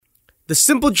The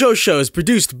Simple Joe Show is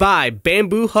produced by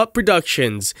Bamboo Hut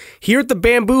Productions. Here at the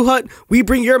Bamboo Hut, we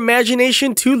bring your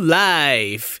imagination to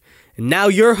life. And now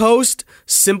your host,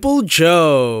 Simple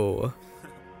Joe.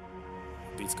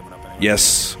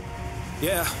 Yes.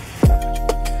 Yeah.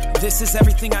 This is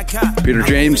everything I got. Peter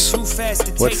James.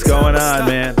 What's going on,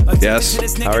 man?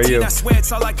 Yes. How are you?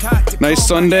 Nice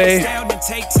Sunday.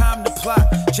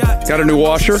 Got a new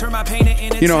washer.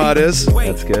 You know how it is.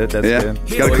 That's good. That's Yeah.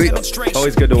 good. Gotta clean.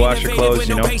 Always good to wash your clothes,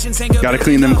 you know. Gotta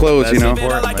clean them clothes, That's you know.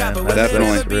 important, man.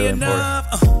 Definitely. That's really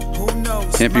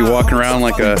important. Can't be walking around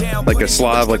like a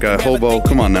slob, like a hobo.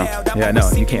 Come on now. Yeah,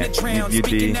 no, you can't. You'd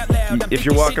be if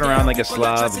you're walking around like a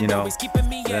slob, you know.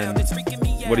 Then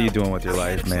what are you doing with your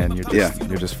life, man?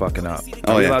 You're just fucking up.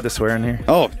 Are we allowed to swear in here?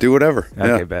 Oh, do whatever.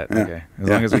 Okay, bet. Yeah. Okay, as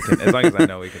long as we can. As long as I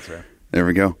know we can swear. There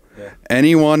we go. Yeah.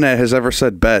 Anyone that has ever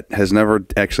said bet has never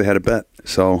actually had a bet.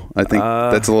 So I think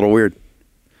that's a little weird.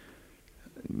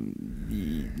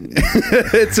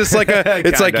 It's just like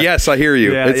it's like, yes, I hear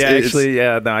you. Yeah, It's,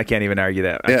 no, I can't even argue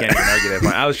that. I can't even argue that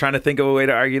point. I was trying to think of a way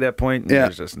to argue that point. And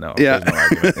there's just no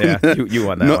argument. Yeah, you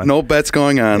won that one. No bets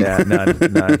going on. Yeah,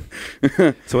 none.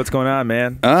 So what's going on,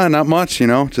 man? Not much, you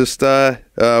know, just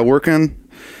working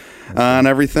on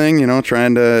everything, you know,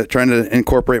 trying to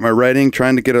incorporate my writing,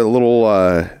 trying to get a little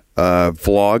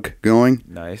vlog going.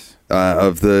 Nice.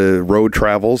 Of the road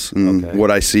travels and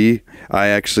what I see. I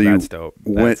actually That's dope.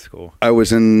 That's cool. I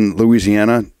was in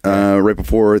Louisiana right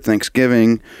before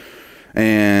Thanksgiving,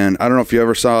 and I don't know if you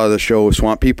ever saw the show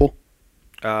Swamp People.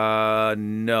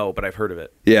 No, but I've heard of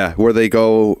it. Yeah, where they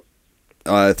go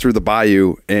through the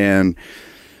bayou and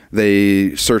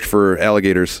they search for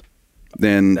alligators.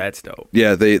 Then that's dope.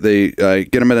 Yeah, they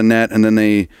get them in a net, and then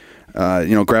they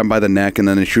grab them by the neck, and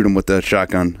then they shoot them with the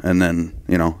shotgun, and then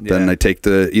then they take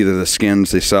either the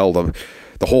skins, they sell the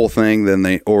whole thing, then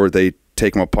they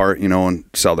take them apart, and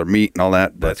sell their meat and all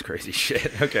that. But, that's crazy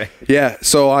shit. Okay. Yeah,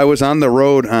 so I was on the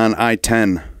road on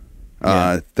I-10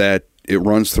 that it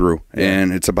runs through,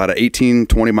 and it's about an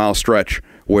 18-20 mile stretch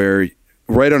where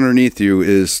right underneath you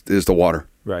is the water.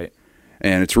 Right.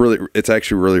 And it's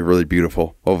actually really, really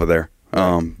beautiful over there.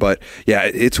 But yeah,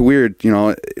 it's weird.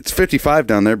 It's 55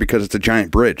 down there because it's a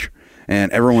giant bridge,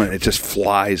 and it just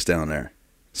flies down there.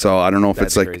 So I don't know if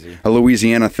it's like crazy. A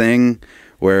Louisiana thing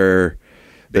where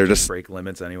they're just break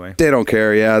limits anyway. They don't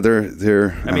care. Yeah,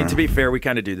 they're. I mean, to be fair, we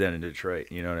kind of do that in Detroit.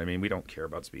 You know what I mean? We don't care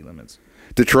about speed limits.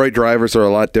 Detroit drivers are a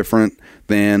lot different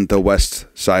than the west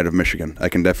side of Michigan. I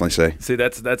can definitely say. See,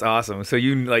 that's awesome. So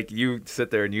you sit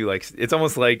there and it's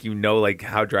almost like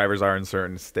how drivers are in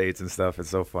certain states and stuff. It's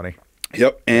so funny.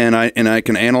 Yep, and I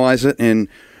can analyze it. And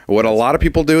what a lot of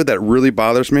people do that really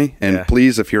bothers me. And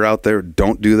please, if you're out there,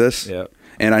 don't do this. Yep.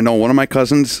 And I know one of my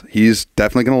cousins, he's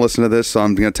definitely going to listen to this, so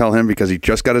I'm going to tell him because he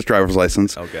just got his driver's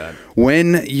license. Oh, God.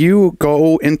 When you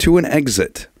go into an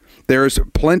exit, there's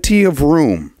plenty of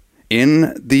room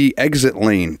in the exit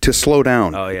lane to slow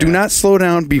down. Oh, yeah. Do not slow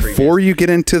down before you get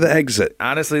into the exit.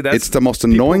 Honestly, it's the most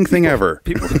annoying thing ever.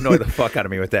 People annoy the fuck out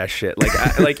of me with that shit.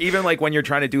 Even when you're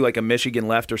trying to do like a Michigan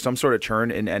left or some sort of turn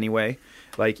in any way,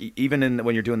 like even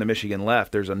when you're doing the Michigan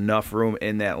left, there's enough room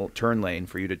in that turn lane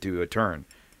for you to do a turn.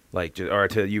 For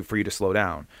you to slow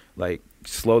down. Like,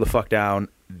 slow the fuck down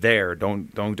there.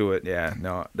 Don't do it. Yeah,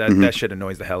 no, that shit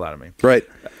annoys the hell out of me. Right.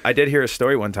 I did hear a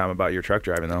story one time about your truck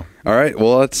driving though. All right.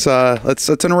 Well, let's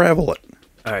unravel it.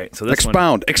 All right. So this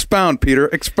expound, Peter,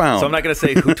 expound. So I'm not gonna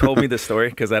say who told me this story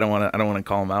because I don't want to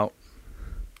call them out.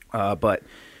 But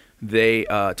they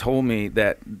told me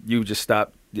that you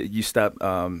stopped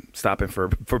stopping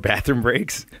for bathroom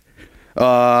breaks.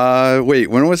 Wait,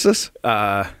 when was this?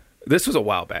 This was a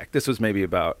while back. This was maybe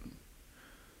about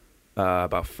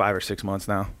 5 or 6 months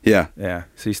now. Yeah. Yeah.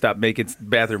 So you stopped making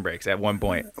bathroom breaks at one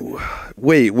point.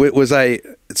 Wait, was I?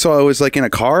 So I was like in a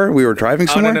car. We were driving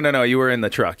somewhere. Oh, no. You were in the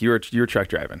truck. You were truck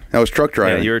driving. I was truck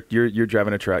driving. Yeah. You're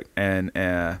driving a truck, and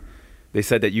they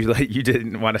said that you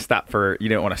didn't want to stop for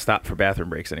bathroom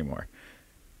breaks anymore.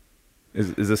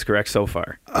 Is this correct so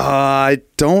far? I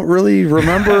don't really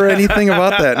remember anything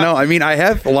about that. No, I mean, I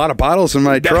have a lot of bottles in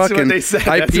my truck, and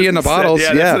I pee in the bottles.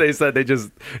 Yeah, that's what they said. They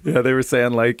just, they were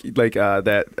saying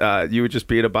that you would just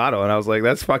pee in a bottle, and I was like,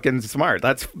 that's fucking smart.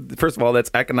 That's, first of all,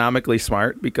 that's economically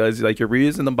smart because you're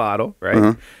reusing the bottle, right?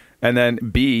 Uh-huh. And then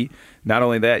B, not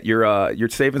only that, you're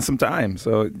saving some time,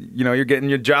 so you're getting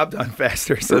your job done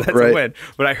faster. So that's a win.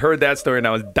 But I heard that story and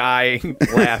I was dying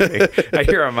laughing. I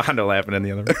hear Armando laughing in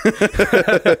the other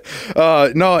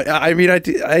room. No, I mean I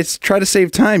try to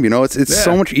save time. It's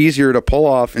so much easier to pull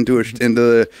off into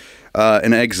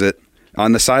an exit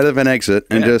on the side of an exit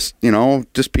and just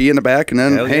pee in the back, and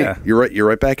then you're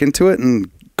right back into it and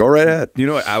Go right ahead. You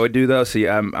know what I would do though? See,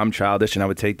 I'm childish, and I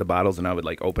would take the bottles and I would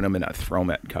like open them and I'd throw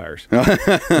them at cars,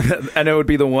 and it would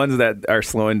be the ones that are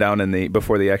slowing down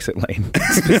before the exit lane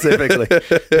specifically.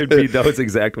 It'd be those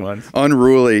exact ones.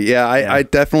 Unruly. Yeah, I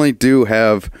definitely do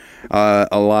have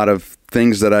a lot of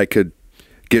things that I could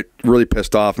get really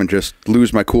pissed off and just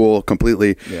lose my cool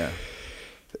completely. Yeah.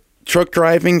 Truck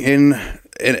driving in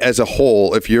as a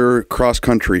whole, if you're cross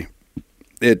country,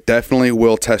 it definitely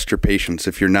will test your patience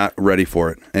if you're not ready for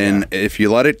it. And if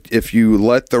you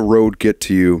let the road get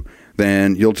to you,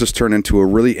 then you'll just turn into a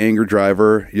really angry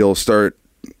driver. You'll start,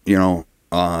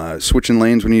 switching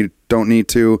lanes when you don't need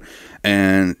to,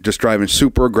 and just driving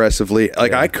super aggressively.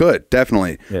 Like I could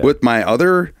definitely with my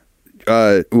other,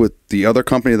 with the other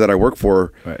company that I work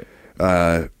for.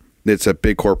 Right. It's a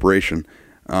big corporation.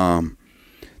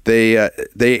 They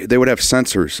would have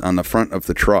sensors on the front of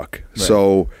the truck, right.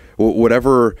 So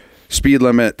whatever speed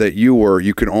limit that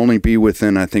you could only be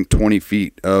within, I think, 20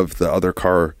 feet of the other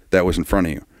car that was in front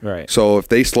of you. Right. So if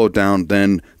they slowed down,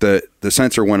 then the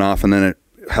sensor went off and then it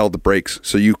held the brakes.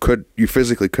 So you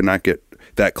physically could not get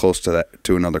that close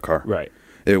to another car. Right.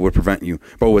 It would prevent you.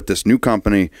 But with this new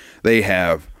company, they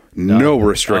have no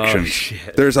restrictions. Oh,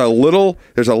 shit. There's a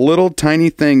little tiny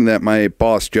thing that my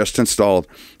boss just installed,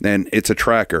 and it's a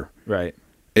tracker. Right.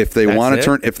 If they want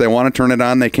to turn it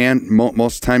on, they can.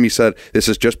 Most of the time, he said, "This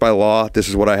is just by law. This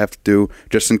is what I have to do,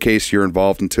 just in case you're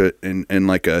involved in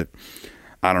like a,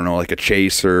 I don't know, like a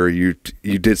chase, or you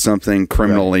did something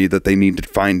criminally that they need to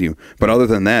find you." But other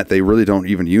than that, they really don't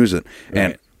even use it. Right.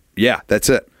 And yeah, that's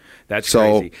it. That's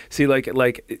crazy. See, like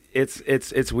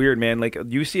it's weird, man. Like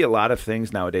you see a lot of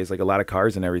things nowadays. Like a lot of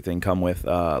cars and everything come with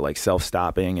like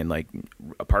self-stopping and like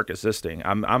park assisting.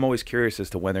 I'm always curious as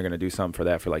to when they're going to do something for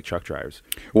that for like truck drivers.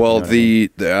 Well, I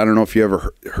don't know if you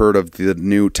ever heard of the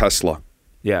new Tesla.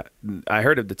 Yeah, I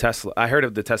heard of the Tesla. I heard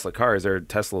of the Tesla car. Is there a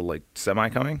Tesla like semi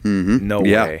coming? Mm-hmm. No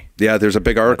way. Yeah, there's a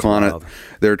big article on it.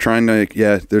 They're trying to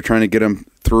get them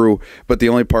through. But the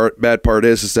only bad part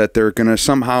is that they're going to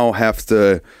somehow have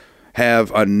to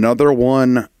have another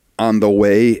one on the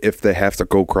way if they have to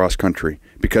go cross country,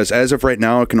 because as of right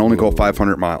now it can only go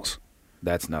 500 miles.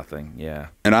 That's nothing. Yeah.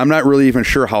 And I'm not really even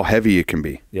sure how heavy it can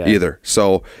be either.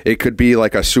 So it could be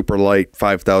like a super light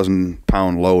 5,000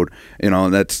 pound load,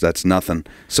 and that's nothing.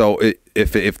 So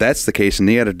if that's the case and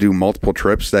they had to do multiple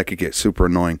trips, that could get super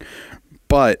annoying.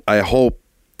 But I hope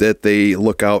that they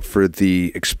look out for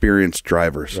the experienced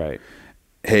drivers. Right.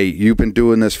 Hey, you've been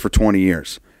doing this for 20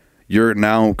 years. You're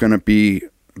now going to be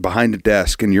behind a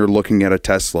desk and you're looking at a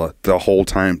Tesla the whole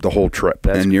time, the whole trip.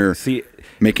 And you're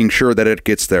making sure that it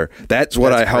gets there. That's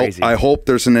what I hope. I hope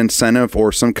there's an incentive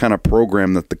or some kind of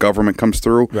program that the government comes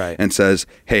through and says,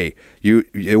 hey,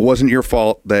 it wasn't your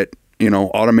fault that,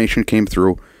 automation came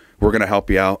through. We're going to help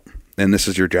you out. And this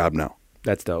is your job now.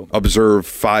 That's dope. Observe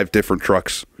 5 different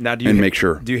trucks make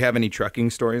sure. Do you have any trucking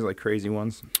stories, like crazy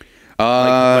ones?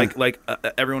 Like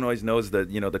everyone always knows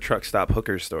the truck stop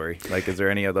hooker story. Like, is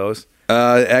there any of those?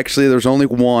 Actually, there's only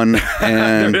one,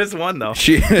 and there is one though.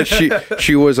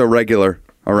 She was a regular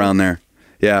around there.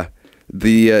 Yeah,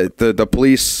 the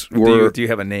police were. Do you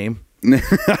have a name?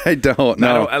 I don't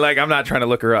know. I'm not trying to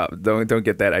look her up. Don't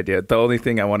get that idea. The only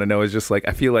thing I want to know is just like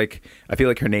I feel like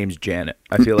her name's Janet.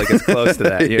 I feel like it's close to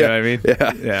that. You know what I mean?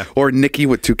 Yeah. Or Nikki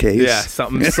with 2 Ks. Yeah.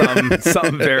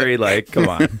 Something very like. Come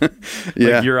on.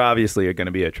 Yeah. You're obviously going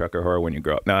to be a trucker whore when you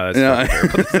grow up. No,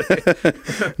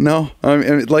 that's no. I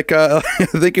mean, like I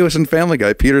think it was in Family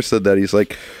Guy. Peter said that. He's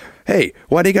like, hey,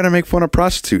 why do you got to make fun of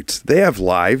prostitutes? They have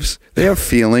lives. They have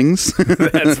feelings.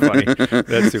 That's funny.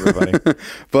 That's super funny.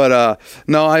 But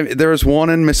no, there was one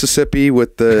in Mississippi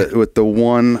with the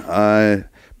one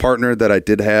partner that I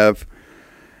did have,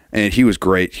 and he was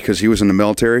great because he was in the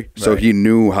military, so he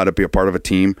knew how to be a part of a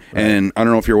team. Right. And I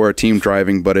don't know if you're aware of team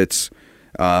driving, but it's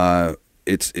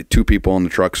 2 people in the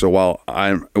truck. So while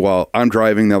I'm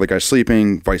driving, the other guy's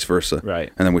sleeping, vice versa.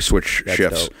 Right. And then we switch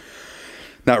shifts. Dope.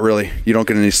 Not really. You don't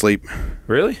get any sleep.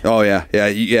 Really? Oh,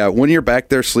 yeah. When you're back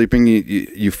there sleeping,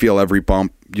 you feel every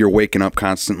bump. You're waking up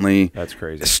constantly. That's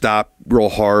crazy. Stop real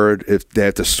hard. If they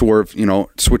have to swerve,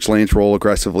 switch lanes, roll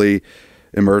aggressively,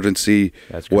 emergency,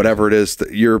 whatever it is,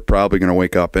 you're probably going to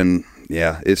wake up. And,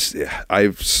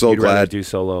 I'm so You'd glad. rather do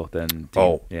solo than team.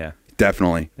 Oh, yeah.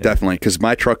 Definitely. Because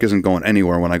my truck isn't going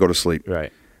anywhere when I go to sleep.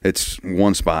 Right. It's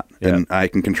one spot, and I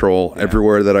can control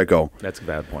everywhere that I go. That's a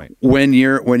bad point. When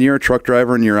you're a truck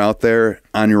driver and you're out there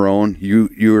on your own,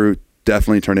 you're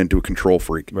definitely turned into a control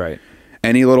freak. Right.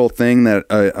 Any little thing that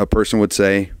a person would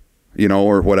say,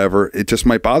 or whatever, it just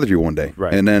might bother you one day.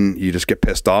 Right. And then you just get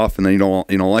pissed off, and then you don't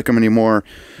like them anymore.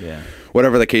 Yeah.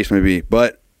 Whatever the case may be,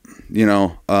 but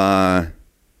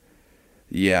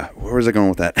Yeah, where was I going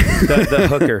with that? The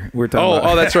hooker we're talking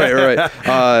about. Oh, that's right.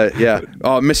 Yeah.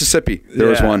 Oh, Mississippi. There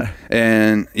was one,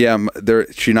 and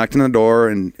she knocked on the door,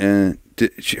 and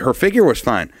her figure was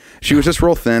fine. She was just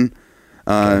real thin.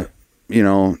 You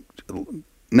know,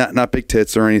 not big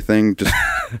tits or anything.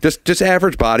 Just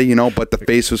average body. You know, but the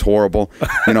face was horrible.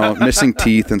 You know, missing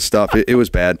teeth and stuff. It was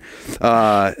bad.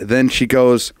 Then she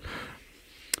goes.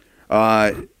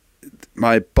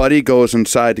 My buddy goes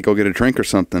inside to go get a drink or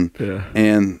something,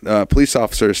 and a police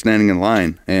officer is standing in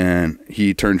line, and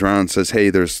he turns around and says, "Hey,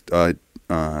 there's a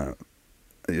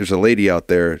lady out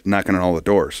there knocking on all the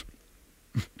doors."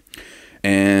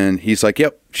 And he's like,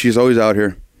 "Yep, she's always out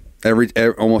here.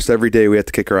 Almost every day we have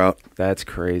to kick her out." That's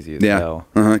crazy as hell.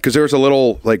 Because there was a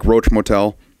little like Roach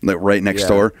Motel right next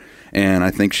door, and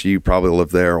I think she probably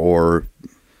lived there, or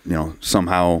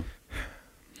somehow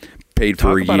paid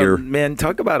for a year. Man,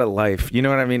 talk about a life. You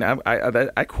know what I mean?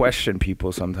 I question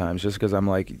people sometimes just because I'm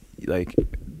like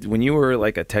when you were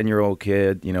like a 10-year-old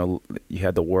kid, you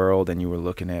had the world and you were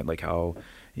looking at like how,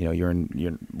 you're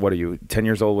what are you, 10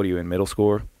 years old? What are you in middle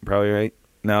school? Probably, right?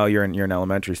 No, you're in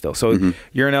elementary still. So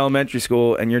you're in elementary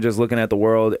school and you're just looking at the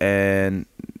world and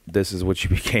this is what you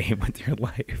became with your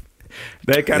life.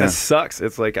 That kind of sucks.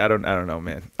 It's like I don't know,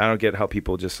 man. I don't get how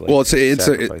people just like. Well, that's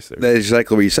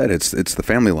exactly what you said. It's the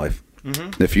family life.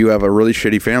 Mm-hmm. If you have a really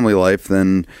shitty family life,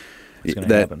 then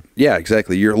happen. Yeah,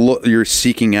 exactly. You're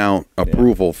seeking out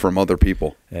approval from other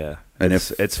people. Yeah, and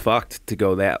it's fucked to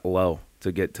go that low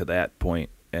to get to that point,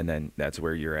 and then that's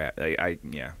where you're at.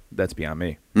 That's beyond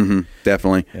me. Mm-hmm,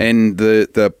 definitely. Yeah. And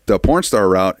the porn star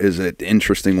route is an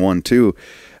interesting one too,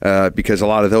 because a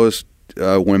lot of those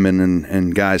women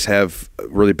and guys have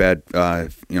really bad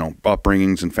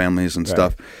upbringings and families and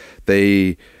stuff.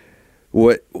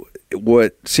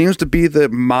 What seems to be the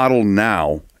model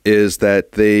now is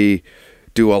that they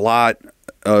do a lot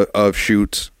of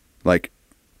shoots like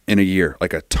in a year,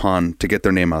 like a ton, to get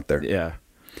their name out there. Yeah.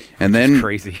 And then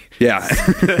crazy. Yeah.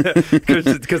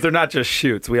 Because they're not just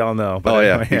shoots, we all know. But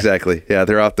anyway, exactly. Yeah,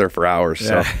 they're out there for hours.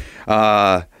 Yeah.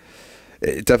 So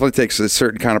it definitely takes a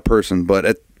certain kind of person,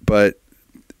 but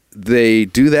they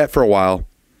do that for a while,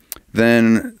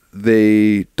 then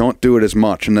they don't do it as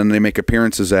much, and then they make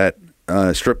appearances at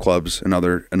strip clubs and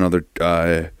other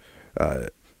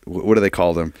what do they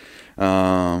call them?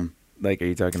 Like, are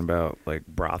you talking about like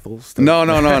brothels? No.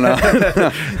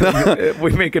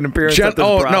 We make an appearance at this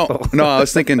brothel. No. I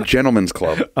was thinking gentleman's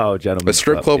club. Oh, gentleman's club. A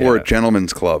strip club or a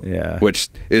gentleman's club. Yeah, which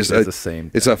is the same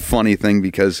thing. It's a funny thing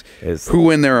because who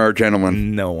in there are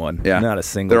gentlemen? No one. Yeah, not a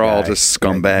single. They're guy. all just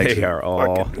scumbags. They are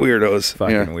all fucking weirdos.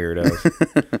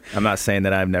 Weirdos. I'm not saying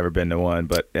that I've never been to one,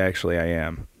 but actually I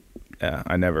am. Yeah,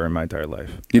 I never in my entire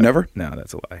life. You never? No,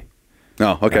 that's a lie.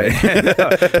 Oh, okay.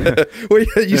 Well,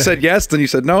 you said yes, then you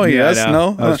said no. Yes,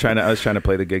 no. I was trying to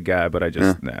play the good guy, but I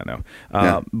just no.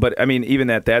 But I mean, even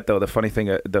at that though, the funny thing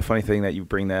that you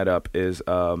bring that up is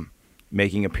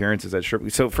making appearances at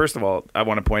strip. So first of all, I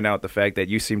want to point out the fact that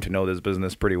you seem to know this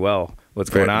business pretty well. What's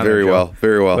going on? Very there, well. Joe?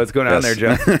 Very well. What's going on there,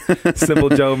 Joe? Simple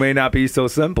Joe may not be so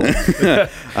simple.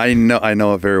 I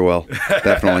know it very well.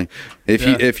 Definitely.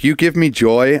 If you give me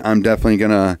joy, I'm definitely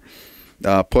gonna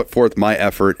put forth my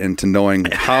effort into knowing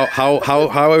how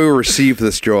I will receive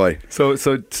this joy. So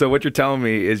what you're telling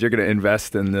me is you're going to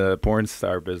invest in the porn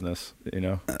star business,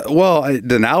 Well,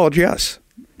 the knowledge, yes.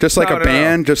 Just like a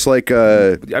band, just like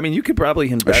I mean, you could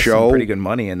probably invest some pretty good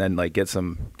money and then like get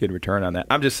some good return on that.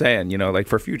 I'm just saying, like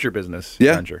for future business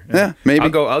venture. Yeah, maybe.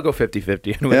 I'll go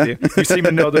 50-50 with you. You seem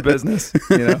to know the business,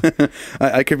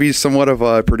 I could be somewhat of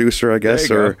a producer, I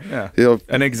guess, or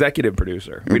an executive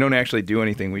producer. We don't actually do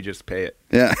anything, we just pay it.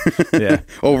 Yeah. Yeah.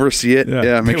 Oversee it.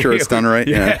 Yeah, make sure it's done right.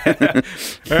 Yeah.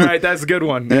 All right, that's a good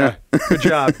one. Yeah. Good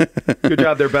job. Good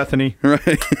job there, Bethany.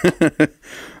 Right.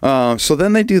 So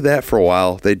then they do that for a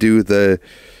while. They do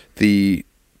the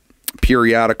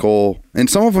periodical, and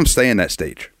some of them stay in that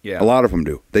stage. Yeah. A lot of them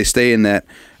do. They stay in that.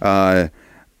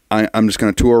 I'm just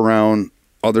going to tour around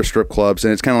other strip clubs,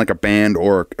 and it's kind of like a band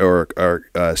or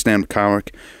stand-up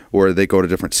comic, where they go to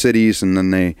different cities and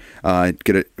then they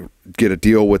get a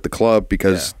deal with the club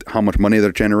because how much money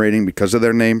they're generating because of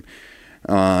their name,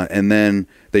 and then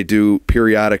they do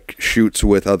periodic shoots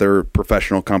with other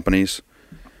professional companies,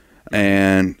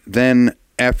 and then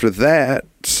after that,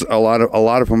 a lot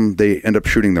of them, they end up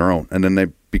shooting their own, and then they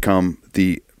become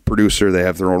the producer. They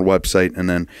have their own website, and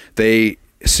then they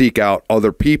seek out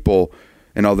other people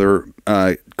and other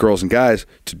girls and guys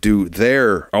to do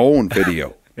their own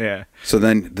video. Yeah. So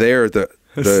then they're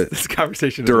this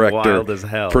conversation director, is wild as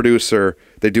hell. Producer.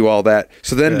 They do all that.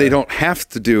 So then they don't have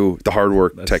to do the hard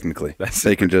work. Technically,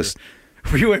 they can just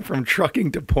We went from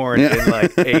trucking to porn in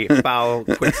like a foul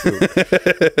quick soup.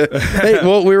 Hey,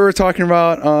 well, we were talking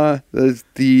about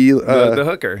The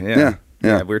hooker.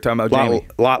 Yeah. We were talking about Jamie.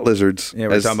 Lot lizards. Yeah,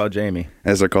 we were talking about Jamie.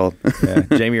 As they're called. Yeah,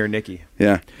 Jamie or Nikki.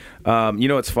 Yeah. You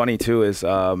know what's funny too is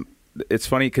it's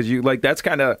funny because you like that's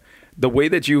kind of the way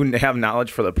that you have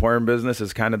knowledge for the porn business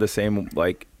is kind of the same,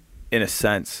 like in a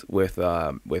sense with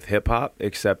hip hop,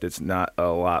 except it's not a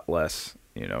lot less,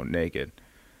 naked.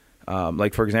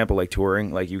 Like for example, like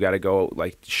touring, like you got to go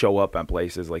like show up on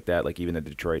places like that, like even the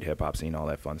Detroit hip hop scene, all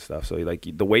that fun stuff. So like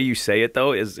the way you say it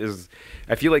though is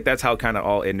I feel like that's how kind of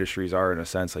all industries are in a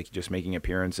sense, like just making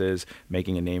appearances,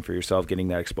 making a name for yourself, getting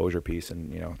that exposure piece,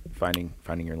 and finding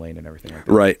your lane and everything like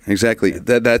that. Right, exactly.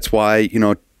 Yeah. That's why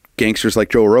gangsters like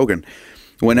Joe Rogan,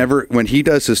 when he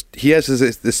does this, he has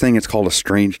this thing. It's called a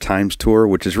Strange Times tour,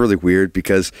 which is really weird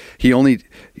because he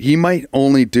might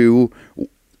only do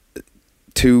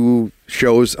 2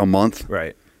 shows a month,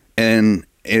 right? And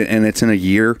it's in a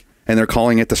year, and they're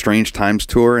calling it the Strange Times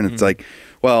tour, and it's like,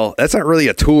 well, that's not really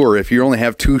a tour if you only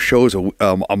have 2 shows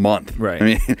a month, right? I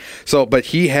mean, but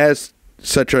he has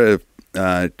such a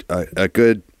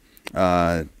good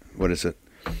what is it?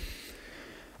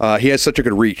 He has such a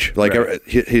good reach, like right.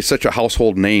 He's such a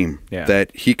household name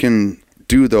that he can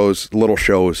do those little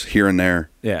shows here and there,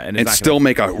 and still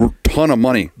make a ton of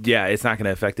money. Yeah, it's not going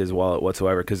to affect his wallet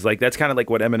whatsoever because like that's kind of like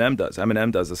what Eminem does.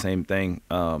 Eminem does the same thing.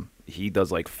 He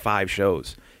does like 5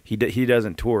 shows. He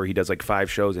doesn't tour. He does like 5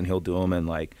 shows, and he'll do them in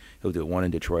like he'll do one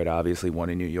in Detroit, obviously,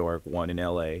 one in New York, one in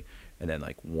L.A., and then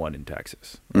like one in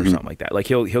Texas or something like that. Like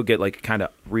he'll get like kind of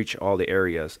reach all the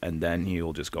areas, and then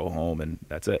he'll just go home, and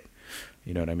that's it.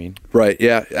 You know what I mean? Right.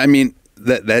 Yeah. I mean.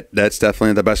 That's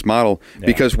definitely the best model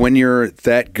because when you're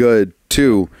that good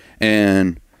too,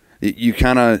 and you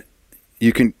can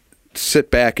sit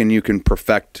back and you can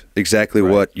perfect exactly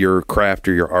what your craft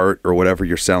or your art or whatever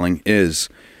you're selling is,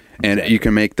 and you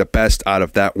can make the best out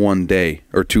of that one day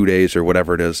or 2 days or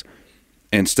whatever it is,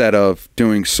 instead of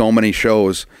doing so many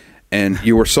shows and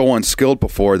you were so unskilled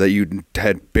before that you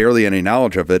had barely any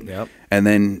knowledge of it, and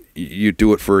then you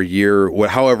do it for a year,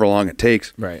 however long it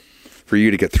takes, for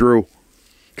you to get through.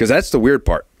 Because that's the weird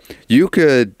part. You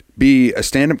could be a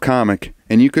stand-up comic,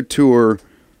 and you could tour.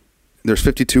 There's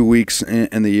 52 weeks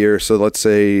in the year, so let's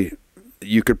say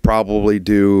you could probably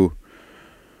do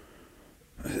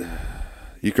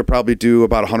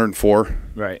about 104.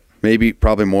 Right. Maybe,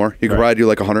 probably more. You could probably do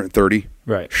like 130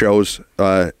 shows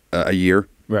a year.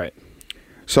 Right.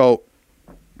 So.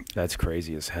 That's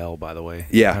crazy as hell, by the way.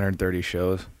 Yeah. 130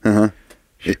 shows. Uh-huh.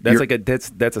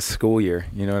 That's a school year.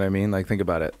 You know what I mean? Like, think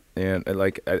about it. And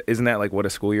like, isn't that like what a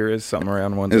school year is? Something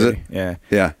around 130. Is it? Yeah.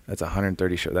 Yeah. That's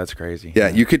 130 shows. That's crazy. Yeah.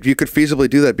 You could feasibly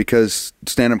do that because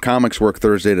stand-up comics work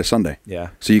Thursday to Sunday. Yeah.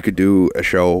 So you could do a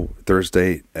show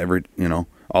Thursday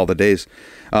all the days.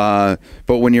 But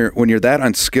when you're that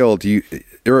unskilled,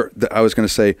 I was going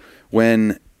to say,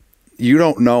 when you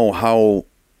don't know how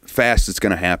fast it's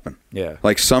going to happen. Yeah.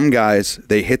 Like some guys,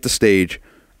 they hit the stage,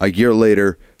 a year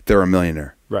later they're a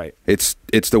millionaire. Right. It's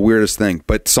the weirdest thing.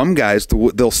 But some guys,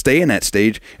 they'll stay in that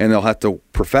stage and they'll have to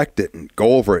perfect it and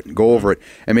go over it.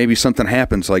 And maybe something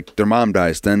happens, like their mom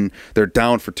dies. Then they're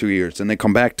down for 2 years and they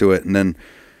come back to it. And then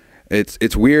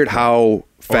it's weird how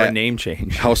or a name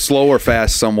change, how slow or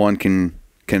fast someone can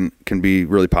be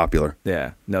really popular.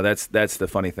 Yeah. No, that's the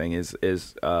funny thing is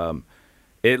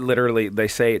it literally, they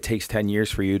say it takes 10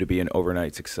 years for you to be an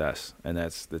overnight success. And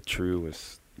that's the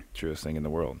truest thing in the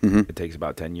world. Mm-hmm. It takes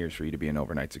about 10 years for you to be an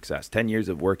overnight success. 10 years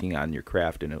of working on your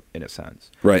craft in a sense.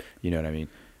 Right. You know what I mean?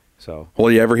 So.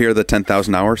 Well, you ever hear the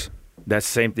 10,000 hours? That's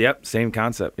same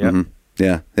concept. Yep. Mm-hmm.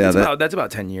 Yeah. That's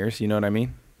about 10 years. You know what I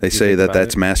mean? They say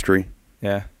that's mastery.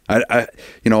 Yeah.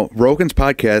 Rogan's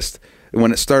podcast,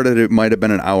 when it started, it might have been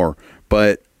an hour,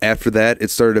 but after that, it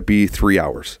started to be 3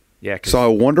 hours. Yeah. So I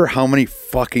wonder how many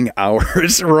fucking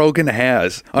hours Rogan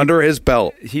has under his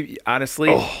belt. He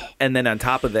honestly, and then on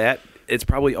top of that, it's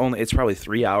probably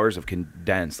 3 hours of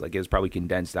condensed. Like it was probably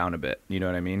condensed down a bit. You know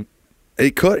what I mean?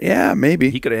 It could, yeah,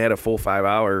 maybe. He could have had a full 5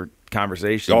 hour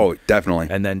conversation. Oh, definitely.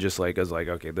 And then just like, I was like,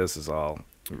 okay, this is all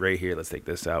right here. Let's take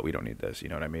this out. We don't need this. You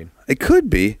know what I mean? It could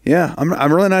be. Yeah.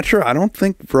 I'm really not sure. I don't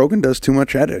think Rogan does too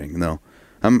much editing though.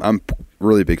 I'm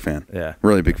really big fan. Yeah.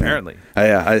 Really big fan. Apparently.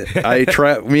 I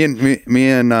try, me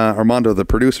and Armando, the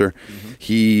producer,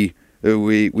 we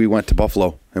went to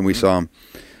Buffalo and we saw him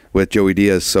with Joey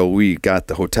Diaz. So we got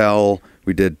the hotel,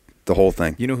 we did the whole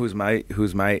thing. You know who's my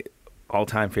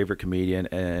all-time favorite comedian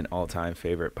and all-time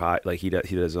favorite he does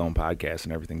his own podcast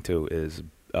and everything too, is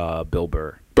Bill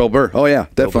Burr. Bill Burr. Oh yeah,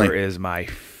 definitely. Bill Burr is my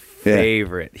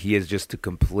favorite. He is just a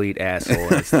complete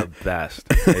asshole. It's the best.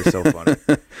 It's so funny.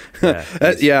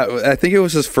 I think it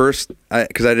was his first,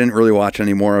 because I didn't really watch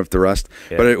any more of the rest,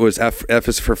 but it was F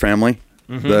is for Family,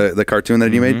 the cartoon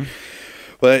that he made.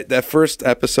 But that first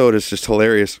episode is just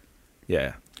hilarious.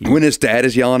 Yeah. When his dad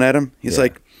is yelling at him, he's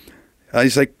like,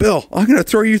 Bill, I'm going to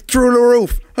throw you through the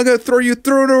roof. I'm going to throw you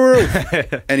through the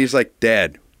roof. And he's like,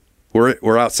 Dad,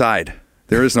 we're outside.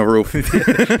 There is no roof.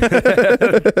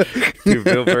 Dude,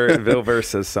 Bill Burr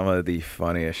says some of the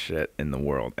funniest shit in the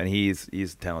world, and he's a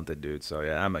talented dude. So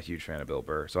yeah, I'm a huge fan of Bill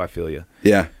Burr. So I feel you.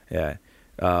 Yeah.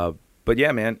 But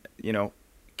yeah, man,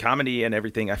 comedy and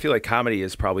everything. I feel like comedy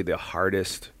is probably the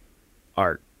hardest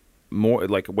art, more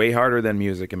like way harder than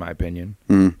music, in my opinion.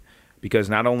 Because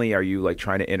not only are you like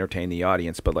trying to entertain the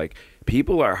audience, but like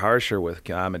people are harsher with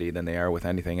comedy than they are with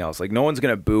anything else. Like no one's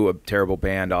gonna boo a terrible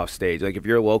band off stage. Like if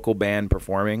you're a local band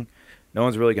performing, no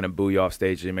one's really gonna boo you off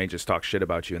stage. They may just talk shit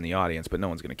about you in the audience, but no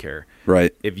one's gonna care.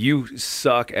 Right. If you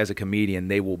suck as a comedian,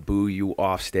 they will boo you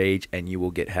off stage, and you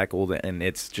will get heckled, and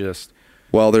it's just.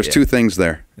 Well, there's two things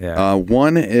there. Yeah.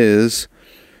 One is.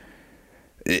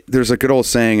 There's a good old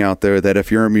saying out there that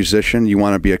if you're a musician, you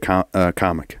want to be a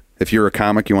comic. If you're a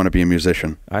comic, you want to be a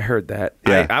musician. I heard that.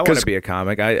 Yeah, I want to be a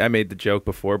comic. I made the joke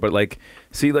before, but like,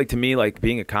 see, like to me, like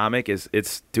being a comic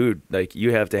it's dude, like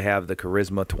you have to have the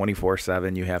charisma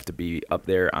 24/7. You have to be up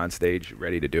there on stage,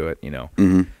 ready to do it.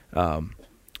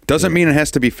 Doesn't mean it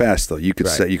has to be fast though. You could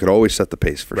you could always set the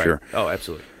pace for sure. Oh,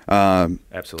 absolutely.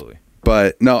 Absolutely.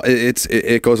 But no,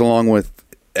 it goes along with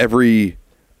every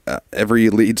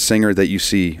lead singer that you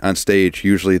see on stage.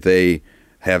 Usually they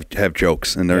have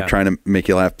jokes and they're trying to make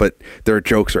you laugh, but their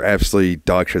jokes are absolutely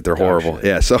dog shit. They're horrible. Shit.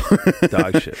 Yeah. So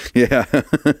dog shit. Yeah.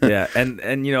 Yeah. And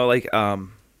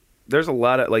there's a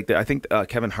lot of like, I think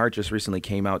Kevin Hart just recently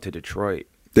came out to Detroit.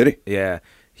 Did he? Yeah.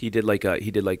 He did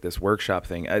like this workshop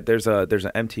thing. There's an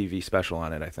MTV special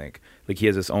on it, I think. Like he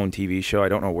has his own TV show. I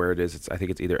don't know where it is. I think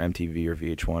it's either MTV or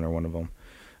VH1 or one of them.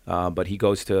 But he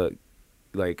goes to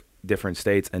like different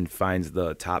states and finds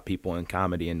the top people in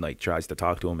comedy and like tries to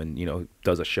talk to them and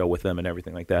does a show with them and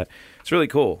everything like that. It's really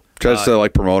cool. Tries to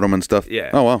like promote them and stuff. Yeah.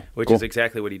 Oh wow. Which cool. is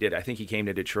exactly what he did. I think he came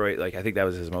to Detroit. Like I think that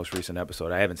was his most recent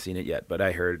episode. I haven't seen it yet, but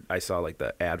I saw like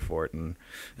the ad for it and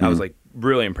I was like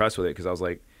really impressed with it because I was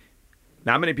like,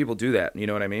 not many people do that. You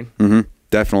know what I mean? Mm-hmm.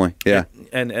 Definitely. Yeah.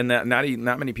 And not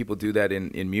many people do that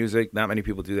in music. Not many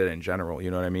people do that in general. You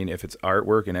know what I mean? If it's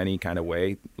artwork in any kind of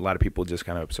way, a lot of people just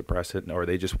kind of suppress it, or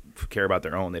they just care about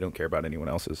their own. They don't care about anyone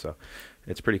else's. So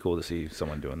it's pretty cool to see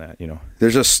someone doing that.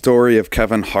 There's a story of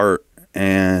Kevin Hart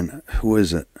and who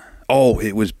is it? Oh,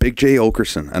 it was Big J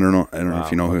Okerson. I don't know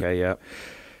if you know who. Okay, yeah.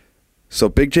 So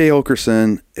Big J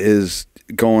Okerson is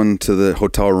going to the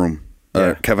hotel room.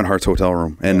 Kevin Hart's hotel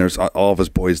room, and there's all of his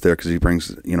boys there because he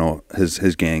brings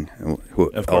his gang,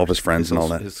 all of his friends and all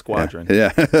that, his squadron.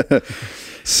 Yeah.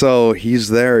 So he's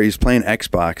there. He's playing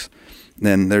Xbox,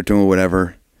 and they're doing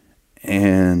whatever.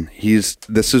 And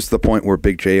this is the point where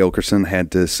Big J Okerson had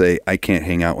to say, "I can't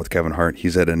hang out with Kevin Hart.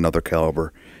 He's at another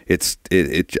caliber."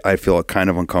 I feel kind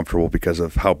of uncomfortable because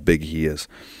of how big he is.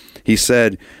 He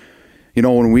said,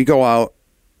 when we go out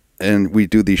and we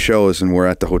do these shows and we're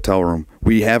at the hotel room,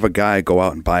 we have a guy go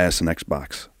out and buy us an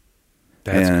Xbox.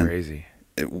 That's crazy.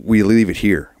 We leave it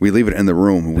here. We leave it in the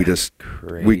room.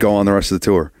 And we go on the rest of the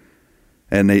tour.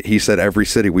 And he said every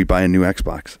city we buy a new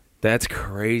Xbox. That's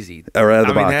crazy. Or out of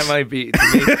the box. I mean, that might be,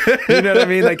 to me, you know what I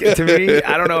mean? Like, to me,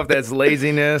 I don't know if that's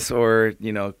laziness or,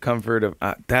 comfort of,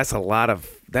 that's a lot of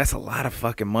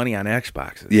fucking money on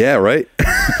Xboxes. Yeah, right?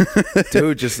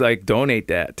 Dude, just like donate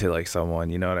that to like someone,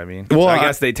 you know what I mean? Well, I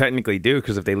guess they technically do,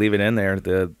 because if they leave it in there,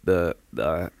 the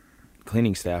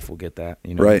cleaning staff will get that,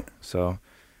 Right. So,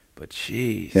 but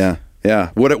jeez. Yeah.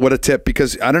 Yeah. What a tip,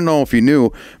 because I don't know if you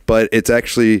knew, but it's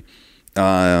actually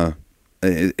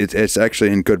it's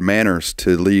actually in good manners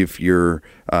to leave your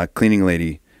cleaning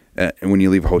lady when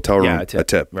you leave a hotel room a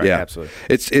tip. Right, yeah, absolutely.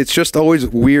 It's just always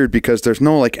weird because there's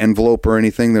no like envelope or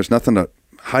anything. There's nothing to.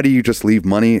 How do you just leave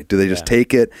money? Do they just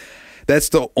take it? That's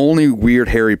the only weird,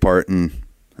 hairy part. And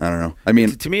I don't know. I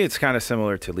mean, to me, it's kind of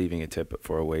similar to leaving a tip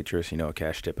for a waitress. A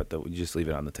cash tip you just leave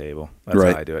it on the table. That's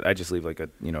right. how I do it. I just leave like a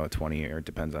 20, or it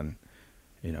depends on.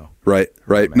 Right.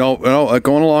 No,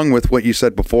 going along with what you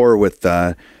said before with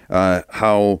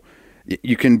how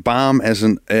you can bomb as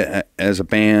a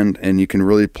band and you can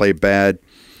really play bad,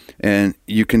 and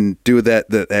you can do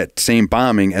that same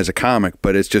bombing as a comic,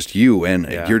 but it's just you, and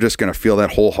you're just going to feel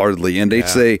that wholeheartedly. And they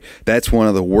say that's one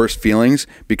of the worst feelings,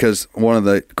 because one of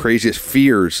the craziest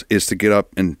fears is to get up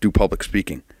and do public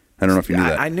speaking. I don't know if you knew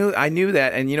that. I knew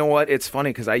that, and you know what? It's funny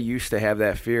because I used to have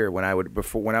that fear when I would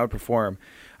perform.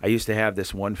 I used to have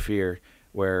this one fear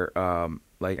where,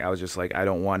 like, I was just like, I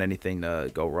don't want anything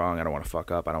to go wrong. I don't want to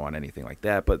fuck up. I don't want anything like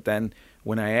that. But then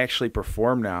when I actually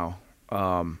perform now,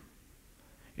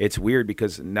 it's weird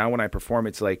because now when I perform,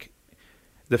 it's like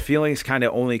the feelings kind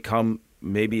of only come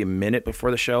maybe a minute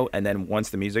before the show, and then once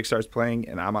the music starts playing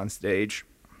and I'm on stage,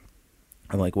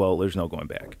 I'm like, well, there's no going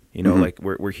back. You know, like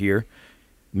we're here.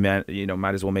 Might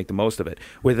as well make the most of it.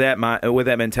 With that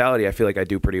mentality, I feel like I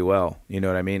do pretty well. You know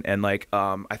what I mean? And like,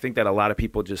 I think that a lot of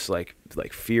people just like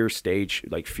fear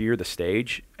the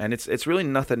stage, and it's really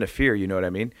nothing to fear. You know what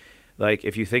I mean? Like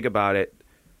if you think about it,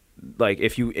 like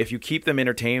if you keep them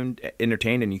entertained,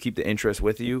 and you keep the interest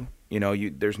with you,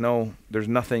 there's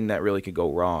nothing that really could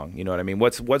go wrong. You know what I mean?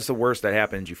 What's the worst that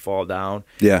happens? You fall down.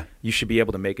 Yeah. You should be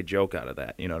able to make a joke out of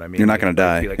that. You know what I mean? You're not going to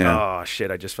die. Be like, oh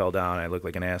shit, I just fell down. I look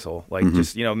like an asshole. Like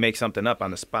just make something up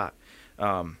on the spot.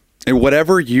 And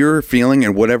whatever you're feeling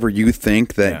and whatever you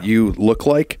think that you look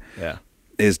like. Yeah.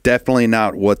 Is definitely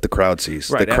not what the crowd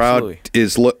sees. Right, the crowd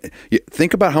absolutely.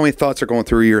 Think about how many thoughts are going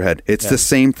through your head. It's the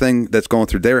same thing that's going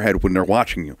through their head when they're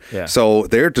watching you. Yeah. So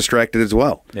they're distracted as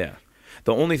well. Yeah.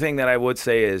 The only thing that I would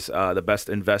say is the best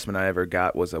investment I ever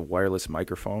got was a wireless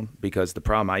microphone, because the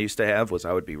problem I used to have was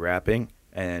I would be rapping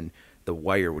and the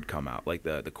wire would come out, like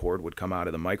the cord would come out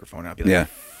of the microphone. I'd be like,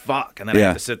 fuck. And then I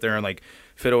had to sit there and like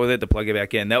fiddle with it to plug it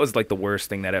back in. That was like the worst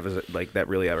thing that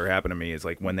really ever happened to me, is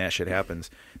like when that shit happens.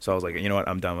 So I was like, you know what,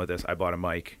 I'm done with this. I bought a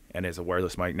mic, and it's a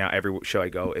wireless mic. Now every show I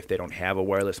go, if they don't have a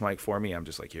wireless mic for me, I'm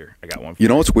just like, here, I got one for you. You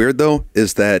know what's weird though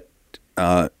is that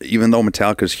even though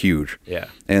Metallica's huge,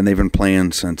 and they've been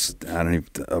playing since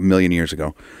a million years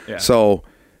ago, so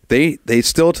they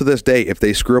still to this day, if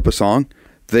they screw up a song,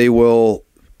 they will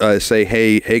say,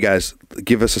 hey guys,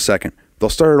 give us a second. They'll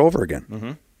start it over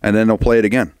again, and then they'll play it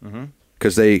again.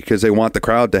 Because they want the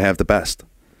crowd to have the best,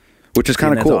 which is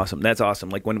kind of cool. That's awesome.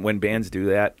 Like when bands do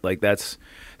that, like that's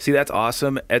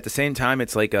awesome. At the same time,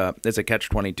 it's like it's a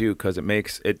catch-22, because it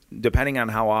makes it, depending on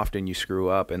how often you screw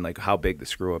up and like how big the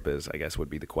screw up is, I guess would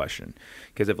be the question.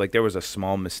 Because if like there was a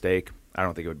small mistake, I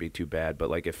don't think it would be too bad. But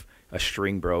like if a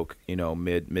string broke,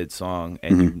 mid song,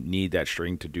 and you need that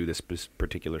string to do this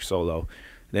particular solo,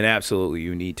 then absolutely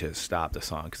you need to stop the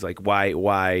song. Because like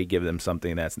why give them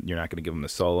something that's, you're not going to give them the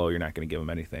solo, you're not going to give them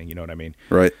anything, you know what I mean?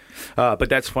 Right. But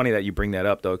that's funny that you bring that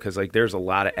up though, because like there's a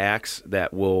lot of acts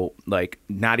that will like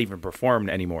not even perform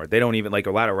anymore. They don't even, like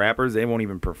a lot of rappers, they won't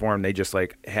even perform. They just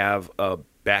like have a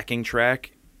backing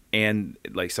track, and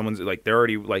like someone's like, they're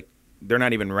already like, they're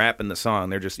not even rapping the song,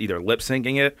 they're just either lip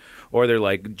syncing it or they're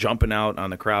like jumping out on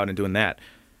the crowd and doing that.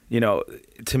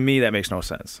 To me that makes no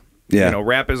sense. Yeah.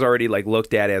 Rap is already like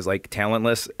looked at as like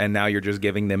talentless, and now you're just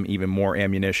giving them even more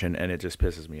ammunition, and it just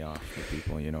pisses me off with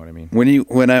people. You know what I mean?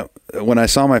 When I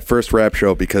saw my first rap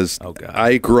show, because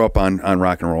I grew up on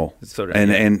rock and roll,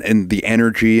 and the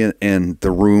energy and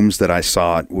the rooms that I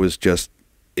saw, it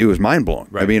was mind blowing.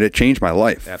 Right. I mean, it changed my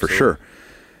life. Absolutely. For sure.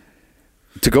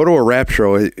 To go to a rap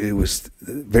show, it was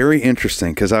very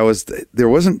interesting, because there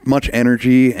wasn't much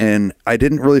energy, and I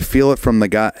didn't really feel it from the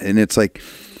guy. And it's like,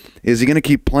 is he going to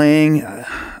keep playing?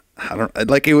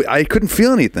 I couldn't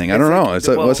feel anything. I don't know.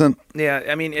 It wasn't. Yeah,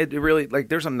 I mean, it really, like,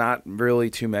 there's not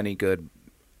really too many good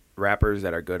rappers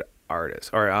that are good artists,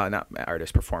 or not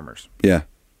artists, performers. Yeah.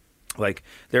 Like,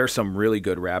 there are some really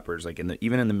good rappers, like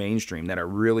even in the mainstream, that are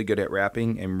really good at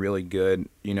rapping and really good,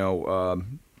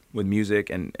 with music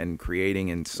and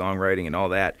creating and songwriting and all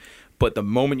that. But the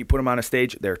moment you put them on a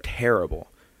stage, they're terrible.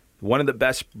 One of the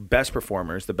best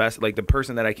performers, the best, like the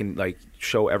person that I can like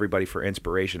show everybody for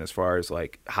inspiration as far as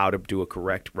like how to do a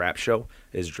correct rap show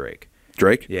is Drake.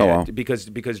 Drake? Yeah, oh, wow. because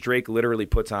Drake literally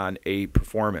puts on a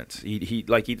performance. He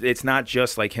it's not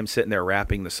just like him sitting there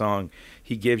rapping the song.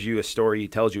 He gives you a story. He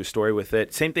tells you a story with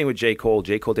it. Same thing with J. Cole.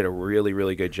 J. Cole did a really,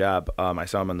 really good job. I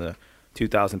saw him on the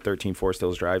 2013 Forest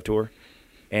Hills Drive tour.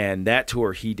 And that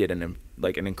tour, he did an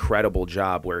incredible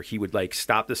job, where he would like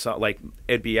stop the song, like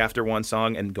it'd be after one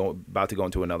song and about to go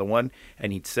into another one,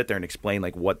 and he'd sit there and explain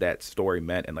like what that story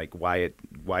meant and like why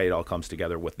it all comes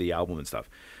together with the album and stuff.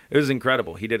 It was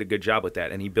incredible. He did a good job with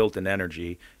that, and he built an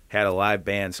energy, had a live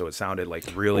band, so it sounded like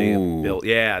really built.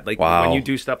 Yeah, like when you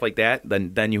do stuff like that,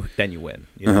 then you win.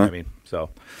 You know what I mean? So,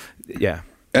 yeah.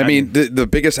 I mean, the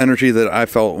biggest energy that I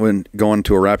felt when going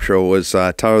to a rap show was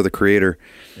Tyler, the Creator.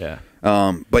 Yeah.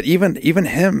 But even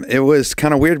him, it was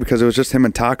kind of weird, because it was just him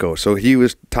and Taco. So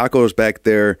Taco's back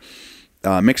there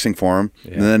mixing for him,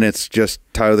 and then it's just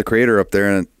Tyler, the Creator, up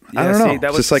there, and I don't know. That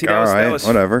It's was just like, all right,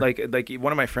 whatever. Like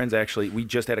one of my friends actually, we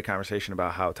just had a conversation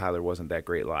about how Tyler wasn't that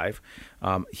great live.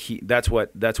 That's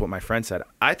what my friend said.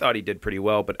 I thought he did pretty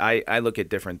well, but I look at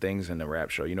different things in the rap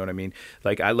show. You know what I mean?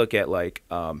 Like I look at like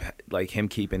him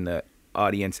keeping the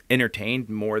audience entertained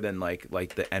more than like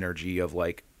the energy of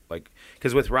like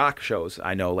because with rock shows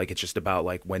I know like it's just about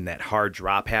like when that hard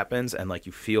drop happens and like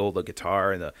you feel the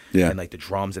guitar and and like the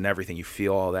drums and everything, you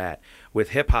feel all that.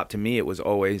 With hip hop, to me it was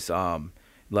always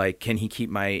like, can he keep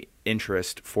my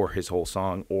interest for his whole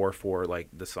song or for like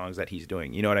the songs that he's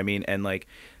doing, you know what I mean? And like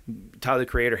Tyler the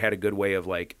Creator had a good way of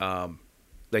like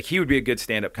he would be a good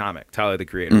stand-up comic. Tyler the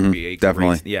Creator would be a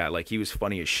definitely great, like he was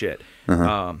funny as shit.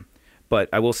 Uh-huh. But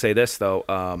I will say this though,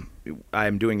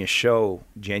 I'm doing a show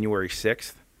January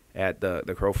 6th at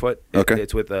the Crowfoot. Okay.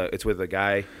 It's with a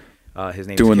guy. His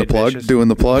name doing is the Kid plug, Vicious. doing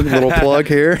the plug, little plug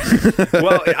here.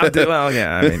 Yeah. I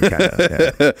mean, kind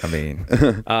of. Yeah. I mean,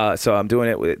 so I'm doing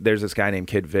it with. There's this guy named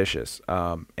Kid Vicious,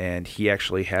 and he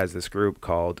actually has this group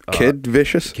called Kid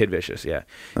Vicious. Kid Vicious, yeah.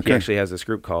 Okay. He actually has this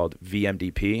group called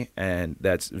VMDP, and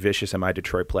that's Vicious and My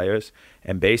Detroit Players.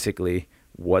 And basically,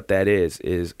 what that is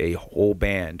a whole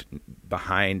band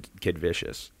behind Kid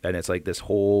Vicious, and it's like this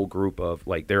whole group of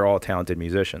like they're all talented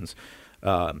musicians,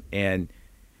 and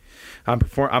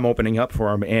I'm opening up for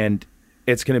them, and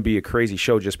it's going to be a crazy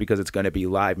show just because it's going to be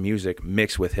live music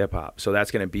mixed with hip hop. So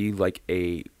that's going to be like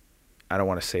I don't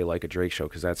want to say like a Drake show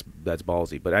because that's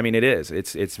ballsy, but I mean it is.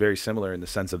 It's very similar in the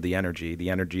sense of the energy. The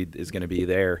energy is going to be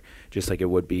there just like it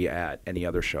would be at any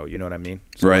other show. You know what I mean?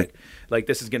 So right. Like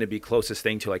this is going to be closest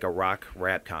thing to like a rock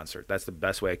rap concert. That's the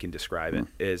best way I can describe it.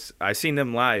 Is I seen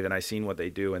them live and I seen what they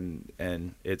do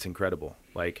and it's incredible.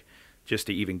 Like just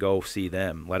to even go see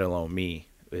them, let alone me,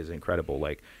 is incredible.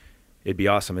 Like it'd be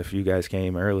awesome if you guys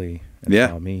came early and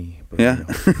saw me. But, yeah. You know.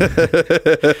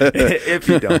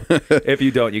 If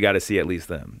you don't, you got to see at least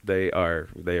them. They are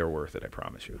worth it. I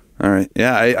promise you. All right.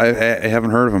 Yeah, I haven't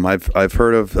heard of him. I've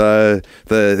heard of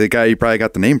the guy you probably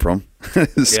got the name from.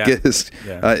 Is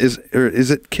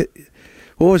it Kid?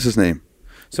 What was his name?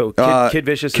 So Kid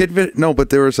Vicious. No, but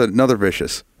there was another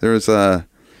Vicious. There was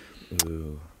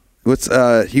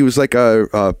he was like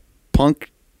a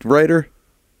punk writer.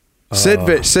 Sid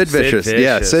Vicious.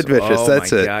 Yeah, Sid Vicious. Oh,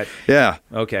 that's my it. God. Yeah.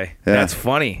 Okay. Yeah. That's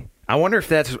funny. I wonder if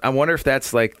that's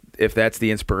the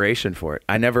inspiration for it.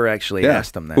 I never actually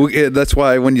asked him that. Well, yeah, that's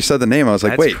why when you said the name, I was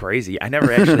like, that's wait. crazy. I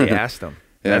never actually asked him.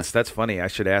 Yeah. That's funny. I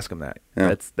should ask him that.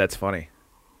 Yeah. That's funny.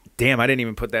 Damn, I didn't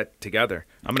even put that together.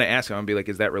 I'm gonna ask him. I'm gonna be like,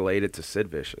 is that related to Sid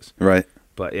Vicious? Right.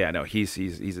 But yeah, no, he's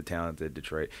a talented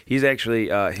Detroit. He's actually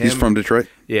him. He's from Detroit.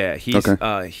 Yeah,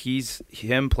 he's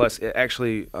him plus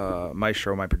actually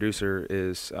Maestro, my producer,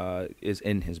 is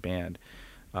in his band,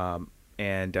 like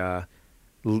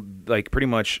pretty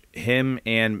much him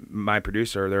and my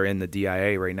producer, they're in the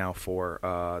DIA right now for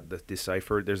the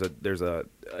Deciphered. There's a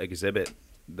exhibit.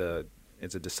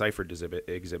 It's a deciphered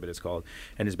exhibit. It's called,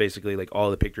 and it's basically like all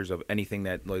the pictures of anything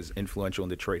that was influential in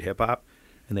Detroit hip hop.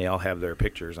 And they all have their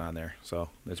pictures on there, so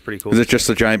it's pretty cool. Is it just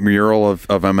a giant mural of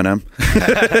Eminem?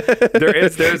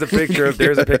 There's a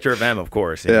picture of M, of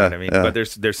course. You know what I mean? Yeah. But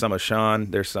there's some of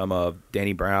Sean, there's some of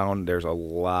Danny Brown. There's a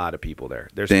lot of people there.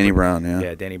 There's Danny Brown, yeah.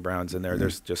 Yeah, Danny Brown's in there.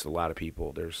 There's just a lot of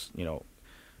people. There's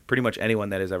pretty much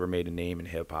anyone that has ever made a name in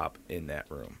hip hop in that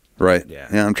room. Right. Yeah.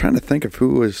 Yeah. I'm trying to think of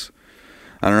who was.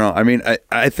 I don't know. I mean,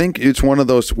 I think it's one of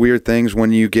those weird things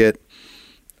when you get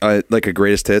like a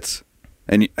greatest hits.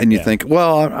 And you think,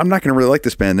 well, I'm not going to really like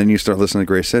this band. Then you start listening to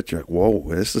greatest hits. You're like, whoa,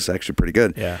 this is actually pretty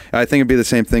good. Yeah. I think it'd be the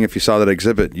same thing if you saw that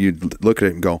exhibit. You'd look at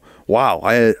it and go, wow,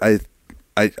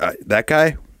 that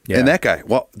guy and that guy.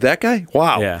 Well, that guy,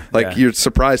 wow. Yeah. Like you're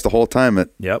surprised the whole time at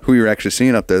who you're actually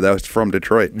seeing up there. That was from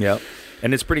Detroit. Yep.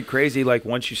 And it's pretty crazy. Like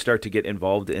once you start to get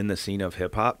involved in the scene of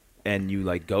hip hop, and you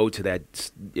like go to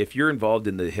that, if you're involved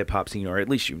in the hip hop scene, or at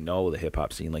least you know the hip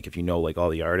hop scene, like if you know like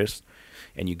all the artists,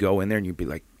 and you go in there and you'd be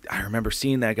like, I remember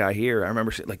seeing that guy here. I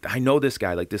remember like I know this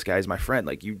guy. Like this guy is my friend.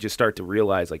 Like you just start to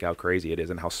realize like how crazy it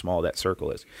is and how small that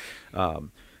circle is.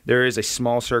 There is a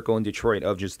small circle in Detroit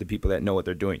of just the people that know what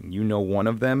they're doing. You know one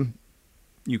of them,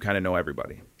 you kind of know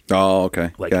everybody. Oh,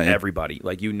 okay. Like everybody.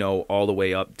 Like you know all the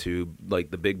way up to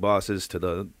like the big bosses to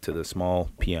the small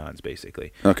peons,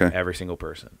 basically. Okay. Every single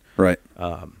person. Right.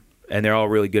 And they're all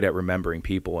really good at remembering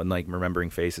people and like remembering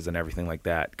faces and everything like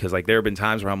that. Because like there have been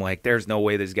times where I'm like, there's no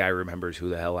way this guy remembers who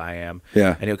the hell I am.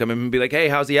 Yeah. And he'll come in and be like, hey,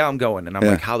 how's the album going? And I'm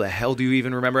like, how the hell do you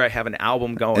even remember I have an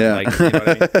album going? Yeah. Like, you know what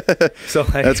I mean? So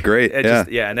like, that's great.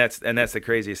 And that's the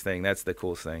craziest thing. That's the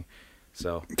coolest thing.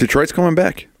 So Detroit's coming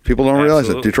back. People don't realize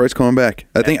it. Detroit's coming back.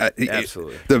 I think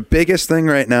absolutely the biggest thing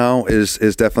right now is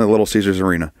definitely Little Caesars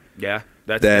Arena. Yeah,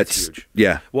 that's huge.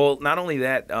 Yeah. Well, not only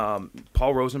that,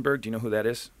 Paul Rosenberg. Do you know who that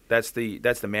is? That's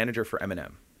the manager for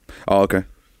Eminem. Oh, okay.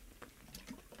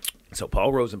 So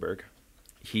Paul Rosenberg,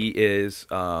 he is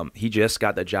he just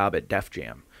got the job at Def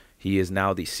Jam. He is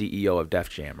now the CEO of Def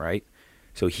Jam, right?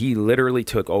 So he literally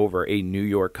took over a New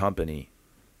York company,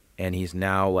 and he's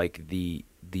now like the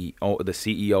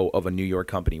CEO of a New York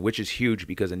company, which is huge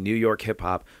because a New York hip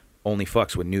hop only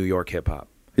fucks with New York hip hop.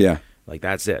 Yeah. Like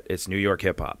that's it. It's New York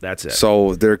hip hop. That's it.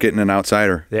 So they're getting an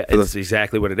outsider. Yeah, it's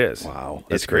exactly what it is. Wow,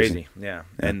 it's crazy. Yeah.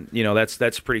 And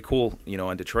that's pretty cool.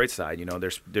 On Detroit's side,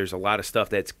 there's a lot of stuff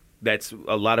that's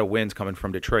a lot of wins coming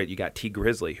from Detroit. You got T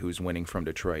Grizzly who's winning from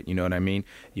Detroit. You know what I mean?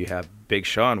 You have Big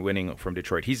Sean winning from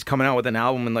Detroit. He's coming out with an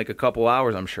album in like a couple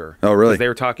hours, I'm sure. Oh, really? They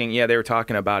were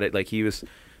talking about it. Like he was.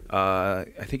 I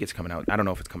think it's coming out. I don't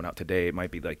know if it's coming out today. It might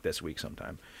be like this week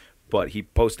sometime. But he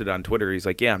posted on Twitter. He's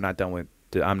like, "Yeah, I'm not done with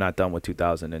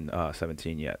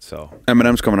 2017 yet." So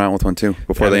Eminem's coming out with one too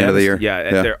before the end of the year. Yeah,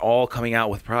 and they're all coming out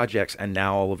with projects, and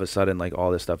now all of a sudden, like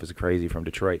all this stuff is crazy from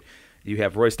Detroit. You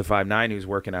have Royce da 5'9" who's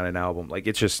working on an album. Like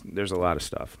it's just there's a lot of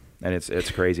stuff, and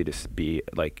it's crazy to be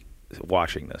like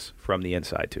watching this from the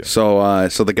inside too. So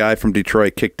the guy from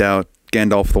Detroit kicked out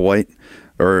Gandalf the White,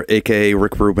 or AKA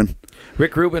Rick Rubin.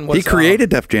 Rick Rubin was he created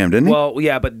Def Jam, didn't he? Well,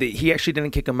 yeah, but he actually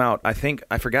didn't kick him out. I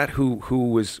forgot who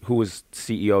was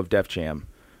CEO of Def Jam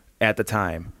at the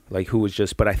time. Like who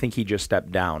was but I think he just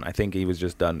stepped down. I think he was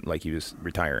just done, like he was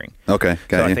retiring. Okay,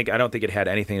 got you. I don't think it had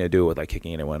anything to do with like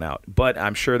kicking anyone out. But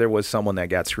I'm sure there was someone that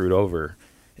got screwed over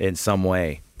in some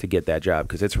way to get that job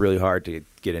because it's really hard to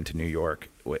get into New York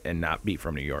and not be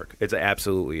from New York. It's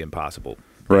absolutely impossible.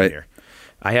 Right. Here.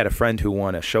 I had a friend who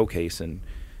won a showcase in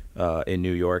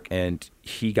New York, and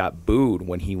he got booed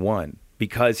when he won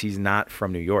because he's not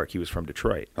from New York. He was from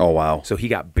Detroit. Oh, wow. So he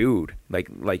got booed like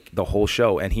the whole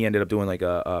show, and he ended up doing like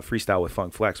a freestyle with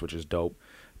Funk Flex, which is dope.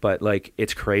 But like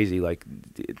it's crazy. Like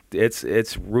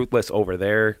it's ruthless over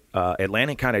there.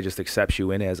 Atlanta kind of just accepts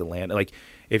you in as Atlanta. Like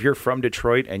if you're from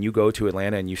Detroit and you go to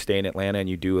Atlanta and you stay in Atlanta and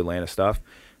you do Atlanta stuff,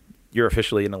 you're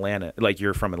officially in Atlanta. Like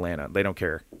you're from Atlanta. They don't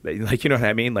care. Like you know what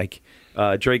I mean? Like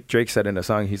Drake said in a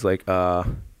song, he's like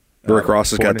Rick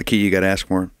Ross has got the key. You got to ask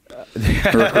for him.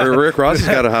 Rick Ross has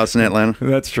got a house in Atlanta.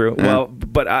 That's true. Yeah. Well,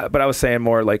 but I was saying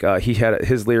more like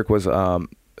his lyric was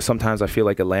sometimes I feel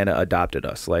like Atlanta adopted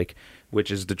us, like,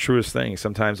 which is the truest thing.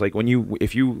 Sometimes like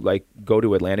if you like go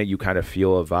to Atlanta, you kind of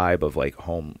feel a vibe of like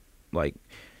home, like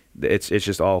it's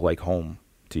just all like home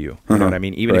to you. You know what I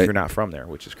mean? Even if you're not from there,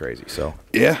 which is crazy. So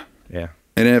yeah.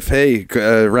 And if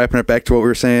wrapping it back to what we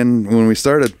were saying when we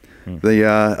started,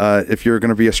 if you're going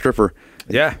to be a stripper.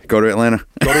 Yeah, go to Atlanta.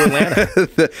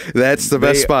 That's the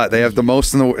best spot. They have the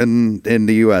most in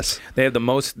the U.S. They have the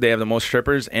most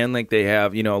strippers, and like they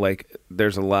have like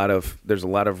there's a lot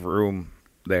of room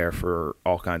there for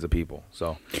all kinds of people.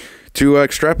 So to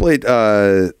extrapolate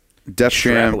Def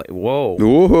Jam. Whoa.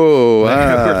 Ooh.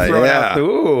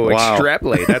 Wow.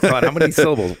 Extrapolate. That's fun. How many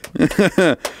syllables?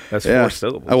 That's 4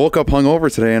 syllables. I woke up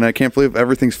hungover today, and I can't believe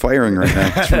everything's firing right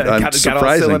now. I'm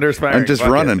surprising. I'm just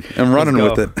running. I'm running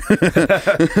with it.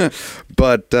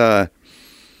 But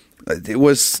it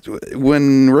was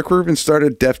when Rick Rubin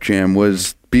started Def Jam.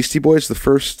 Was Beastie Boys the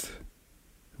first?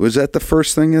 Was that the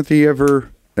first thing that he ever?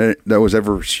 That was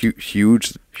ever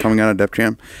huge coming out of Def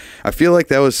Jam? I feel like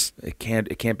that was. It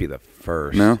can't be the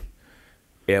first. No.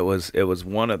 It was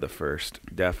one of the first,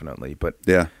 definitely. But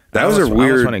yeah, that was a weird. I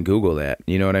almost want to Google that.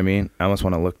 You know what I mean? I almost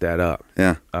want to look that up.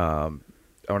 Yeah. I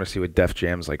want to see what Def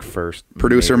Jam's like first.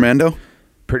 Producer Mando.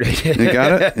 You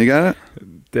got it. You got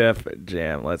it. Def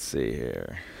Jam. Let's see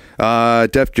here.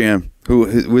 Def Jam.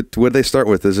 Who would they start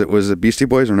with? Was it Beastie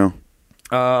Boys or no?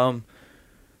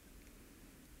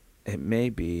 It may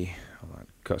be. Hold on.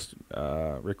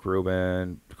 Rick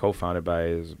Rubin, co-founded by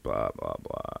his blah blah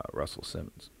blah Russell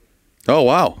Simmons. Oh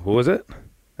wow, who was it?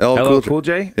 LL Cool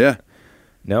J. Yeah.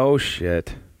 No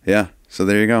shit. Yeah. So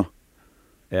there you go.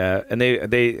 Yeah, and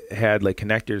they had like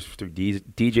connectors through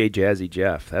DJ Jazzy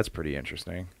Jeff. That's pretty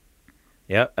interesting.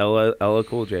 Yep, LL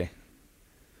Cool J.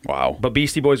 Wow. But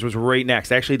Beastie Boys was right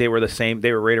next. Actually, they were the same.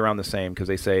 They were right around the same because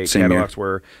they say catalogs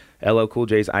were LL Cool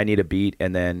J's "I Need a Beat"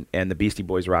 and the Beastie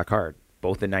Boys "Rock Hard,"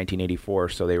 both in 1984.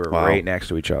 So they were right next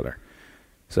to each other.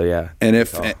 So yeah. And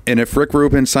if Rick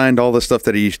Rubin signed all the stuff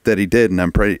that he did, and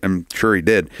I'm sure he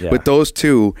did, with those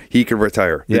two, he could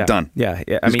retire. Yeah. Done. Yeah.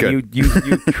 I mean, you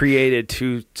created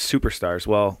 2 superstars.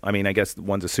 Well, I mean, I guess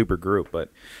one's a super group, but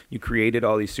you created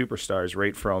all these superstars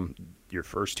right from your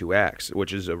first 2 acts,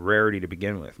 which is a rarity to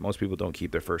begin with. Most people don't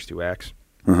keep their first 2 acts.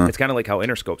 It's kind of like how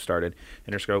Interscope started.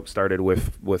 Interscope started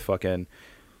with fucking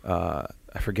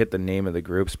I forget the name of the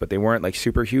groups, but they weren't like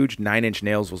super huge. 9 Inch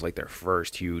Nails was like their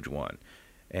first huge one.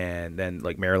 And then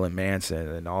like Marilyn Manson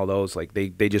and all those, like they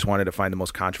just wanted to find the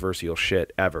most controversial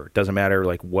shit ever. Doesn't matter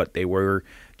like what they were,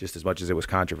 just as much as it was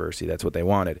controversy. That's what they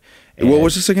wanted. And, what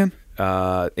was this again?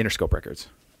 Interscope Records.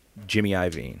 Jimmy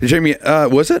Iovine. Jimmy,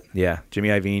 was it? Yeah, Jimmy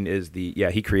Iovine is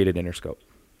he created Interscope.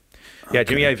 Yeah,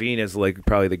 Jimmy Iovine is like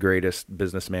probably the greatest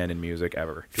businessman in music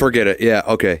ever. Forget it. Yeah,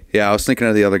 okay. Yeah, I was thinking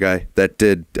of the other guy that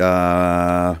did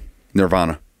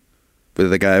Nirvana.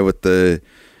 The guy with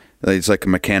he's like a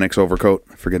mechanic's overcoat.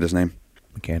 I forget his name.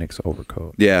 Mechanic's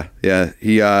overcoat. Yeah.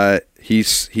 He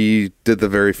did the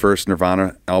very first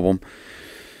Nirvana album,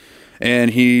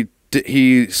 and he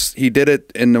did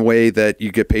it in the way that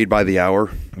you get paid by the hour.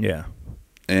 Yeah.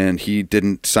 And he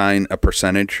didn't sign a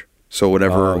percentage, so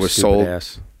whatever was sold,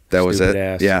 that was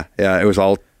it. Yeah. It was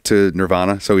all to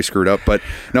Nirvana, so he screwed up. But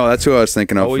no, that's who I was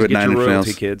thinking of. Always with get 9 your Inch royalty,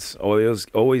 Nails. kids.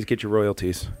 Always get your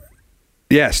royalties.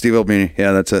 Yeah, Steve Albini.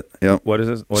 Yeah, that's it. Yep. What is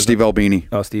this? Steve Albini.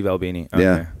 Oh, Steve Albini.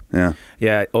 Okay.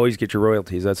 Yeah. Always get your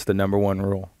royalties. That's the number one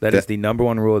rule. That is the number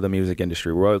one rule of the music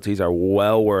industry. Royalties are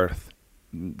well worth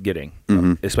getting,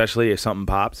 especially if something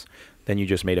pops. Then you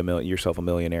just made yourself a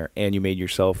millionaire, and you made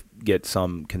yourself get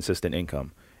some consistent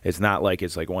income. It's not like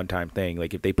it's like one-time thing.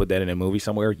 Like if they put that in a movie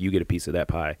somewhere, you get a piece of that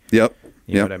pie. Yep.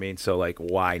 You know what I mean? So like,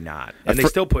 why not? And they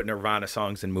still put Nirvana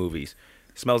songs in movies.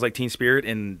 Smells Like Teen Spirit,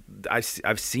 and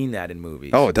I've seen that in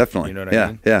movies. Oh, definitely. You know what I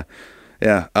mean?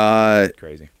 Yeah.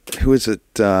 Crazy. Who is it?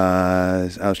 I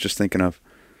was just thinking of.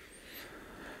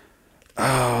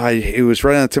 Oh, it was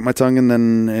right on the tip of my tongue, and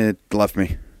then it left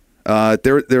me.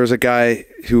 There was a guy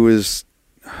who was,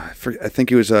 I think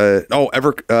he was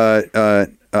Everlast.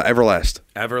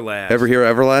 Everlast. Ever hear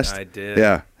Everlast? I did.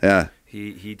 Yeah.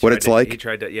 He What it's like? He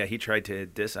tried to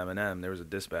diss Eminem. There was a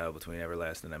diss battle between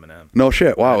Everlast and Eminem. No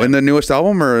shit. Wow. In the newest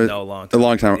album or No, long time. A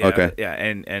long time. Yeah, okay. Yeah,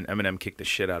 and Eminem kicked the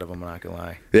shit out of him. I'm not gonna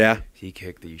lie. Yeah. He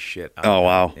kicked the shit out. Oh, of him.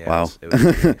 wow. Yeah, Wow.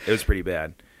 It was pretty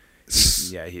bad.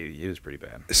 He was pretty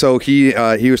bad. So he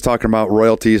was talking about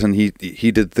royalties, and he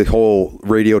did the whole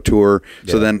radio tour.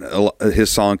 So then his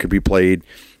song could be played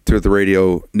through the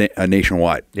radio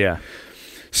nationwide. Yeah.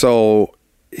 So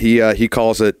he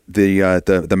calls it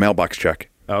the mailbox check.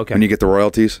 Oh, okay. When you get the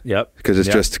royalties. Yep. Because it's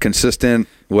just consistent,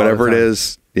 whatever it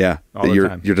is. Yeah. All the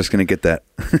time. You're just gonna get that.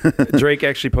 Drake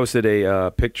actually posted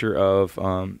a picture of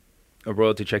a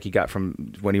royalty check he got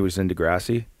from when he was in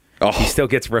Degrassi. Oh. He still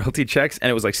gets royalty checks,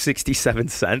 and it was like 67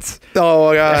 cents. Oh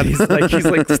my God! He's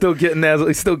like still getting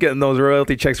those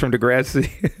royalty checks from Degrassi.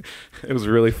 It was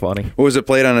really funny. Was it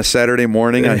played on a Saturday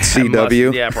morning on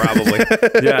CW? Yeah, probably.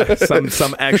 Yeah,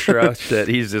 some extra shit.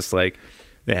 He's just like,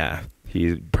 yeah.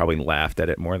 He probably laughed at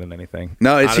it more than anything.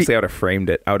 No, honestly, I would have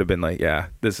framed it. I would have been like, yeah,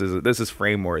 this is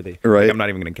frame worthy. Right. Like, I'm not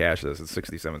even going to cash this. It's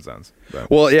 67 cents. But.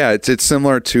 Well, yeah, it's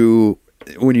similar to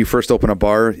when you first open a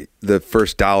bar. The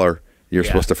first $1 you're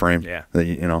supposed to frame. Yeah.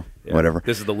 Whatever.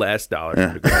 This is the last $1.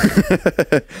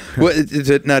 Yeah. What is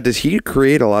it now? Does he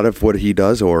create a lot of what he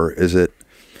does, or is it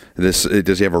this?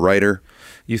 Does he have a writer?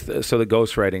 So the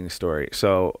ghostwriting story.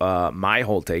 So my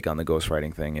whole take on the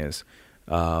ghostwriting thing is,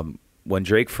 when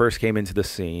Drake first came into the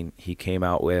scene, he came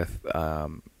out with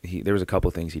there was a couple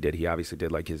of things he did. He obviously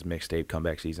did like his mixtape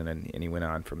Comeback Season, and he went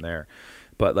on from there.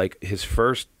 But like his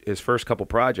first couple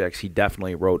projects, he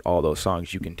definitely wrote all those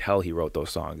songs. You can tell he wrote those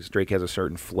songs. Drake has a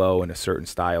certain flow and a certain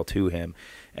style to him,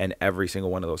 and every single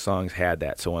one of those songs had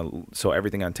that. So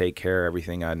everything on Take Care,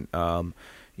 everything on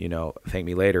Thank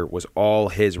Me Later was all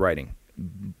his writing.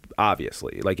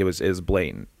 Obviously, like it was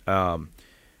blatant.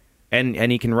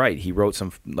 And he can write. He wrote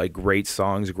some like great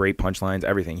songs, great punchlines,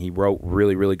 everything. He wrote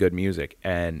really, really good music,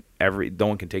 and no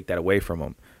one can take that away from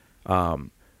him.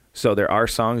 So there are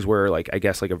songs where like I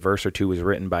guess like a verse or two was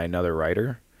written by another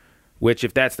writer, which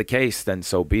if that's the case, then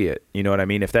so be it. You know what I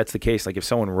mean? If that's the case, like if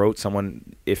someone wrote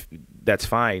if that's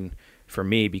fine for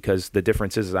me, because the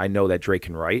difference is I know that Drake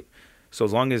can write. So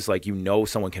as long as like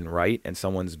someone can write and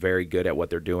someone's very good at what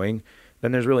they're doing,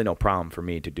 then there's really no problem for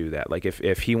me to do that. Like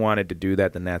if he wanted to do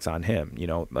that, then that's on him.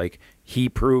 Like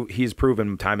he's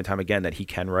proven time and time again that he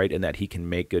can write and that he can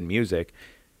make good music.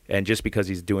 And just because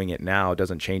he's doing it now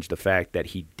doesn't change the fact that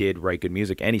he did write good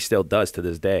music, and he still does to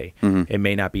this day. Mm-hmm. It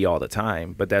may not be all the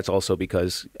time, but that's also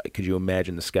because could you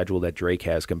imagine the schedule that Drake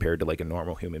has compared to like a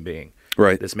normal human being?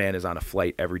 Right. This man is on a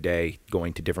flight every day,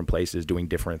 going to different places, doing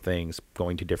different things,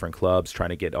 going to different clubs, trying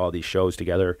to get all these shows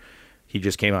together. He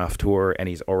just came off tour, and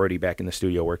he's already back in the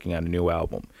studio working on a new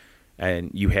album. And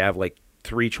you have like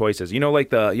three choices.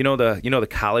 Like the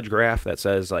college graph that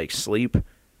says like sleep,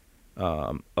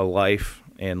 a life,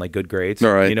 and like good grades.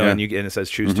 All right, and it says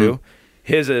choose two.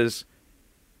 His is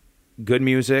good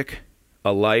music,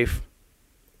 a life,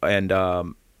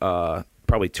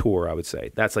 probably tour, I would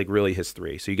say. That's like really his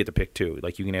 3. So you get to pick 2.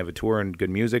 Like you can have a tour and good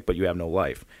music, but you have no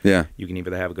life. Yeah. You can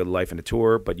either have a good life and a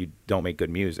tour, but you don't make good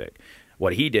music.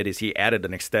 What he did is he added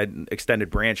an extended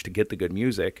branch to get the good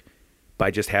music by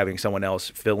just having someone else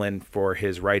fill in for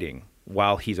his writing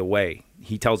while he's away.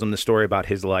 He tells them the story about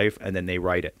his life, and then they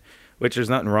write it, which there's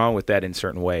nothing wrong with that in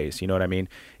certain ways. You know what I mean?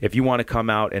 If you want to come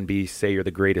out and say you're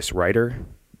the greatest writer,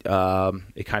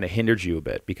 it kind of hinders you a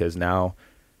bit because now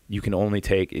you can only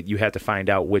you have to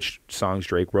find out which songs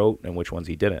Drake wrote and which ones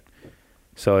he didn't.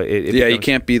 So you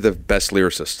can't be the best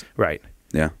lyricist. Right.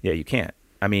 Yeah. Yeah, you can't.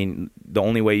 I mean, the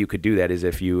only way you could do that is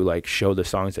if you like show the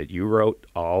songs that you wrote,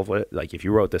 all of it. Like if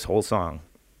you wrote this whole song,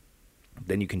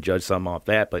 then you can judge some off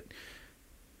that, but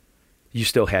you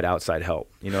still had outside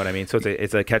help. You know what I mean? So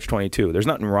it's a catch-22. There's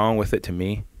nothing wrong with it to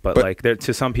me, but like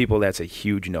to some people that's a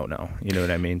huge no-no. You know what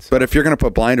I mean? So, but if you're going to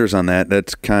put blinders on that,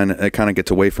 it kind of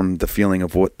gets away from the feeling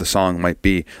of what the song might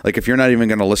be. Like if you're not even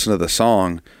going to listen to the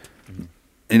song,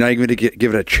 you're not even going to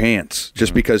give it a chance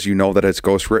just because you know that it's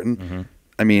ghostwritten.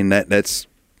 I mean that's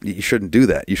you shouldn't do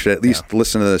that. You should at least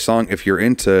listen to the song if you're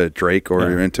into Drake or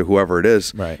you're into whoever it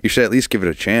is. Right. You should at least give it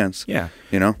a chance. Yeah.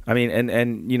 You know? I mean,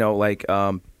 and you know, like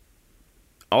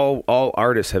all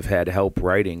artists have had help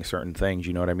writing certain things,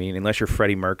 you know what I mean? Unless you're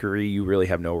Freddie Mercury, you really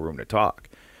have no room to talk.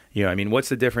 You know, I mean, what's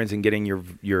the difference in getting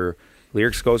your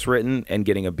lyrics ghostwritten and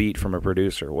getting a beat from a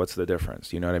producer? What's the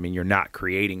difference? You know what I mean? You're not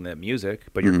creating the music,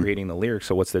 but you're creating the lyrics,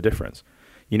 so what's the difference?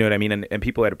 You know what I mean? And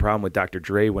people had a problem with Dr.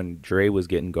 Dre when Dre was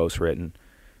getting ghostwritten.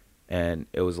 And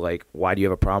it was like, why do you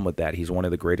have a problem with that? He's one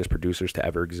of the greatest producers to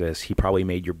ever exist. He probably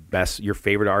made your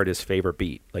favorite artist's favorite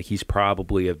beat. Like he's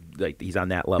probably he's on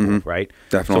that level, right?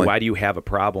 Definitely. So why do you have a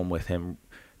problem with him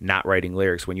not writing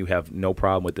lyrics when you have no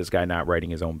problem with this guy not writing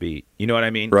his own beat? You know what I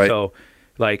mean? Right. So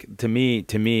like to me,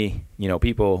 you know,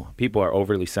 people are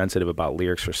overly sensitive about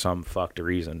lyrics for some fucked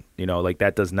reason. You know, like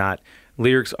that does not.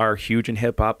 Lyrics are huge in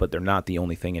hip hop, but they're not the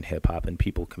only thing in hip hop, and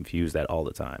people confuse that all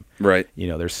the time. Right. You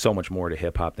know, there's so much more to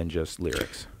hip hop than just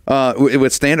lyrics.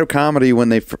 With stand-up comedy,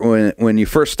 when you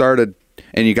first started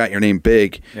and you got your name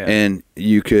big, and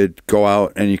you could go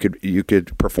out and you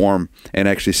could perform and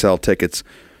actually sell tickets.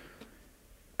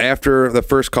 After the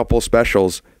first couple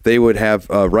specials, they would have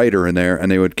a writer in there,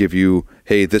 and they would give you,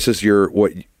 hey, this is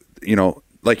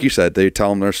like you said, they tell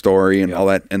them their story and all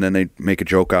that, and then they make a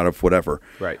joke out of whatever.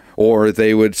 Right. Or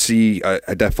they would see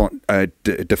a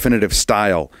definitive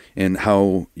style in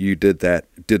how you did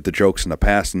the jokes in the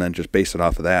past, and then just base it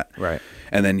off of that. Right.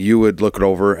 And then you would look it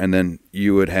over, and then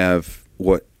you would have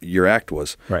what your act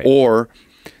was. Right. Or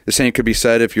the same could be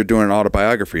said if you're doing an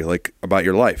autobiography, like about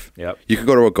your life. Yep. You could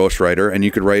go to a ghostwriter, and you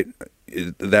could write.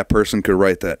 That person could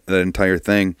write that entire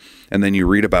thing, and then you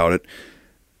read about it.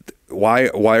 Why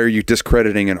are you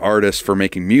discrediting an artist for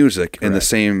making music in the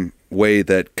same way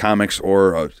that comics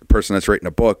or a person that's writing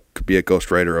a book could be a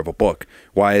ghostwriter of a book?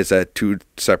 Why is that two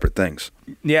separate things?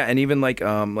 Yeah, and even like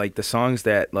the songs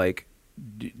that like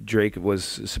Drake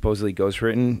was supposedly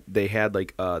ghostwritten, they had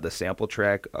like the sample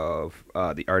track of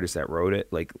the artist that wrote it,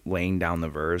 like laying down the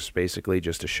verse basically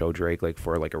just to show Drake, like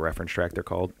for like a reference track they're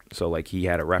called. So like he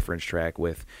had a reference track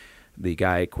with the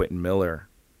guy Quentin Miller.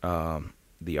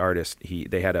 The artist,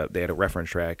 they had a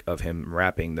reference track of him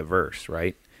rapping the verse,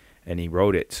 right? And he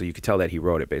wrote it, so you could tell that he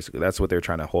wrote it. Basically, that's what they're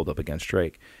trying to hold up against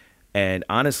Drake. And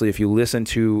honestly, if you listen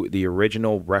to the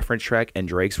original reference track and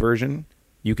Drake's version,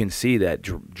 you can see that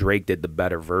Drake did the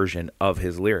better version of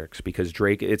his lyrics, because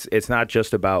Drake, it's not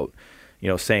just about, you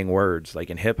know, saying words.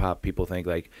 Like in hip hop, people think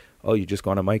like, oh, you just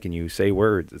go on a mic and you say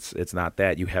words. It's not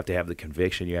that. You have to have the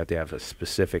conviction. You have to have a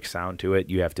specific sound to it.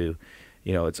 You have to.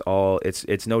 You know,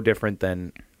 it's no different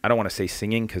than, I don't want to say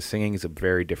singing, because singing is a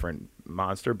very different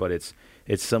monster, but it's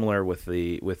similar with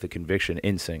the conviction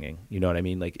in singing. You know what I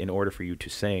mean? Like in order for you to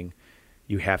sing,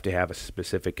 you have to have a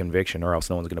specific conviction, or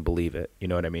else no one's going to believe it. You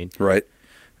know what I mean? Right.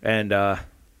 And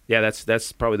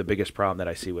that's probably the biggest problem that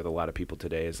I see with a lot of people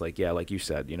today is like, like you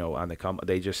said, you know, on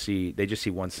they just see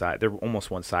one side. They're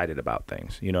almost one-sided about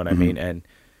things. You know what I mean? And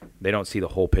they don't see the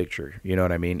whole picture, you know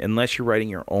what I mean? Unless you're writing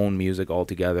your own music all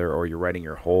together, or you're writing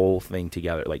your whole thing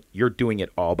together, like you're doing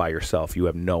it all by yourself. You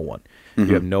have no one.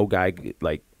 You have no guy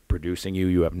like producing you.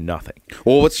 You have nothing.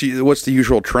 Well, what's the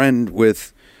usual trend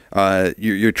with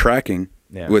you're tracking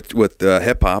with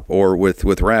hip hop or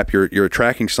with rap? You're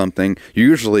tracking something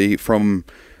usually from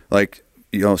like,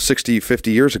 you know, 60,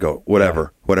 50 years ago,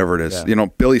 whatever it is. You know,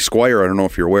 Billy Squier, I don't know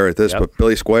if you're aware of this, but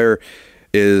Billy Squier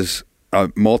is a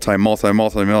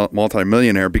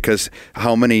multi-millionaire because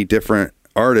how many different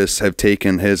artists have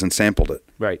taken his and sampled it,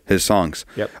 right? His songs.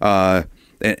 Yep.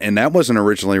 and that wasn't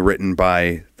originally written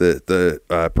by the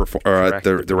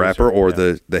rapper or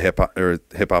the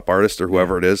hip hop artist or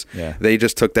whoever it is. Yeah. They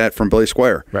just took that from Billy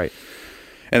Squire, Right.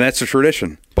 and that's a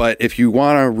tradition. But if you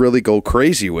want to really go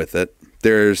crazy with it,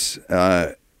 there's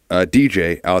a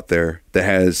DJ out there that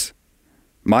has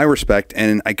my respect,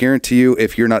 and I guarantee you,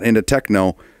 if you're not into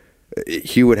techno,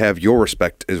 he would have your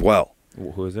respect as well.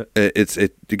 Who is it? It's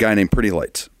the guy named Pretty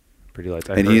Lights. Pretty Lights.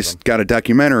 And he's got a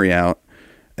documentary out.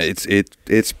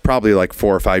 It's probably like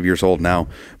 4 or 5 years old now,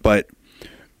 but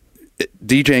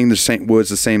DJing was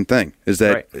the same thing. Is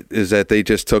that they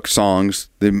just took songs,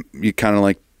 you kind of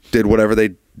like did whatever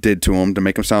they did to them to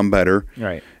make them sound better,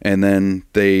 right? And then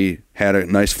they had a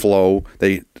nice flow.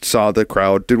 They saw the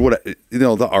crowd, did what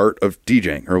the art of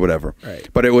DJing or whatever. Right.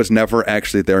 But it was never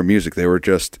actually their music. They were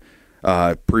just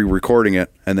pre-recording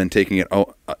it and then taking it,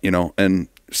 and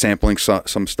sampling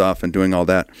some stuff and doing all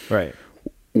that. Right.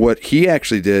 What he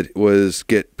actually did was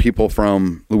get people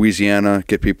from Louisiana,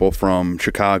 get people from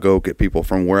Chicago, get people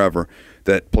from wherever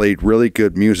that played really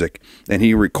good music, and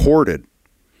he recorded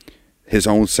his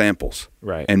own samples,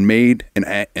 right, and made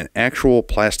an actual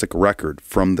plastic record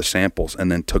from the samples,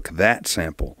 and then took that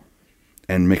sample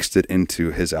and mixed it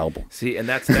into his album. See, and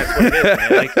that's what it is,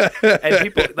 man.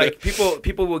 And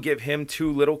people will give him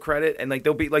too little credit, and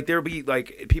there'll be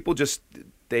people just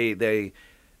they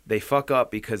fuck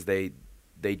up because they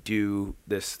do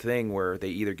this thing where they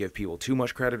either give people too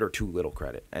much credit or too little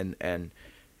credit, and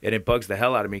it bugs the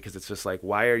hell out of me because it's just like,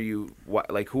 who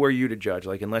are you to judge?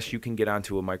 Like, unless you can get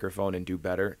onto a microphone and do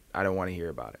better, I don't want to hear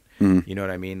about it. Mm. You know what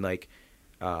I mean? Like,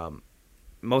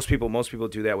 most people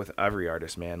do that with every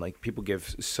artist, man. Like, people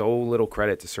give so little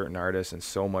credit to certain artists and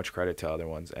so much credit to other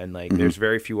ones, and like, there's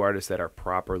very few artists that are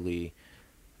properly,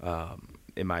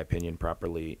 in my opinion,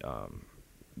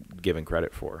 given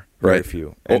credit for. Very Right.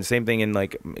 few. And same thing in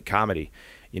like comedy.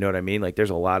 You know what I mean? Like,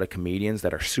 there's a lot of comedians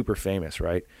that are super famous,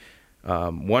 right?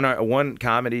 One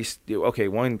comic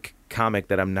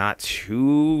that I'm not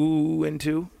too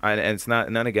into, and it's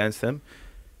none against him,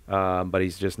 but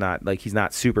he's just not, like, he's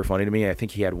not super funny to me. I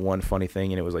think he had one funny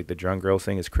thing, and it was like the drunk girl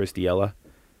thing, is Chris D'Elia.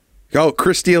 Oh,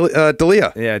 Chris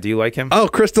D'Elia. Yeah, do you like him? Oh,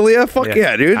 Chris D'Elia? Fuck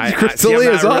yeah, dude. Chris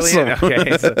D'Elia is awesome.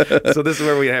 Okay, so this is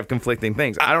where we have conflicting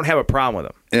things. I don't have a problem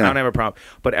with him. Yeah. I don't have a problem.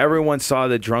 But everyone saw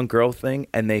the drunk girl thing,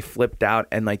 and they flipped out,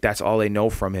 and like, that's all they know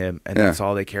from him, and that's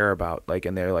all they care about. Like,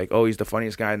 and they're like, oh, he's the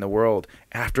funniest guy in the world.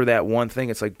 After that one thing,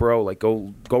 it's like, bro, like,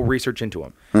 go research into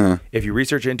him. Uh-huh. If you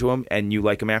research into him and you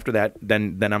like him after that,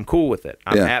 then I'm cool with it.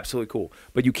 I'm absolutely cool.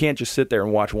 But you can't just sit there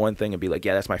and watch one thing and be like,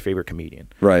 yeah, that's my favorite comedian.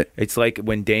 Right. It's like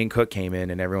when Dane Cook came in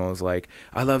and everyone was like,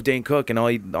 I love Dane Cook, and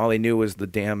all they knew was the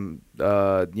damn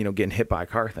getting hit by a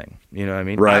car thing. You know what I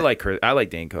mean? Right. I like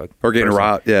Dane Cook. Or getting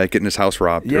robbed. Yeah, getting his house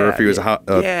robbed. Or if he was a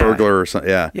burglar or something.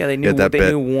 Yeah. Yeah, they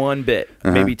knew one bit,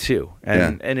 maybe two.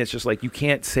 And it's just like, you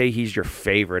can't say he's your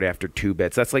favorite after 2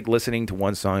 bits. That's like listening to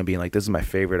one song and being like, this is my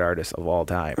favorite artist of all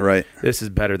time. Right. This is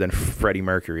better than Freddie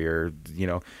Mercury, or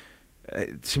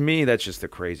to me, that's just the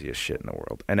craziest shit in the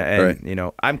world. And right.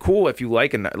 I'm cool if you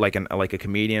like a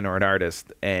comedian or an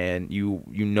artist, and you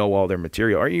know all their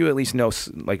material, or you at least know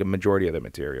like a majority of the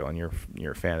material, and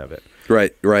you're a fan of it.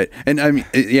 Right. And I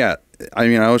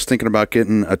mean, I was thinking about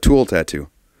getting a Tool tattoo.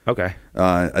 Okay.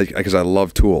 Because I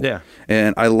love Tool. Yeah.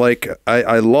 And I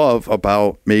love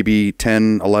about maybe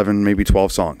 10, 11, maybe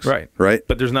 12 songs. Right. Right.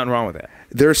 But there's nothing wrong with that.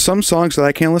 There's some songs that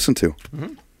I can't listen to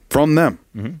from them.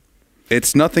 Mm-hmm.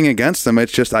 It's nothing against them.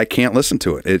 It's just I can't listen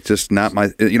to it. It's just not my.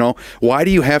 Why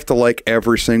do you have to like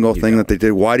every single thing that they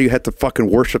did? Why do you have to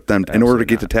fucking worship them in order to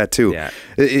get the tattoo? Yeah.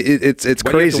 It's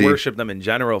Why crazy. Do you have to worship them in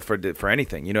general for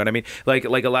anything? You know what I mean? Like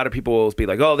a lot of people will be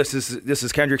like, oh, this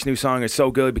is Kendrick's new song. It's so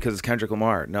good because it's Kendrick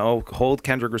Lamar. No, hold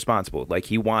Kendrick responsible. Like,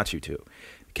 he wants you to.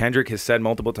 Kendrick has said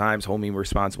multiple times, hold me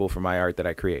responsible for my art that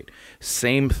I create.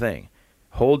 Same thing.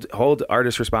 Hold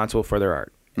artists responsible for their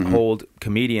art. Mm-hmm. Hold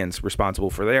comedians responsible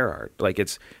for their art. Like,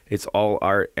 it's all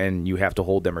art, and you have to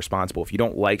hold them responsible. If you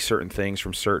don't like certain things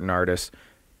from certain artists,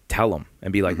 tell them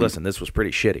and be like, listen, this was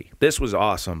pretty shitty. This was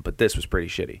awesome, but this was pretty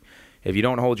shitty. If you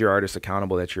don't hold your artists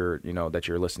accountable that you're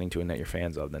listening to and that you're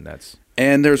fans of, then that's.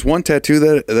 And there's one tattoo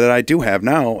that I do have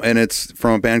now, and it's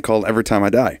from a band called Every Time I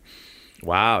Die.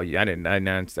 Wow, I did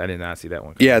not see that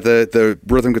one. Yeah, the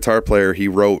rhythm guitar player, he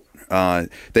wrote in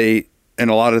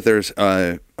a lot of there's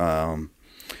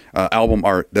album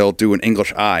art, they'll do an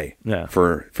English I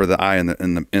for the I in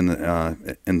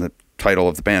the title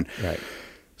of the band. Right.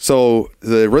 So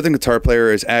the rhythm guitar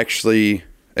player is actually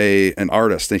an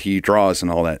artist that he draws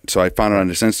and all that. So I found it on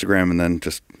his Instagram, and then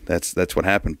just that's what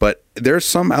happened. But there's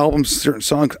some albums, certain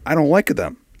songs I don't like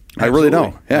them. Absolutely. I really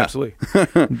don't. Yeah, absolutely.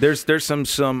 There's some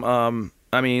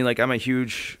I mean, like I'm a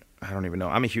huge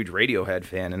Radiohead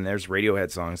fan, and there's Radiohead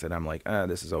songs that I'm like,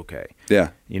 this is okay. Yeah.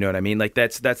 You know what I mean? Like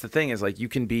that's the thing is like you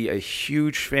can be a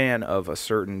huge fan of a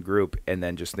certain group and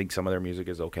then just think some of their music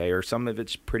is okay or some of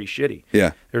it's pretty shitty.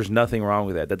 Yeah. There's nothing wrong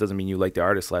with that. That doesn't mean you like the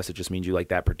artist less. It just means you like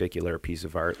that particular piece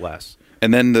of art less.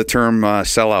 And then the term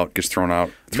sellout gets thrown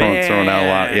out a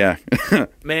lot. Yeah.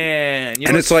 Man, you know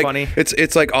and what's it's like funny?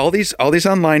 it's like all these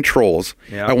online trolls.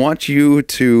 Yeah. I want you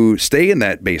to stay in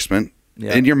that basement.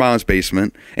 Yeah. In your mom's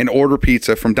basement and order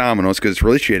pizza from Domino's because it's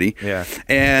really shitty. Yeah,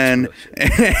 and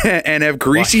and have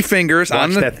greasy fingers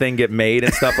watch that thing get made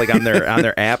and stuff like on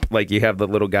their app. Like you have the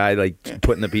little guy like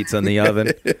putting the pizza in the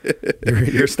oven.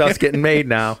 Your stuff's getting made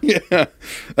now. Yeah,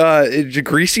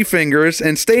 greasy fingers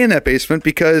and stay in that basement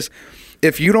because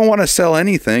if you don't want to sell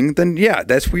anything, then yeah,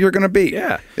 that's where you're going to be.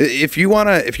 Yeah. If you want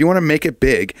to make it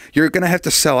big, you're going to have to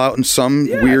sell out in some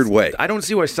weird way. I don't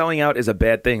see why selling out is a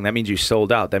bad thing. That means you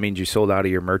sold out. That means you sold out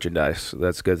of your merchandise.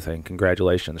 That's a good thing.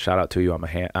 Congratulations. Shout out to you. I'm a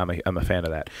fan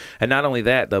of that. And not only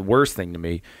that, the worst thing to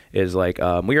me is like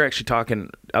we were actually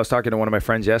talking. I was talking to one of my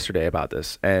friends yesterday about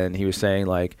this, and he was saying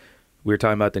like we were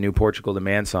talking about the new Portugal the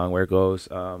Man song where it goes.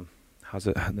 How's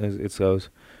it? It goes.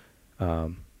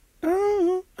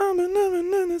 I'm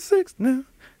in six now.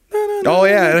 Oh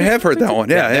yeah, I have heard that one.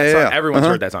 Yeah. Everyone's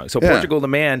heard that song. So Portugal the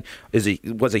Man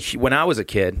when I was a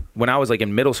kid, when I was like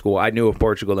in middle school, I knew of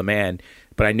Portugal the Man,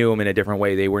 but I knew him in a different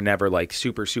way. They were never like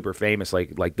super super famous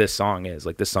like this song is.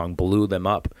 Like this song blew them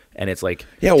up, and it's like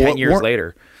 10 years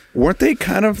later. Weren't they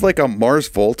kind of like a Mars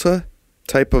Volta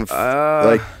type of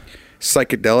like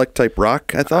psychedelic type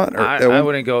rock? I thought. I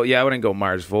wouldn't go. Yeah, I wouldn't go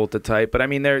Mars Volta type. But I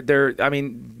mean,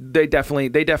 they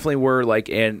definitely were like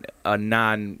in a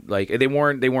non like they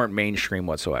weren't mainstream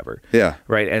whatsoever. Yeah.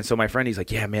 Right. And so my friend, he's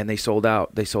like, yeah, man, they sold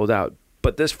out.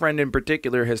 But this friend in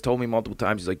particular has told me multiple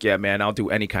times, he's like, yeah, man, I'll do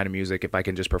any kind of music if I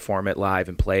can just perform it live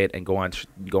and play it and go on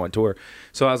tour.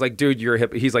 So I was like, dude, you're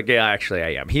hip. He's like, yeah, actually,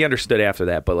 I am. He understood after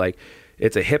that, but like.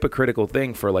 It's a hypocritical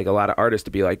thing for like a lot of artists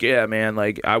to be like, yeah, man,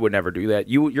 like I would never do that.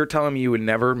 You're telling me you would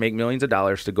never make millions of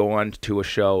dollars to go on to a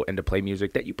show and to play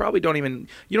music that you probably don't even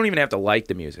have to like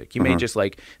the music. You may just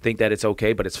like think that it's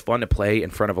okay, but it's fun to play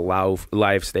in front of a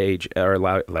live stage or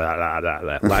live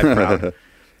crowd.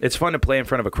 It's fun to play in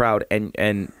front of a crowd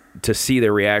and to see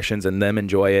their reactions and them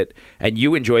enjoy it, and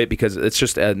you enjoy it because it's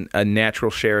just a natural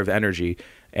share of energy.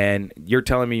 And you're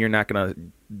telling me you're not going to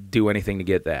do anything to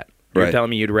get that. You're telling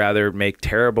me you'd rather make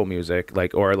terrible music,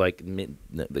 or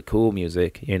the cool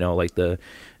music, like the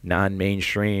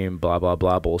non-mainstream blah blah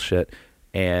blah bullshit,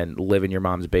 and live in your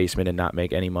mom's basement and not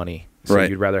make any money. So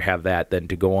you'd rather have that than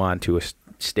to go on to a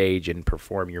stage and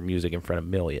perform your music in front of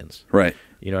millions. Right.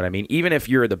 You know what I mean? Even if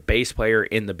you're the bass player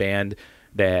in the band,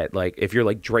 that like if you're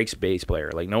like Drake's bass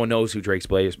player, like no one knows who Drake's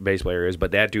bass player is,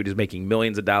 but that dude is making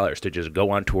millions of dollars to just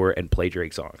go on tour and play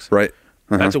Drake songs. Right.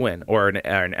 That's a win. Or an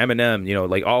Eminem,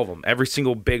 like all of them. Every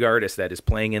single big artist that is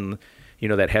playing in,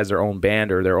 that has their own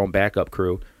band or their own backup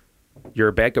crew. You're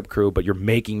a backup crew, but you're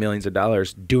making millions of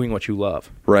dollars doing what you love.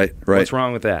 Right. What's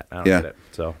wrong with that? I don't get it.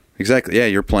 So exactly. Yeah,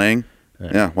 you're playing.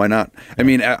 Yeah, why not? I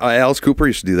mean, Alice Cooper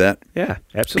used to do that. Yeah,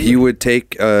 absolutely. He would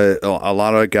take a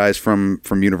lot of guys from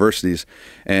universities,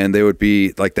 and they would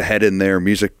be like the head in their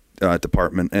music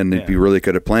department, and they'd be really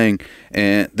good at playing,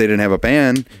 and they didn't have a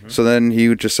band. So then he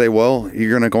would just say, well,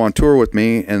 you're going to go on tour with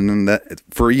me and then that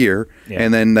for a year,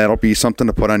 and then that'll be something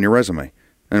to put on your resume.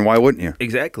 And why wouldn't you?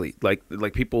 Exactly. Like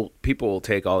people will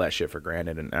take all that shit for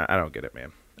granted, and I don't get it,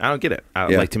 man. I don't get it.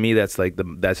 Like to me, that's like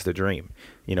that's the dream.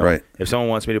 Right. If someone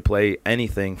wants me to play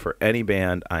anything for any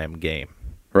band, I am game.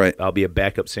 Right. I'll be a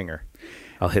backup singer.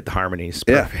 I'll hit the harmonies.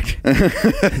 Perfect.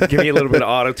 Give me a little bit of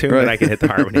auto-tune and I can hit the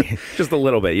harmony. Just a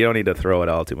little bit. You don't need to throw it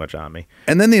all too much on me.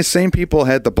 And then these same people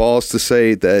had the balls to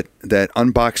say that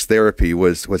Unbox Therapy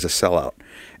was a sellout.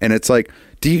 And it's like,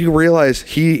 do you realize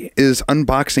he is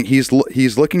unboxing,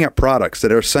 he's looking at products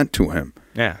that are sent to him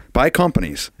by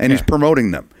companies, and he's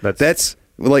promoting them. That's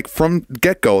like from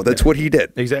get-go, that's what he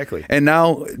did. Exactly. And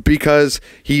now because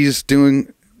he's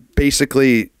doing...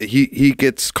 Basically, he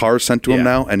gets cars sent to him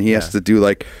now, and he has to do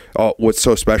like, oh, what's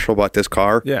so special about this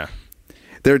car? Yeah.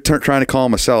 They're trying to call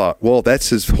him a sellout. Well, that's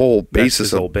his whole basis.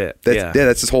 That's his whole bit.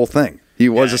 That's his whole thing. He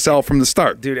was a sellout from the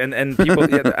start. Dude, and people,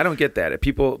 I don't get that.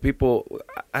 People,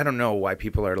 I don't know why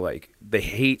people are like, they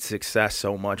hate success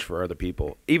so much for other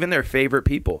people. Even their favorite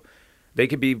people. They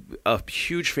could be a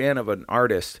huge fan of an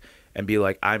artist and be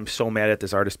like, I'm so mad at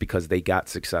this artist because they got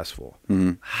successful.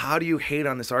 Mm-hmm. How do you hate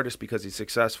on this artist because he's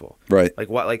successful? Right. Like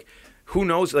what? Like who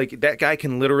knows? Like that guy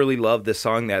can literally love this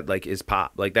song that like is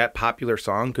pop. Like that popular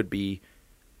song could be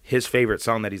his favorite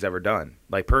song that he's ever done.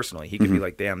 Like personally, he could be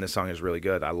like, damn, this song is really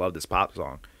good. I love this pop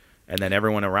song. And then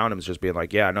everyone around him is just being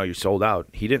like, yeah, no, you sold out.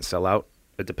 He didn't sell out.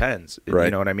 It depends. Right.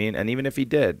 You know what I mean? And even if he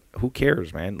did, who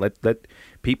cares, man? Let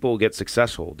people get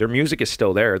successful. Their music is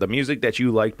still there. The music that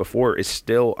you liked before is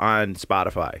still on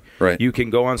Spotify. Right. You can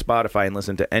go on Spotify and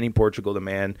listen to any Portugal the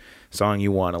Man song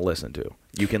you want to listen to.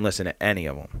 You can listen to any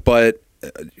of them. But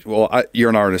you're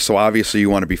an artist, so obviously you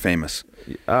want to be famous.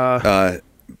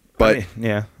 But I mean,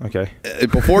 yeah, okay.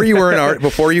 before you were an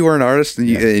artist and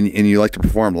you like to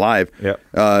perform live,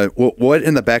 what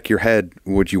in the back of your head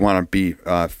would you want to be,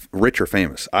 rich or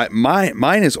famous?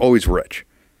 Mine is always rich.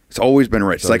 It's always been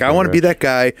rich. It's like I want to be that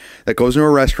guy that goes into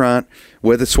a restaurant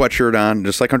with a sweatshirt on,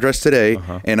 just like I'm dressed today,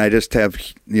 and I just have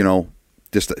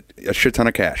just a shit ton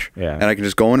of cash, and I can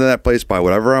just go into that place, buy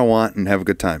whatever I want, and have a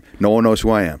good time. No one knows who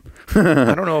I am.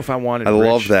 I don't know if I wanted. I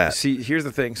love that. See, here's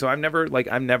the thing. So I'm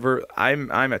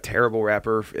a terrible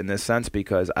rapper in this sense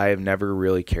because I have never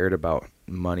really cared about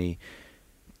money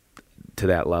to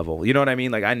that level. You know what I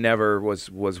mean? Like I never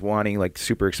was wanting like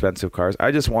super expensive cars.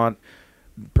 I just want,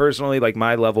 personally, like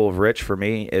my level of rich for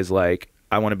me is like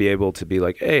I want to be able to be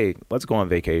like, hey, let's go on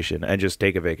vacation and just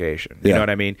take a vacation. You know what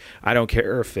I mean? I don't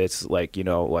care if it's like,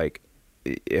 like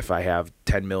if I have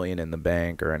 10 million in the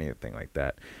bank or anything like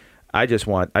that. I just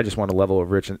want a level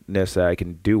of richness that I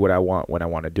can do what I want when I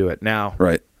want to do it. Now,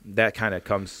 that kind of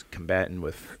comes combating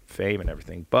with fame and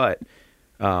everything. But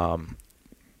I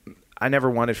never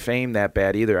wanted fame that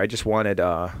bad either. I just wanted,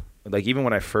 like even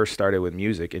when I first started with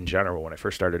music in general, when I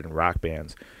first started in rock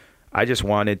bands, I just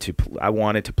wanted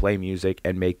to play music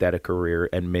and make that a career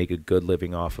and make a good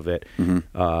living off of it,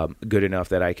 good enough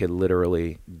that I could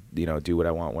literally, do what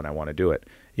I want when I want to do it.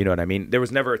 You know what I mean? There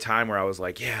was never a time where I was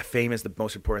like, yeah, fame is the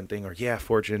most important thing, or yeah,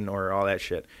 fortune, or all that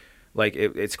shit. Like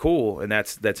it's cool, and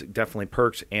that's definitely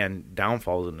perks and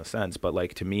downfalls in a sense. But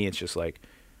like to me, it's just like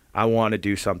I want to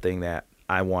do something that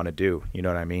I want to do. You know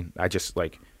what I mean? I just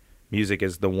like music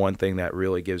is the one thing that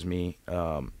really gives me,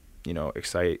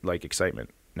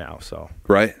 excitement now. So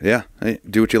right, yeah, hey,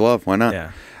 do what you love. Why not?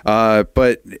 Yeah.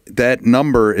 But that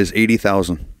number is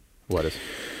 80,000. What is?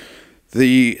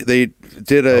 Scientists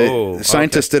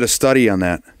did a study on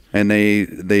that, and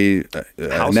they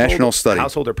national study.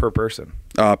 Household or per person?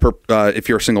 If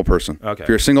you're a single person. Okay. If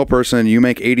you're a single person, you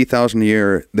make 80,000 a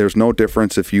year. There's no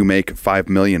difference if you make 5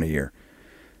 million a year.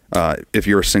 If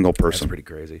you're a single person. That's pretty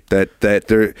crazy.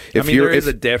 There is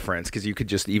a difference because you could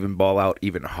just even ball out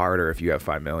even harder if you have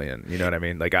 5 million. You know what I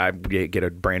mean? Like I get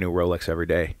a brand new Rolex every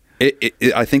day.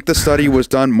 I think the study was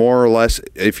done more or less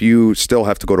if you still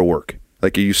have to go to work.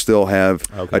 Like you still have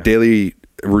a daily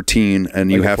routine,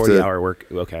 and like you have 40-hour work.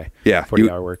 Okay. Yeah.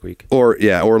 40-hour work week. Or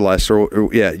less.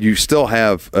 Or you still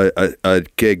have a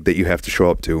gig that you have to show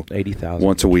up to 80,000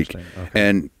 once a week.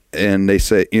 Okay. And they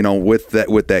say, with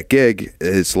that gig,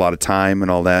 it's a lot of time and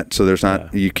all that. So there's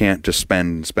not, you can't just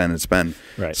spend.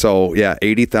 Right. So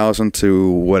 80,000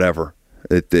 to whatever.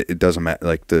 It doesn't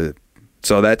matter.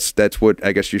 So that's what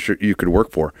I guess you could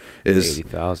work for is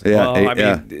 80,000. Yeah.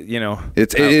 Well,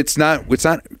 it's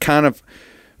not kind of,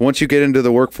 once you get into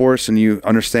the workforce and you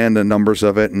understand the numbers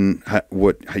of it and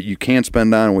what you can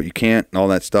spend on and what you can't and all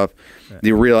that stuff,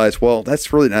 you realize, well,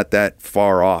 that's really not that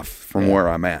far off from where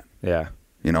I'm at. Yeah.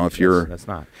 If you're... That's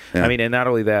not. Yeah. I mean, and not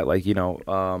only that,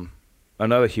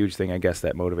 another huge thing, I guess,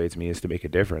 that motivates me is to make a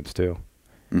difference, too.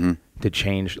 Mm-hmm. To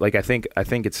change. Like, I think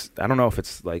it's... I don't know if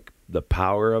it's, like, the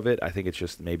power of it. I think it's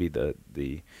just maybe the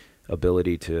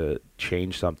ability to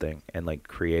change something and, like,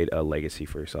 create a legacy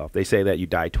for yourself. They say that you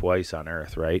die twice on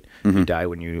Earth, right? Mm-hmm. You die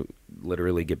when you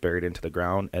literally get buried into the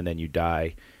ground, and then you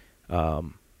die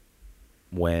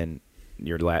when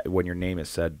your name is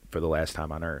said for the last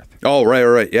time on Earth. Oh,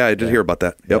 right. Yeah, I did hear about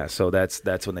that. Yep. Yeah, so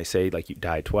that's when they say like you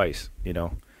die twice,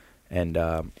 and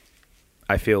I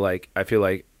feel like I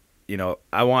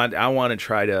want to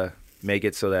try to make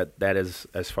it so that is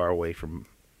as far away from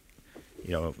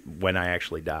when I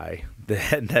actually die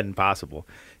than possible.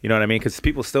 You know what I mean? Because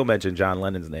people still mention John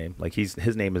Lennon's name, like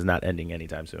his name is not ending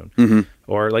anytime soon. Mm-hmm.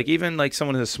 Or like even like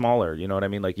someone who's smaller. You know what I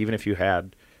mean? Like even if you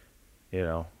had,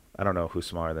 I don't know who's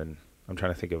smaller than. I'm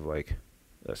trying to think of like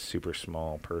a super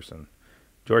small person.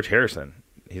 George Harrison.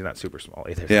 He's not super small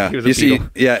either. Yeah. He was a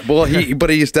Beatle. Well, but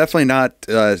he's definitely not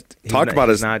talked about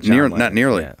as not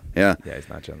nearly. Yeah. Yeah, he's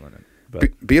not John Lennon.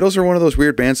 But Beatles are one of those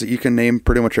weird bands that you can name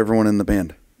pretty much everyone in the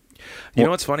band. You know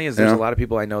what's funny is there's a lot of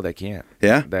people I know that can't.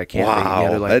 Yeah? That can't.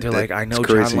 Wow. They're like, I know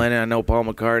John Lennon, I know Paul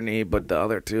McCartney, but the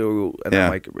other two, and I'm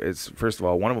like, first of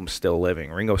all, one of them's still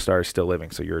living. Ringo Starr is still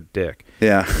living, so you're a dick.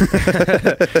 Yeah.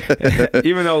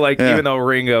 even though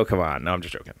Ringo, come on, no, I'm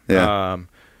just joking. Yeah.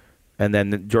 And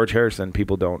then George Harrison,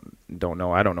 people don't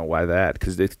know. I don't know why that,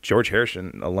 because George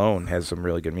Harrison alone has some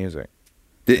really good music.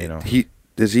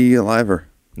 is he alive or?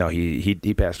 No,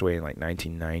 he passed away in like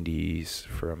 1990s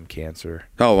from cancer.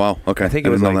 Oh wow, okay. I think it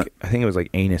was like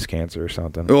anus cancer or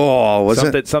something. Oh, was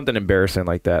it something embarrassing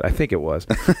like that? I think it was.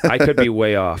 I could be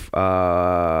way off.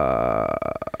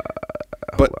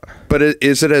 But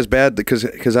is it as bad?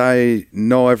 Because I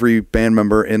know every band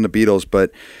member in the Beatles,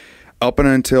 but up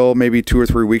until maybe 2 or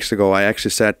 3 weeks ago, I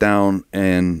actually sat down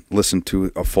and listened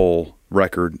to a full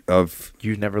record of.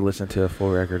 You've never listened to a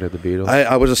full record of the Beatles?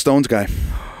 I was a Stones guy.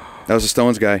 I was a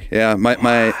Stones guy. Yeah,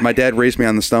 my dad raised me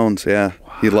on the Stones. Yeah,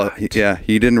 he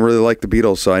didn't really like the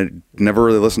Beatles, so I never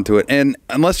really listened to it. And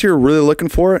unless you're really looking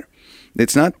for it,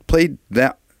 it's not played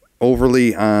that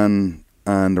overly on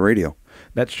the radio.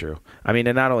 That's true. I mean,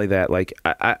 and not only that, like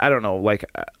I don't know, like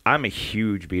I'm a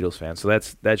huge Beatles fan, so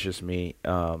that's just me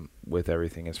with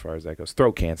everything as far as that goes.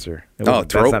 Throat cancer.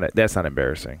 Throat. That's not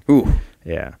embarrassing. Ooh.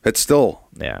 Yeah. It's still.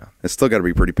 Yeah. It's still got to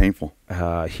be pretty painful.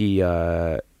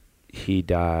 He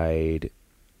died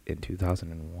in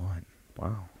 2001.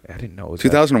 Wow. I didn't know it was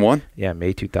 2001? Yeah,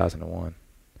 May 2001.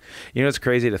 You know what's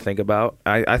crazy to think about?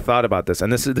 I thought about this,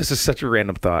 and this is such a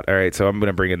random thought. All right, so I'm going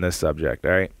to bring in this subject,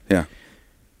 all right? Yeah.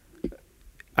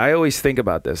 I always think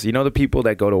about this. You know the people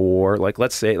that go to war, like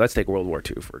let's take World War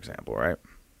II, for example, right?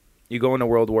 You go into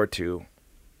World War II,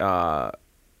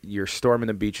 you're storming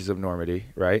the beaches of Normandy,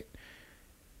 right?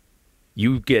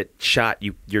 You get shot,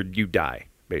 you die,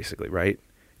 basically, right?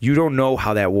 You don't know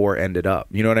how that war ended up.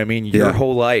 You know what I mean? Your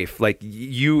whole life, like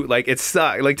it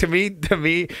sucks. Like to me,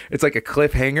 it's like a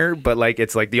cliffhanger, but like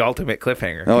it's like the ultimate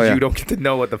cliffhanger. Oh, yeah. You don't get to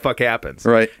know what the fuck happens.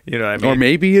 Right. You know what I mean? Or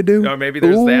maybe you do. Or maybe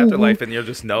there's the afterlife, and you'll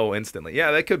just know instantly.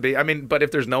 Yeah, that could be. I mean, but if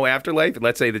there's no afterlife,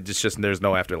 let's say that just there's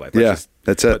no afterlife.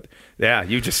 That's it. Yeah,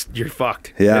 you're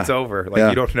fucked. Yeah. It's over. Like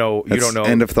you don't know. You don't know.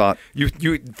 End of thought. You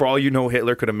for all you know,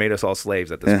 Hitler could have made us all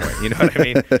slaves at this point. You know what I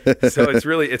mean? So it's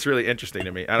really interesting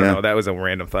to me. I don't know. That was a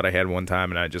random thought I had one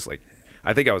time, and I just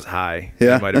I think I was high.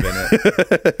 Yeah, that might have been it.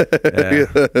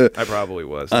 Yeah. I probably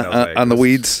was. On the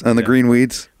weeds, on the green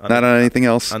weeds, not on anything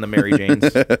else. On the Mary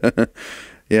Janes.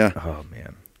 Yeah. Oh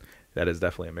man, that is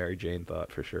definitely a Mary Jane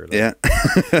thought for sure. Though. Yeah.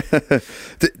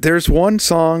 There's one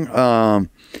song.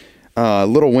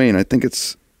 Lil Wayne, I think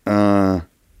it's I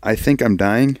Think I'm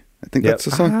Dying. I think that's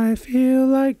the song. I feel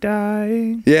like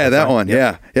dying. Yeah, that one.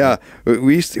 Yep. Yeah.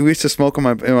 We used to smoke in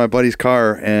my buddy's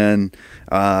car, and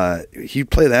he'd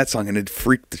play that song, and it'd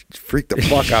freak the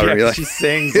fuck out of me. Like, she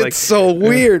sings it's like so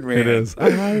weird, man. It is.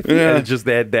 And it's just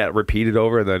that repeated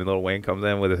over, and then Lil Wayne comes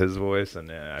in with his voice,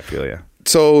 and I feel you.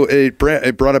 So it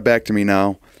brought it back to me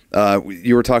now.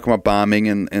 You were talking about bombing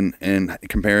and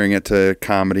comparing it to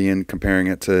comedy and comparing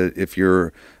it to if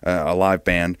you're a live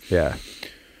band. Yeah.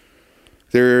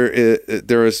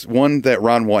 There is one that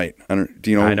Ron White.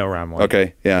 Do you know? I know Ron White.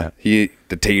 Okay, yeah. He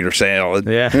the tater salad.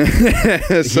 Yeah. He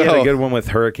had a good one with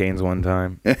hurricanes one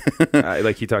time.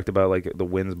 Like he talked about like the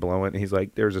winds blowing. He's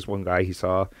like, there was this one guy he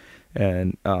saw,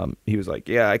 and he was like,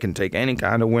 yeah, I can take any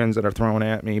kind of winds that are thrown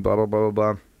at me. Blah blah blah blah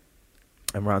blah.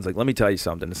 And Ron's like, let me tell you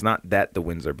something. It's not that the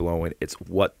winds are blowing. It's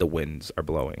what the winds are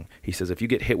blowing. He says, if you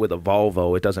get hit with a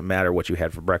Volvo, it doesn't matter what you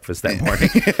had for breakfast that morning.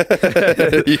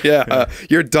 Yeah.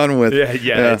 You're done with.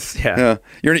 Yeah.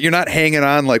 You're not hanging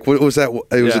on like, what was that?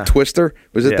 It was a Twister.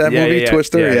 Was it that movie,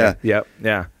 Twister? Yeah.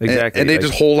 Exactly. And they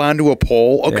just hold on to a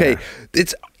pole. Okay.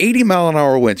 It's 80 mile an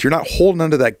hour winds. You're not holding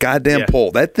onto that goddamn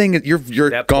pole. That thing, you're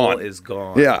that gone. Pole is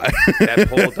gone. Yeah. That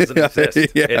pole doesn't exist.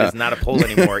 Yeah. It is not a pole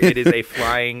anymore. It is a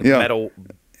flying metal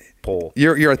pole.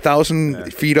 You're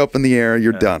 1,000 feet up in the air.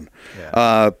 You're done.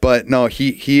 Yeah. But no,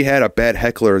 he had a bad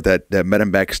heckler that met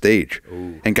him backstage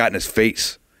and got in his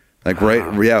face, like right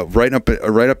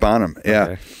up on him. Yeah,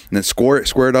 okay. And then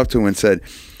squared up to him and said,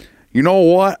 "You know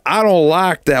what? I don't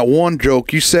like that one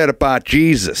joke you said about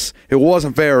Jesus. It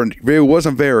wasn't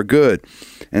very good."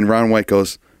 And Ron White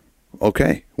goes,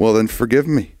 "Okay, well then forgive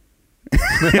me."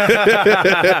 There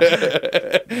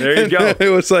you go.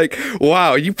 It was like,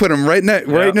 wow, you put him right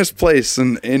in his place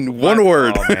in one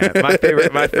word. Oh man,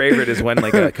 my favorite is when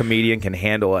like a comedian can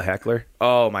handle a heckler.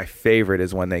 Oh, my favorite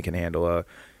is when they can handle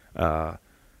a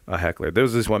heckler. There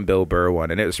was this one Bill Burr one,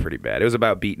 and it was pretty bad. It was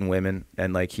about beating women,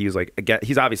 and like he was like,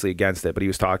 he's obviously against it, but he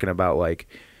was talking about like,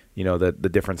 you know, the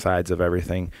different sides of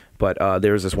everything. But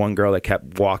there was this one girl that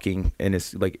kept walking in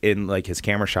his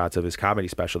camera shots of his comedy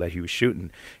special that he was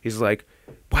shooting. He's like,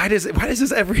 why does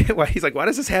this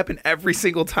happen every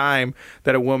single time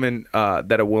that a woman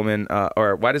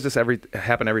or why does this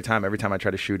happen every time I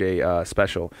try to shoot a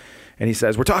special? And he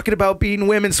says, we're talking about beating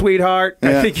women, sweetheart.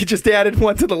 Yeah. I think you just added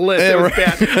one to the list. It was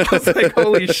bad. I was like,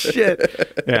 holy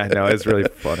shit. Yeah, no, it's really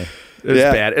funny.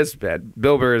 It's bad.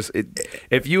 Bill Burr's.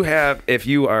 If you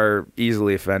are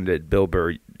easily offended, Bill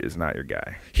Burr is not your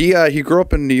guy. He grew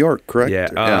up in New York, correct?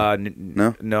 Yeah.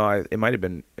 No. It might have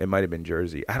been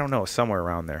Jersey. I don't know, somewhere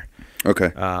around there.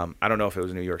 Okay. I don't know if it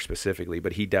was New York specifically,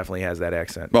 but he definitely has that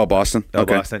accent. Oh, Boston. Oh,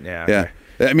 okay. Boston. Yeah. Yeah.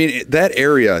 Okay. I mean, that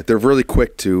area, they're really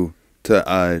quick to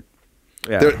their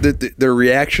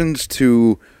reactions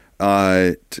to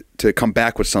come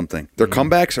back with something. Their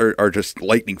comebacks are just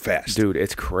lightning fast. Dude,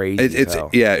 it's crazy. As hell.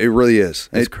 Yeah, it really is.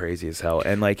 It's crazy as hell.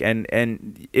 And like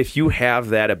and if you have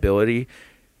that ability,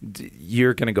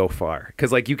 you're gonna go far,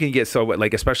 because like you can get so,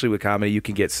 like, especially with comedy, you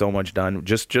can get so much done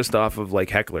just off of like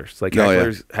hecklers. Like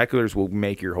hecklers will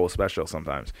make your whole special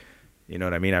sometimes. You know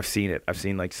what I mean? I've seen it. I've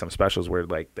seen like some specials where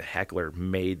like the heckler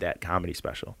made that comedy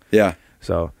special. Yeah.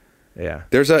 So yeah.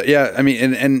 I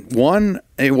mean, and one,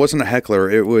 it wasn't a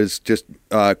heckler. It was just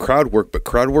crowd work, but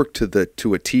crowd work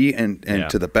to a T and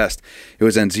to the best. It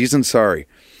was Aziz Ansari,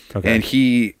 and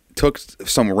he took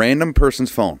some random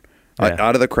person's phone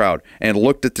out of the crowd and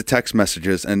looked at the text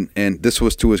messages, and this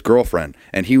was to his girlfriend,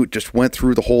 and he just went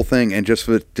through the whole thing and just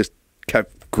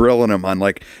kept grilling him on,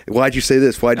 like, why'd you say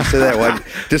this? Why'd you say that?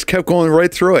 Just kept going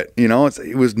right through it. You know,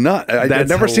 it was nuts. I'd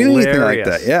never seen anything like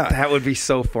that. Yeah. That would be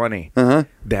so funny.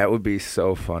 That would be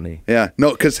so funny. Yeah.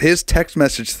 No, because his text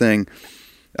message thing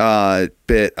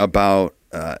bit about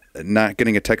not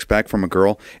getting a text back from a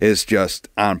girl is just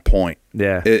on point.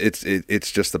 Yeah.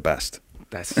 It's just the best.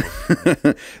 That's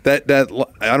that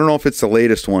I don't know if it's the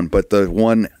latest one, but the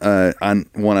one on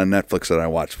Netflix that I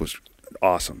watched was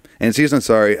awesome. And Season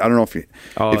Sorry, I don't know if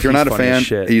you're not a fan,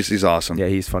 he's awesome. Yeah,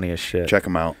 he's funny as shit. Check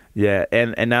him out. Yeah,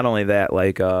 and not only that,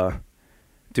 like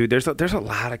dude, there's a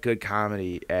lot of good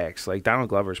comedy acts. Like Donald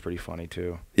Glover's pretty funny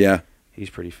too. Yeah. He's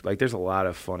pretty, like, there's a lot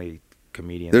of funny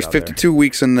comedians. There's out 52 there.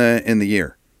 weeks in the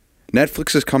year.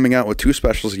 Netflix is coming out with 2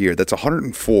 specials a year. That's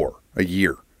 104 a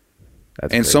year.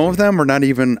 That's and crazy. some of them are not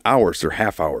even hours, they're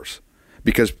half hours,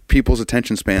 because people's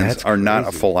attention spans are not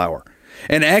a full hour.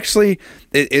 And actually,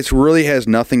 it really has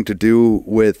nothing to do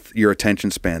with your attention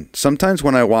span. Sometimes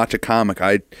when I watch a comic,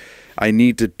 I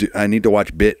need to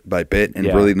watch bit by bit and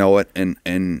really know it and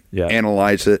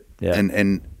analyze it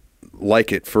and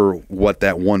like it for what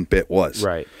that one bit was.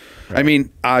 Right. I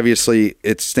mean, obviously,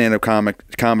 it's stand-up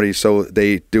comedy, so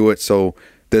they do it so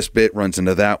this bit runs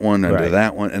into that one,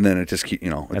 that one, and then it just keeps,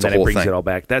 it's a whole thing. And then it brings it all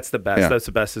back. That's the best. Yeah. That's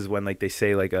the best is when, like, they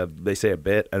say a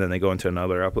bit, and then they go into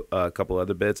a couple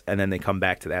other bits, and then they come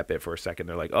back to that bit for a second.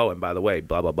 They're like, oh, and by the way,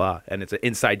 blah blah blah, and it's an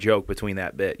inside joke between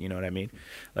that bit. You know what I mean?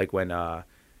 Like when I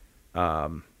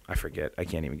forget. I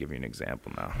can't even give you an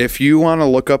example now. If you want to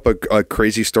look up a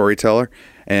crazy storyteller,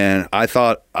 and I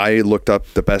thought I looked up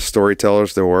the best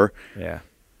storytellers there were. Yeah.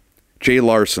 Jay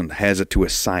Larson has it to a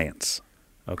science.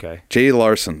 Okay. Jay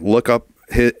Larson, look up.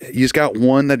 He's got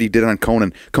one that he did on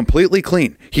Conan, completely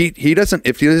clean. He doesn't,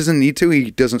 if he doesn't need to, he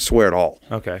doesn't swear at all.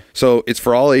 Okay. So it's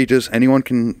for all ages. Anyone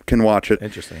can watch it.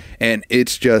 Interesting. And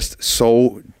it's just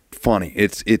so funny.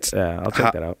 It's I'll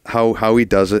check that out. How he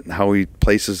does it and how he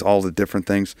places all the different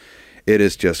things. It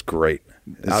is just great.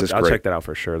 I'll check that out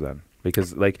for sure then.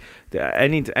 Because, like,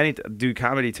 dude,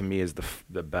 comedy to me is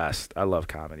the best. I love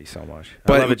comedy so much.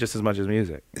 I love it just as much as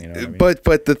music. You know what I mean?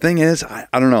 But the thing is, I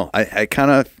don't know. I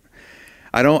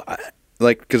don't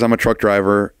because I'm a truck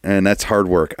driver and that's hard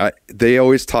work. They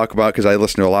always talk about, because I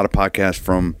listen to a lot of podcasts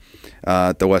from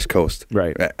the West Coast,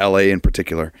 right? L.A. in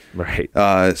particular, right?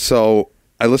 So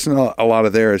I listen to a lot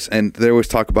of theirs, and they always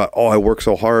talk about, I work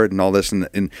so hard and all this,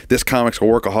 and this comic's a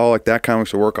workaholic, that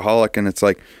comic's a workaholic, and it's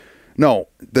like, no,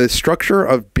 the structure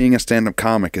of being a stand-up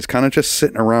comic is kind of just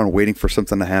sitting around waiting for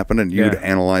something to happen and you to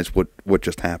analyze what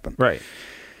just happened. Right.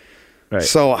 Right.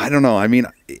 So I don't know. I mean,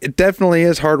 it definitely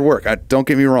is hard work. Don't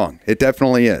get me wrong. It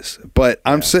definitely is. But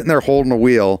I'm sitting there holding a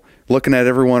wheel, looking at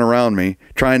everyone around me,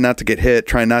 trying not to get hit,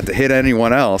 trying not to hit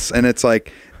anyone else. And it's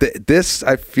like, this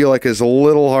I feel like is a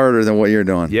little harder than what you're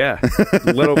doing. Yeah,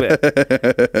 a little bit.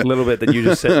 A little bit that you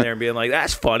just sitting there and being like,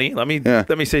 that's funny. Let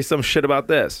me say some shit about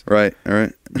this. Right. All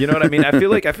right. You know what I mean? I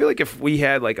feel like if we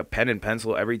had like a pen and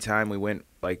pencil every time we went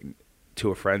like to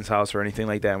a friend's house or anything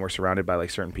like that, and we're surrounded by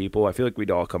like certain people, I feel like we'd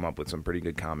all come up with some pretty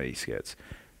good comedy skits.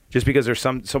 Just because there's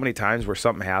so many times where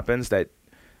something happens that,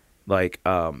 like,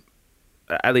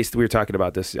 at least we were talking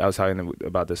about this. I was talking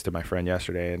about this to my friend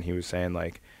yesterday, and he was saying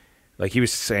like he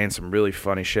was saying some really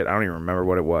funny shit. I don't even remember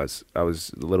what it was. I was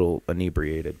a little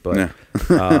inebriated, but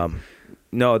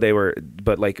no, they were.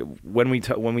 But like when we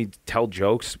tell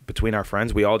jokes between our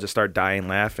friends, we all just start dying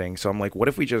laughing. So I'm like, what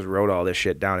if we just wrote all this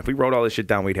shit down? If we wrote all this shit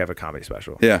down, we'd have a comedy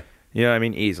special. Yeah. You know what I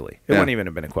mean? Easily. It wouldn't even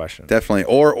have been a question. Definitely.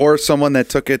 Or someone that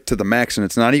took it to the max, and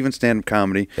it's not even stand-up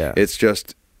comedy. Yeah. It's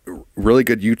just really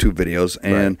good YouTube videos.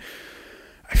 And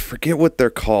I forget what they're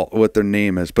called, what their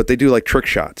name is, but they do like trick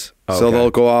shots. So Okay.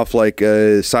 they'll go off like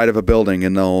a side of a building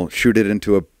and they'll shoot it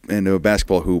into a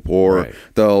basketball hoop, or Right.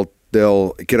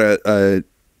 they'll get a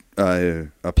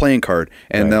playing card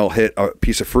and Right. they'll hit a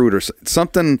piece of fruit or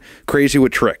something crazy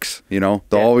with tricks. You know,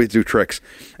 they'll always do tricks,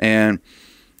 and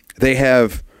they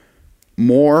have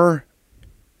more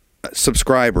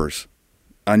subscribers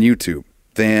on YouTube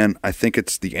than I think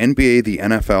it's the NBA, the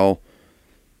NFL,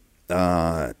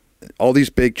 all these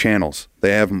big channels.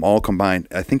 They have them all combined.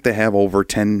 I think they have over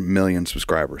 10 million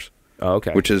subscribers, Oh,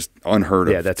 okay. which is unheard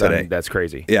of today. That's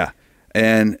crazy. Yeah.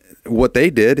 And what they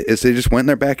did is they just went in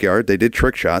their backyard, they did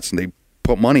trick shots, and they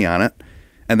put money on it,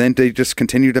 and then they just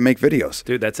continued to make videos.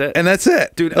 Dude, that's it. And that's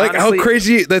it. Dude, like honestly, how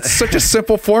crazy, that's such a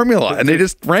simple formula, and they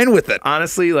just ran with it.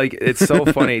 Honestly, like, it's so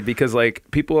funny because, like,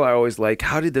 people are always like,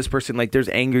 how did this person, like, there's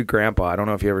Angry Grandpa. I don't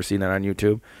know if you ever seen that on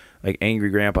YouTube. Like, Angry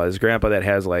Grandpa. This grandpa that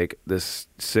has, like, this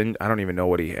sin. I don't even know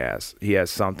what he has. He has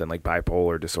something like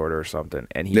bipolar disorder or something.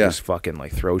 And he just fucking,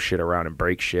 like, throws shit around and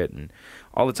breaks shit and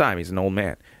all the time. He's an old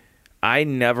man. I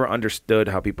never understood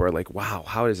how people are like, wow,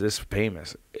 how is this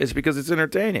famous? It's because it's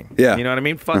entertaining. Yeah. You know what I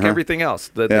mean? Fuck everything else.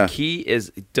 The Yeah. key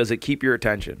is, does it keep your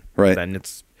attention? Right. Then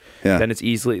it's Yeah. then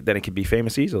it can be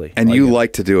famous easily. And you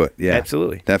like to do it. Yeah.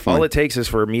 Absolutely. Definitely. All it takes is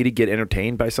for me to get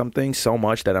entertained by something so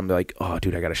much that I'm like, oh,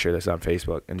 dude, I got to share this on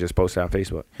Facebook and just post it on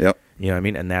Facebook. Yep. You know what I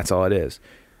mean? And that's all it is.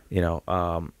 You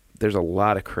know, there's a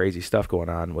lot of crazy stuff going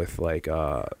on with like,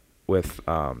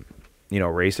 you know,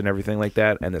 race and everything like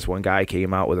that. And this one guy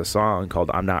came out with a song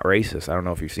called "I'm Not Racist." I don't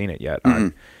know if you've seen it yet.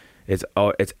 It's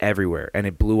everywhere, and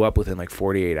it blew up within like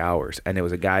 48 hours. And it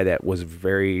was a guy that was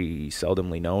very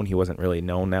seldomly known. He wasn't really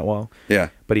known that well. Yeah.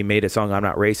 But he made a song "I'm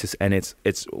Not Racist," and it's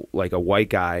like a white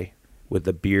guy with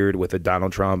the beard with a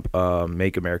Donald Trump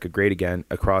 "Make America Great Again"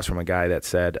 across from a guy that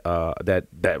said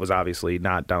that was obviously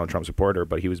not Donald Trump's supporter,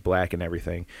 but he was black and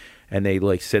everything. And they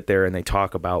like sit there and they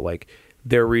talk about like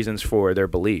their reasons for their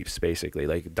beliefs, basically,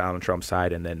 like Donald Trump's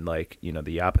side and then like, you know,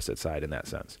 the opposite side in that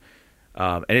sense.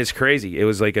 And it's crazy. It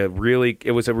was like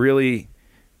it was a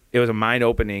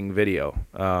mind-opening video.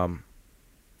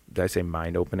 Did I say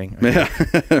mind-opening? Yeah.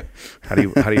 How do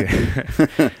you?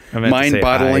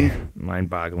 Mind-boggling.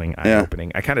 Mind-boggling, Yeah.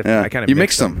 eye-opening. I kind of You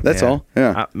mix them. That's all.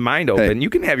 Yeah. Mind open. Hey. You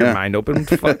can have your Yeah. mind open.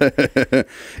 Don't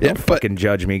Yeah, fucking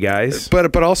judge me, guys.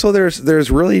 But also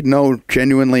there's really no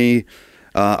genuinely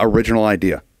original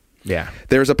idea. Yeah.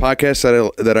 There's a podcast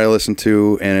that I listen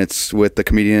to, and it's with the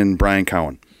comedian Brian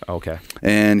Cowan. Okay.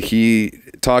 And he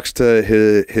talks to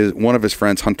his one of his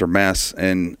friends, Hunter Mass,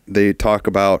 and they talk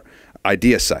about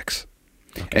idea sex.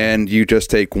 Okay. And you just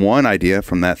take one idea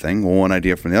from that thing, one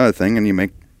idea from the other thing, and you make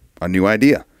a new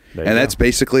idea. There you And go. that's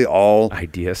basically all.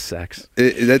 Idea sex.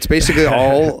 That's basically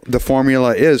all the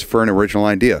formula is for an original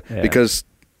idea, Yeah. because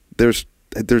there's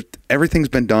everything's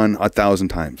been done 1,000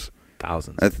 times.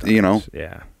 Thousands. You know.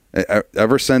 Yeah.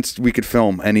 Ever since we could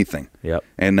film anything. Yep.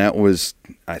 And that was,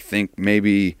 I think,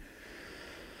 maybe,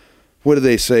 what did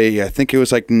they say? I think it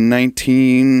was like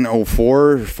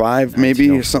 1904 or 5, maybe,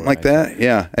 or something like that.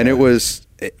 Yeah. And it was,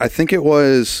 I think it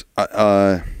was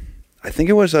a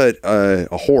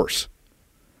horse.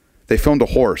 They filmed a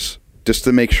horse just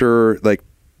to make sure like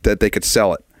that they could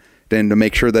sell it, then to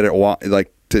make sure that it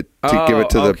to give it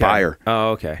to the buyer. Oh,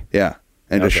 okay. Yeah.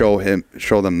 And to show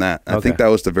them that. I think Okay. that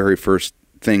was the very first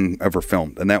thing ever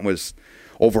filmed, and that was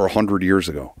over 100 years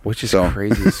ago. Which is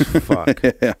crazy as fuck.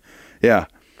 Yeah.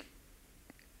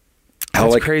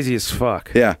 That's crazy as fuck.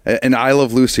 Yeah. And I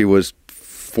Love Lucy was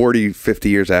 40, 50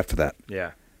 years after that.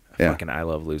 Yeah. Yeah. Fucking I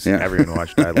Love Lucy. Yeah. Everyone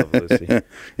watched I Love Lucy.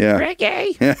 Yeah.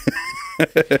 Ricky. Yeah.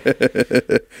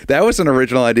 That was an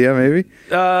original idea, maybe.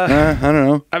 I don't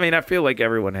know. I mean, I feel like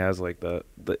everyone has like the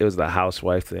it was the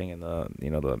housewife thing and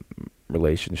the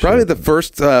relationship. Probably the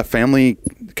first family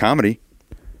comedy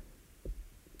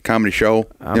show,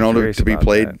 I'm curious to be about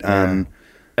played that. Yeah. on.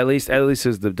 At least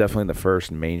is definitely the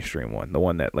first mainstream one, the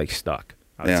one that like stuck.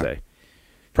 I'd say.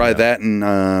 Probably that,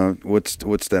 and what's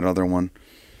that other one?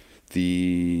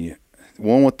 The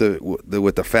one with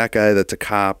the fat guy that's a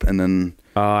cop, and then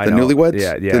the Newlyweds.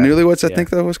 Yeah. The Newlyweds. I think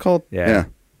that was called. Yeah.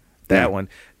 That one,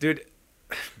 dude.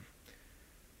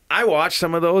 I watched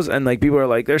some of those, and like people are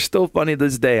like, they're still funny to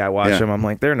this day. I watch them. I'm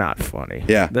like, they're not funny.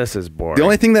 Yeah. This is boring. The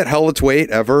only thing that held its weight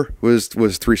ever was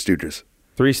Three Stooges.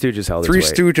 Three Stooges held Three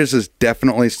its weight. Stooges is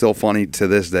definitely still funny to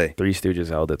this day. Three Stooges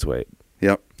held its weight.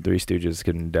 Yep. Three Stooges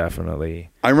can definitely.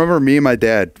 I remember me and my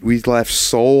dad, we laughed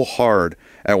so hard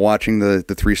at watching the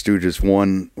Three Stooges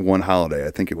one holiday.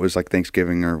 I think it was like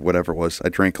Thanksgiving or whatever it was. I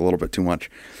drank a little bit too much.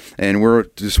 And we're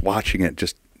just watching it,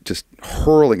 just just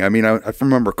hurling. I mean, I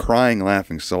remember crying,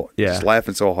 just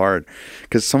laughing so hard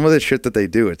because some of the shit that they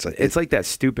do, it's like that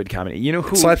stupid comedy. You know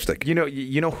who slapstick. You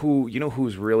know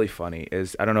who's really funny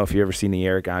is, I don't know if you ever seen the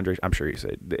Eric Andre. I'm sure you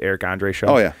said the Eric Andre show.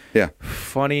 Oh yeah.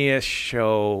 Funniest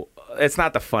show. It's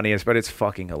not the funniest, but it's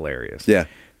fucking hilarious. Yeah.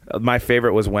 My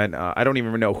favorite was when I don't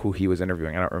even know who he was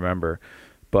interviewing. I don't remember,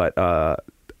 but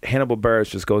Hannibal Buress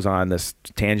just goes on this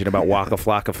tangent about Waka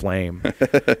Flocka Flame,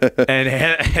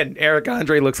 and Eric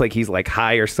Andre looks like he's like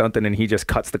high or something, and he just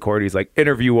cuts the cord. He's like,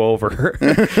 interview over.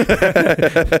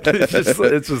 It's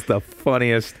just the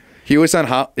funniest. He was on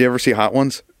Hot. You ever see Hot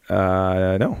Ones?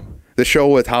 No. The show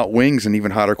with hot wings and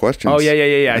even hotter questions. Oh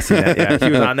yeah. I see that. Yeah, he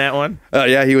was on that one.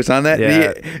 Yeah, he was on that.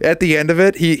 Yeah. At the end of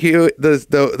it,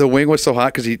 the wing was so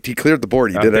hot because he cleared the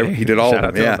board. He did all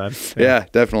of them. Yeah,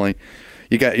 definitely.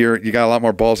 You got a lot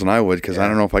more balls than I would because I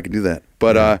don't know if I could do that.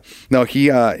 But no, he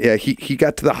got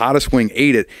to the hottest wing,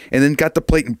 ate it, and then got the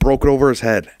plate and broke it over his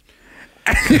head.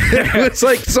 It's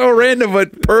like so random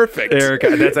but perfect.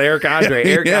 That's Eric Andre.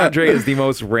 Eric Andre is the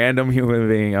most random human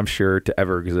being I'm sure to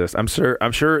ever exist. I'm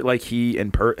sure like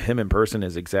him in person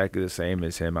is exactly the same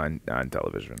as him on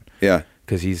television. Yeah,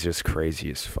 because he's just crazy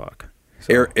as fuck.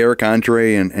 So. Eric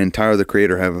Andre and Tyler the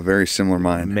Creator have a very similar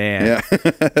mind. Man,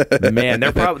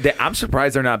 they're probably. I'm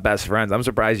surprised they're not best friends. I'm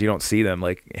surprised you don't see them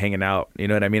like hanging out. You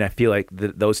know what I mean? I feel like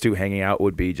those two hanging out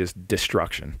would be just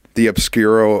destruction. The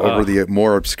obscuro over the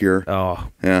more obscure. Oh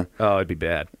yeah. Oh, it'd be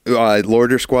bad.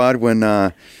 Lorder Squad when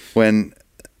Tyler,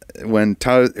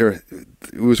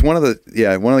 it was one of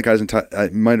the guys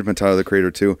it might have been Tyler the Creator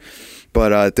too,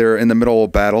 but they're in the middle of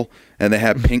a battle. And they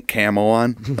have pink camo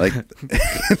on, like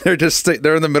they're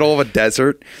in the middle of a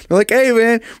desert. They're like, "Hey,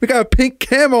 man, we got a pink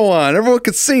camo on. Everyone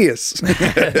can see us."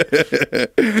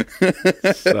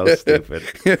 So stupid.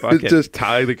 Fucking just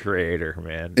Tyler the Creator,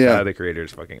 man. Yeah. Tyler the Creator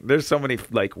is fucking. There's so many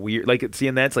like weird, like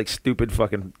seeing that's like stupid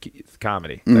fucking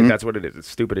comedy. Like that's what it is. It's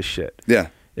stupid as shit. Yeah.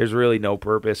 There's really no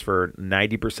purpose for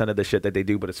 90% of the shit that they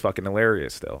do, but it's fucking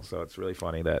hilarious still. So it's really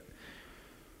funny that.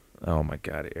 Oh my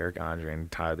God, Eric Andre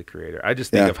and Tyler the Creator. I just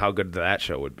think of how good that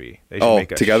show would be. They should make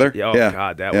together?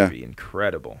 God, that would be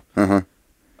incredible.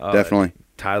 Definitely.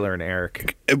 Tyler and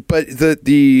Eric. But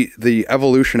the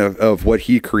evolution of what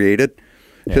he created,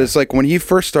 because like when he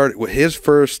first started with his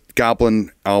first Goblin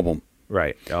album.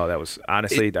 Right. Oh, that was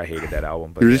honestly I hated that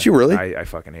album. But did you really? I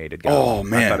fucking hated Goblin. Oh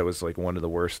man, I thought it was like one of the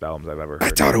worst albums I've ever heard.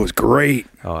 I thought it was great.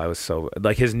 Oh, I was so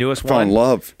like his newest one. Fell in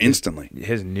love instantly.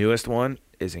 His newest one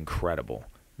is incredible.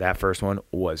 That first one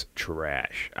was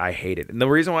trash. I hated it. And the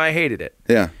reason why I hated it.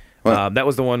 Yeah. That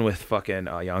was the one with fucking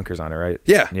Yonkers on it, right?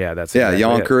 Yeah. Yeah, that's exactly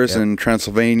Yonkers and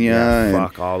Transylvania. Yeah,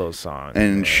 fuck all those songs.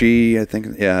 And She, I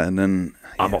think, and then...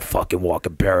 I'm a fucking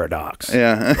walking paradox.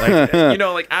 Yeah. Like,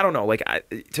 like, I don't know. Like,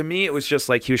 to me, it was just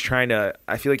like he was trying to...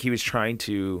 I feel like he was trying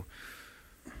to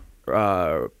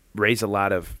raise a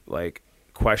lot of, like...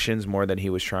 questions more than he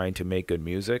was trying to make good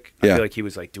music. I feel like he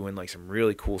was like doing like some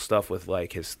really cool stuff with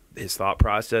like his thought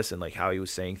process and like how he was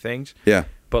saying things. Yeah.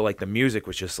 But like the music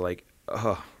was just like,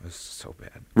 oh, it was so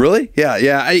bad. Really?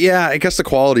 Yeah. I guess the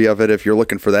quality of it, if you're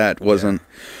looking for that, wasn't.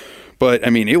 But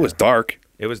I mean, it was dark.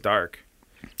 It was dark.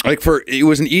 Like it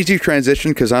was an easy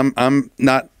transition because I'm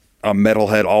not a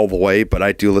metalhead all the way, but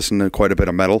I do listen to quite a bit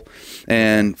of metal,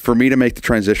 and for me to make the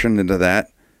transition into that.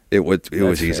 It was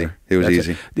easy. It was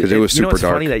easy because it was super dark. It's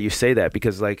funny that you say that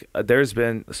because like there's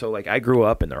been like I grew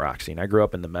up in the rock scene. I grew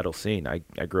up in the metal scene. I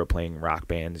grew up playing rock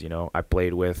bands. I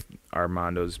played with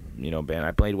Armando's band.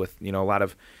 I played with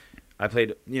I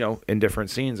played in different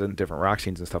scenes and different rock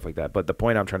scenes and stuff like that. But the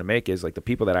point I'm trying to make is like the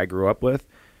people that I grew up with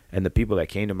and the people that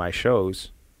came to my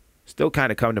shows still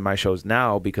kind of come to my shows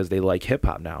now because they like hip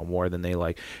hop now more than they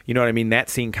like, you know what I mean? That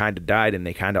scene kind of died and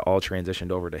they kind of all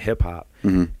transitioned over to hip hop.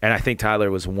 Mm-hmm. And I think Tyler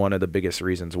was one of the biggest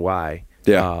reasons why.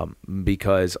 Yeah.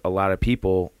 Because a lot of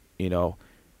people,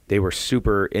 they were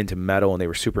super into metal and they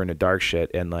were super into dark shit.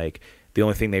 And like the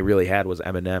only thing they really had was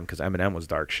Eminem because Eminem was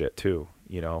dark shit too,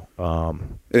 that's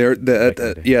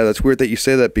weird that you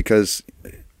say that because,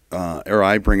 or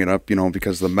I bring it up,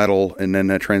 because the metal and then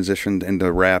that transitioned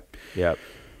into rap. Yeah.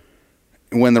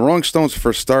 When the Rolling Stones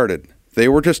first started, they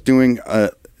were just doing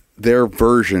their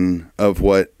version of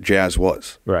what jazz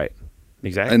was. Right.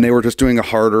 Exactly. And they were just doing a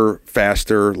harder,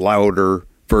 faster, louder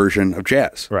version of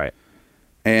jazz. Right.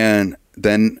 And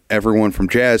then everyone from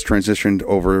jazz transitioned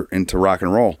over into rock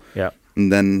and roll. Yeah. And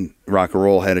then rock and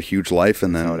roll had a huge life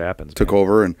and then took man.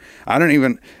 over. And I don't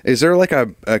even... Is there like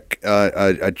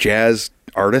a jazz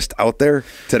artist out there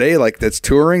today like that's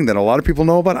touring that a lot of people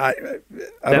know about? I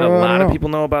that a lot of people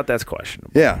know about, that's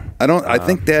questionable. Yeah. I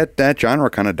think that genre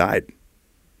kind of died.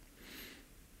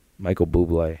 Michael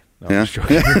Bublé. No, I'm just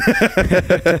joking.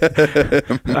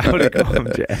 I would call him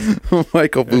jazz.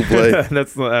 Michael Bublé.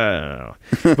 That's I don't know.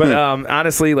 But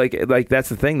honestly, like that's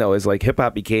the thing though, is like hip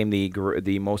hop became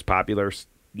the most popular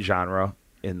genre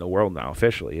in the world now.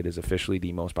 Officially, it is officially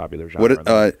the most popular genre.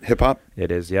 What hip hop?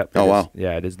 It is. Yep. Oh wow.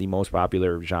 Yeah, it is the most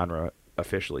popular genre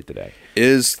officially today.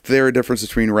 Is there a difference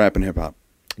between rap and hip hop?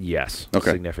 Yes.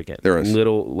 Okay. Significant. There is.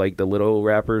 The little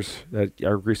rappers that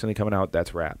are recently coming out.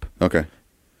 That's rap. Okay.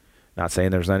 Not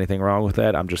saying there's anything wrong with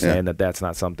that. I'm just saying that that's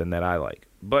not something that I like.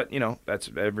 But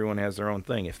that's everyone has their own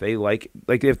thing. If they like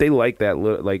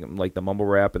that like the mumble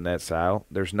rap and that style,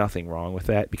 there's nothing wrong with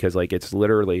that because like it's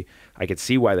literally I could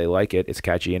see why they like it. It's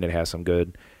catchy and it has some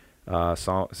good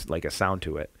songs, like a sound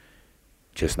to it.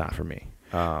 Just not for me.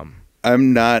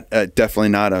 I'm not definitely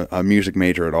not a music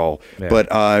major at all. Yeah.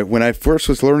 But when I first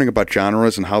was learning about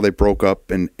genres and how they broke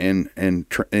up and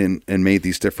made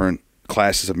these different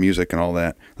classes of music and all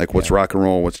that, like what's rock and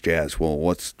roll, what's jazz, well,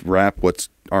 what's rap, what's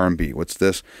R&B, what's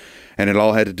this, and it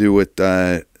all had to do with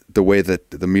the way that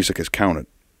the music is counted,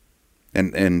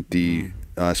 and the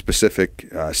specific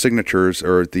signatures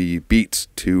or the beats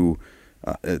to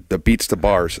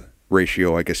bars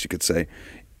ratio, I guess you could say,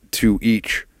 to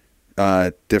each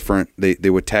different. They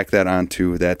would tack that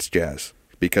onto that's jazz.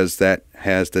 Because that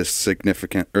has this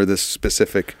significant or this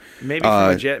specific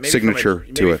signature to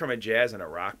it. Maybe from a jazz and a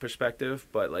rock perspective,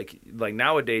 but like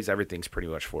nowadays everything's pretty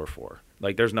much 4/4.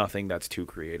 Like there's nothing that's too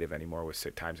creative anymore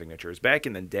with time signatures. Back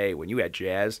in the day when you had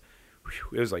jazz,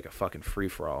 it was like a fucking free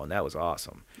for all, and that was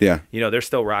awesome. Yeah, there's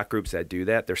still rock groups that do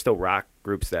that. There's still rock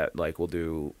groups that like will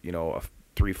do a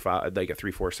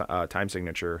 3/4 time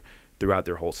signature throughout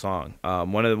their whole song.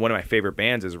 One of my favorite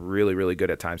bands is really, really good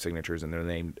at time signatures, and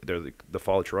they're the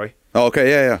Fall of Troy. Oh, okay,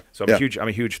 yeah. So I'm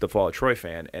a huge The Fall of Troy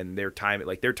fan, and their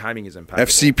timing is impeccable.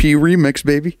 FCP remix,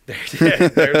 baby.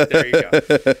 there you go.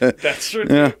 That's true.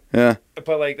 Yeah.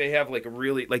 But like they have like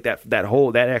really like that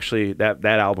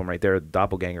album right there, the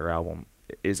Doppelganger album,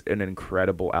 is an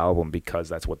incredible album because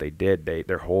that's what they did.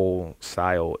 Their whole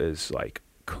style is like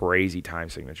crazy time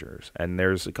signatures, and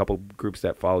there's a couple groups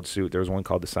that followed suit. There's one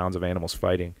called the Sounds of Animals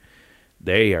Fighting.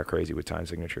 They are crazy with time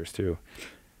signatures too.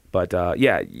 But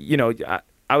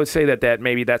I would say that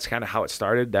maybe that's kind of how it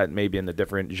started, that maybe in the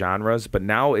different genres, but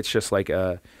now it's just like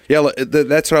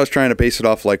that's what I was trying to base it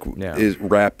off. Like, is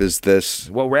rap is this?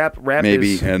 Well, rap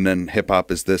maybe, is, and then hip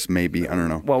hop is this maybe. I don't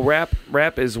know. Well,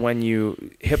 rap is when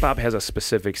hip hop has a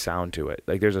specific sound to it.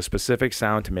 Like there's a specific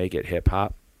sound to make it hip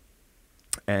hop,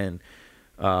 and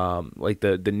like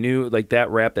the new like that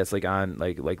rap that's like on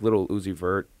like Little Uzi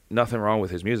Vert. Nothing wrong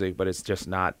with his music, but it's just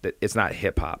not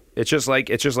hip hop. It's just like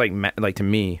to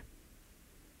me,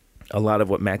 a lot of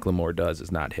what Macklemore does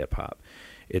is not hip hop.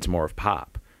 It's more of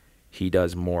pop. He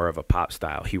does more of a pop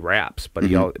style. He raps, but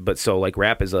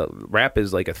rap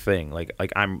is like a thing. Like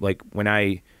I'm like when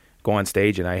I go on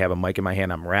stage and I have a mic in my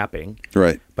hand, I'm rapping.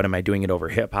 Right. But am I doing it over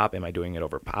hip hop? Am I doing it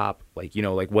over pop? Like,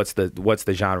 like what's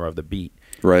the genre of the beat?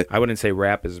 Right. I wouldn't say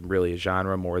rap is really a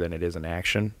genre more than it is an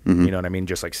action. Mm-hmm. You know what I mean?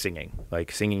 Just like singing.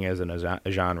 Like singing isn't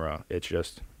a genre. It's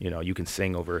just, you can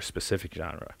sing over a specific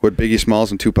genre. Would Biggie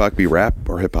Smalls and Tupac be rap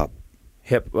or hip hop?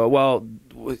 Well,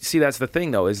 see, that's the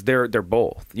thing though, is they're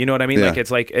both. You know what I mean? Yeah. Like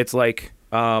it's like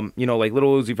like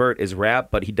Little Uzi Vert is rap,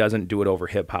 but he doesn't do it over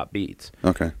hip hop beats.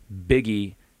 Okay.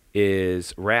 Biggie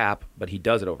is rap, but he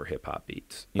does it over hip hop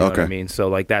beats. You know what I mean? So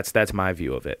like that's my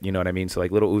view of it. You know what I mean? So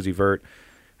like Little Uzi Vert,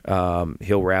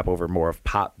 he'll rap over more of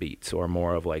pop beats or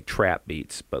more of like trap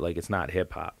beats, but like it's not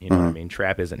hip hop. You know what I mean?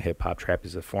 Trap isn't hip hop. Trap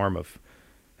is a form of,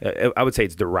 I would say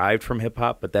it's derived from hip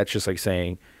hop, but that's just like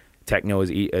saying techno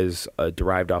is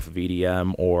derived off of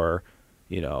EDM, or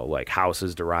like house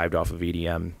is derived off of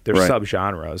EDM. There's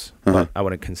subgenres, but I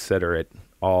wouldn't consider it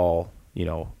all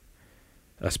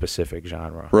a specific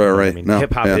genre. Right. I mean,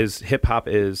 hip hop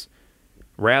is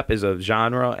rap is a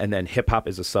genre, and then hip hop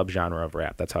is a subgenre of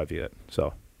rap. That's how I view it.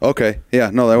 So okay, yeah,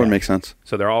 no, that would make sense.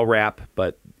 So they're all rap,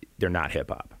 but they're not hip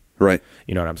hop. Right.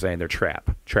 You know what I'm saying? They're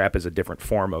trap. Trap is a different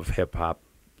form of hip hop.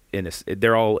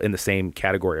 They're all in the same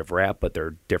category of rap, but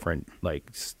they're different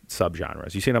like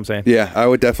subgenres. You see what I'm saying? Yeah, I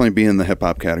would definitely be in the hip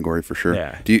hop category for sure.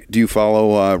 Yeah. Do you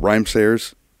follow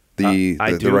Rhymesayers, the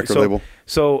record label?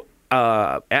 So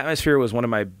Atmosphere was one of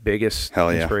my biggest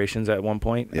inspirations at one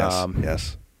point. Yes.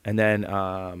 Yes. And then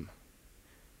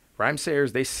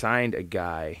Rhymesayers, they signed a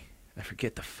guy. I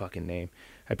forget the fucking name.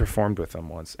 I performed with him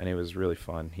once, and it was really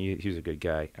fun. He was a good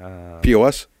guy.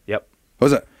 POS? Yep. What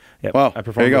was it? Yep. Wow. I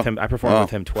performed with him. I performed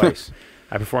with him twice.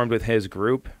 I performed with his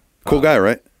group. Cool guy,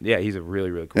 right? Yeah, he's a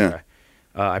really, really cool guy.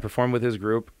 I performed with his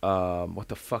group. What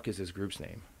the fuck is his group's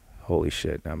name? Holy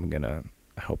shit. I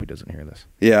hope he doesn't hear this.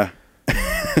 Yeah.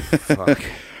 Fuck.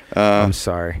 I'm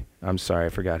sorry. I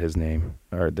forgot his name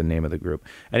or the name of the group.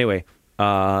 Anyway,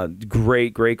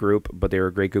 great group, but they were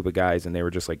a great group of guys, and they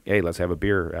were just like, hey, let's have a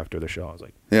beer after the show. I was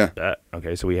like, Yeah.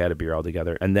 Okay, so we had a beer all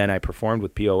together. And then I performed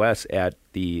with POS at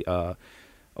the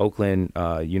Oakland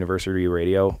University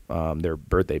Radio, their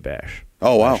birthday bash.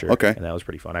 Oh, wow. last year, Okay. And that was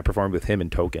pretty fun. I performed with him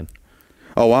and Token.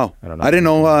 Oh, wow. I don't know. I didn't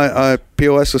know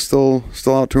POS is still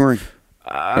out touring.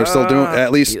 They're still doing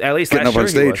at least getting up on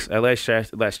stage.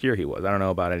 Last year he was. I don't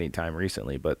know about any time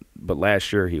recently, but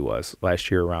last year he was. Last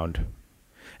year around,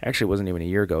 actually it wasn't even a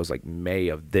year ago. It was like May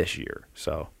of this year.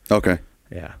 So Okay.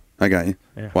 yeah, I got you.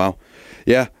 Yeah. Wow.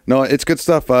 Yeah. No, it's good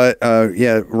stuff.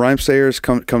 Yeah, Rhyme Sayers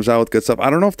comes out with good stuff. I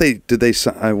don't know if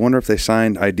I wonder if they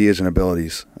signed Ideas and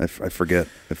Abilities. I forget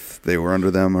if they were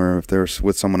under them or if they were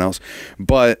with someone else.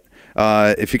 But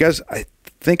if you guys, I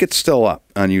think it's still up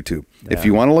on YouTube. Yeah. If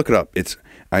you want to look it up, it's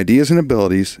Ideas and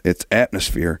Abilities. It's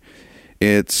Atmosphere.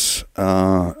 It's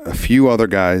a few other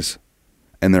guys,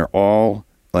 and they're all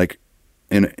like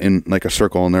in like a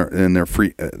circle, and they're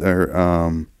free. They're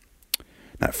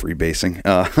not freebasing.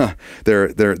 They're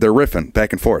riffing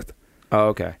back and forth. Oh,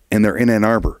 okay. And they're in Ann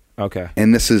Arbor. Okay.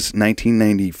 And this is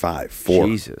 1995, 4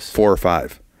 Jesus. or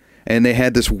 5. And they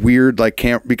had this weird like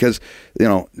because they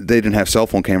didn't have cell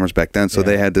phone cameras back then, so Yeah.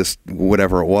 they had this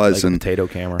whatever it was, Like a and potato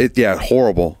camera.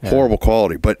 horrible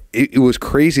quality. But it was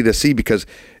crazy to see because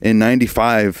in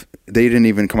 '95 they didn't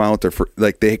even come out with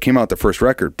they came out with their first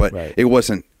record, but Right. it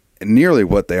wasn't nearly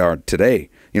what they are today.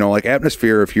 Like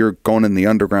Atmosphere, if you're going in the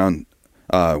underground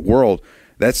world,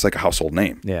 that's like a household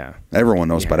name. Yeah. Everyone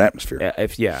knows about Atmosphere.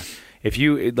 If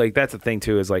you like, that's the thing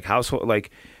too, is like household,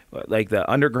 like the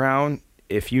underground.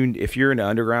 If you're in the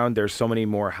underground, there's so many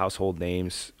more household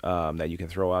names that you can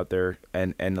throw out there,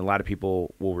 and a lot of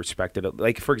people will respect it.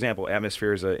 Like for example,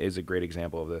 Atmosphere is a great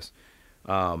example of this.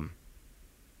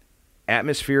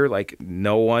 Atmosphere, like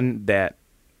no one that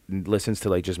listens to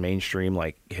like just mainstream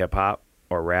like hip hop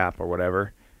or rap or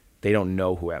whatever, they don't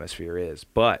know who Atmosphere is.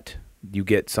 But you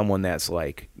get someone that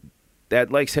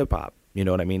likes hip hop. You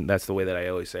know what I mean? That's the way that I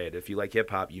always say it. If you like hip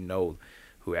hop, you know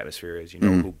who Atmosphere is. You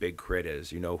know who Big Crit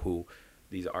is. You know who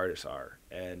these artists are,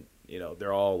 and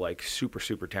they're all like super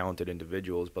talented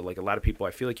individuals. But like a lot of people,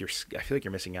 I feel like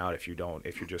you're missing out if you're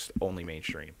just only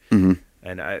mainstream. Mm-hmm.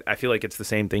 And I feel like it's the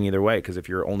same thing either way, because if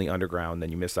you're only underground,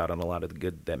 then you miss out on a lot of the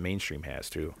good that mainstream has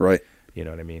too. Right. You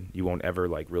know what I mean? You won't ever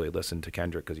like really listen to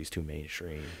Kendrick because he's too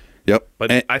mainstream. Yep.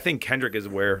 But I think Kendrick is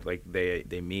where like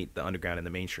they meet, the underground and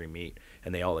the mainstream meet,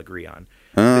 and they all agree on.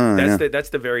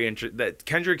 That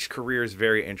Kendrick's career is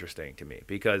very interesting to me,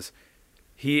 because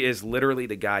he is literally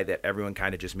the guy that everyone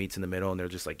kind of just meets in the middle, and they're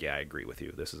just like, yeah, I agree with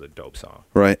you. This is a dope song.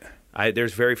 Right.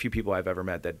 There's very few people I've ever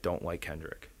met that don't like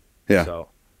Kendrick. Yeah. So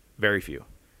very few.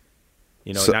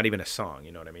 Not even a song.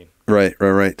 You know what I mean?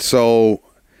 Right. So,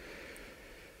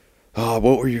 what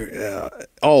were you?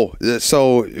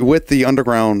 So with the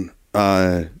underground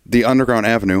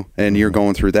avenue, and you're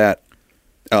going through that.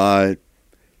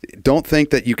 Don't think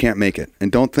that you can't make it,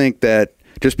 and don't think that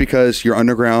just because you're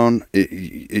underground,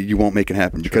 you won't make it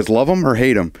happen. Because love them or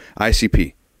hate them,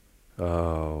 ICP.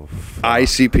 Oh, fuck.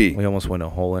 ICP. We almost went a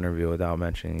whole interview without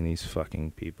mentioning these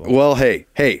fucking people. Well, hey,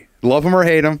 love them or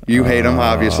hate them. You hate them,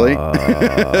 obviously. Love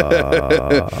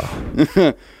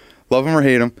them or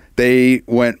hate them. They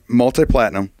went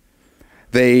multi-platinum.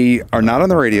 They are not on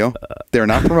the radio. They're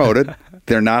not promoted.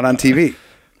 They're not on TV.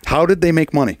 How did they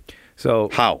make money?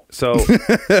 How?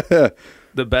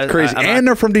 The best, crazy.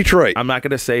 They're from Detroit. I'm not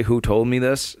going to say who told me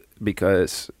this,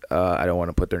 because I don't want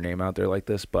to put their name out there like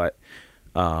this, but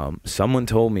someone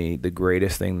told me the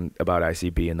greatest thing about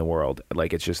ICP in the world.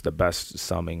 Like, it's just the best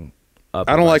summing up.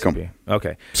 I don't like ICP. them.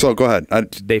 Okay. So go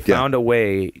ahead. They found a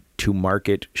way to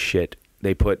market shit.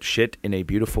 They put shit in a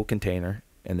beautiful container,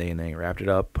 and they wrapped it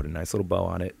up, put a nice little bow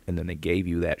on it, and then they gave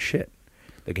you that shit.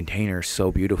 The container is so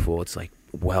beautiful. It's like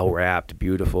well wrapped,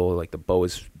 beautiful. Like the bow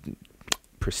is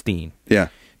pristine. Yeah.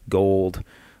 Gold.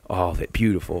 Oh, that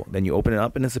beautiful. Then you open it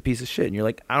up and it's a piece of shit. And you're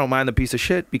like, I don't mind the piece of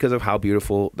shit because of how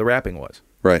beautiful the wrapping was.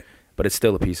 Right. But it's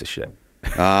still a piece of shit.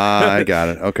 I got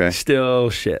it. Okay.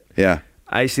 Still shit. Yeah.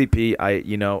 ICP,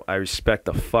 I respect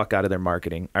the fuck out of their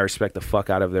marketing. I respect the fuck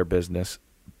out of their business.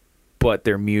 But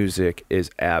their music is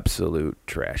absolute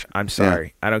trash. I'm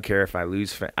sorry. Yeah. I don't care if I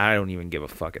lose. I don't even give a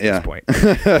fuck at this point.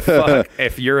 Fuck.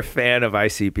 If you're a fan of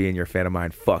ICP and you're a fan of mine,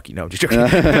 fuck you. No, I'm just joking.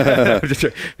 I'm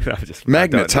just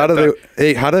Magnets. How do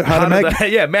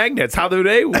Magnets. How do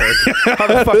they work? How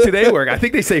the fuck do they work? I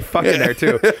think they say fuck in there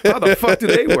too. How the fuck do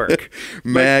they work?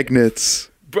 Magnets.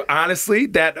 But honestly,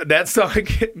 that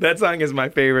song is my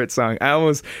favorite song.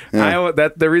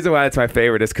 The reason why it's my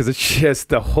favorite is because it's just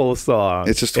the whole song.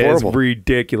 It's just horrible. It's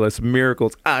ridiculous.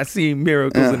 Miracles. I see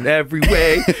miracles in every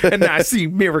way, and I see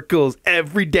miracles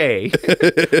every day.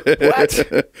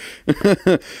 What?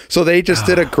 So they just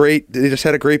had a great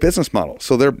business model.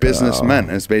 So they're businessmen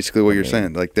is basically what you're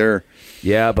saying. Like their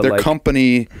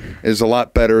company is a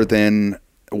lot better than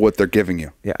what they're giving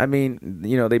you. Yeah, I mean,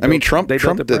 Trump did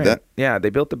that. Yeah, they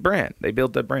built the brand. They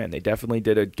definitely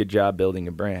did a good job building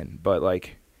a brand. But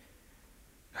like,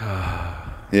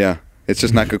 yeah, it's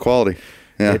just not good quality.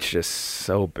 Yeah. It's just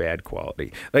so bad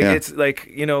quality. Like it's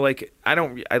like,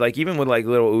 I like even with like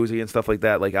Little Uzi and stuff like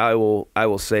that, like I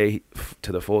will say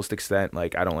to the fullest extent,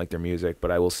 like I don't like their music, but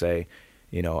I will say,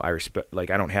 I respect, like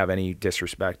I don't have any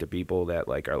disrespect to people that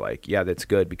like are like, yeah, that's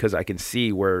good, because I can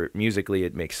see where musically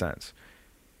it makes sense.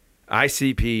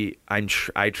 ICP,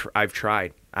 I've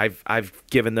tried. I've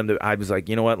given them I was like,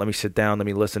 you know what? Let me sit down. Let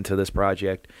me listen to this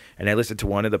project. And I listened to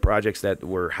one of the projects that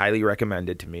were highly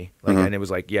recommended to me. Like, and it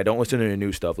was like, yeah, don't listen to the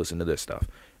new stuff. Listen to this stuff.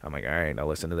 I'm like, all right, I'll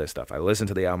listen to this stuff. I listened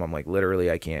to the album. I'm like, literally,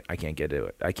 I can't get to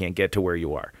it. I can't get to where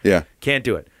you are. Yeah, can't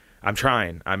do it. I'm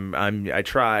trying. I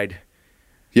tried.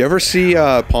 You ever see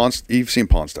You've seen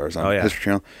Pawn Stars on History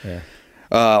Channel? Yeah.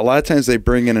 A lot of times they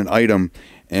bring in an item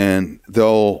and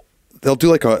they'll do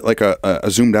like a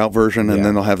zoomed out version, and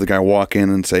then they'll have the guy walk in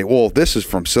and say, "Well, this is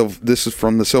from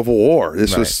the Civil War.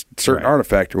 This was certain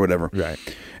artifact or whatever." Right.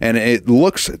 And it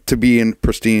looks to be in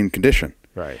pristine condition.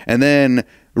 Right. And then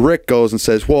Rick goes and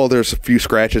says, "Well, there's a few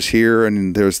scratches here,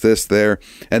 and there's this there."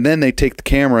 And then they take the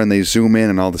camera and they zoom in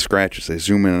on all the scratches. They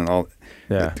zoom in on all.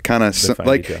 Yeah. Kind of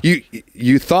like detail.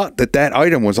 You thought that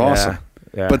item was awesome,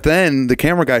 but then the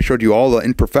camera guy showed you all the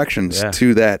imperfections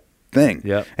to that thing.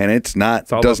 Yep. And it's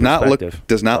does not look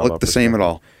the same at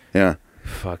all. Yeah.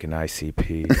 Fucking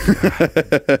ICP.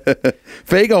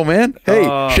 Fago, man.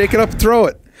 Hey, shake it up and throw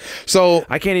it. So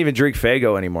I can't even drink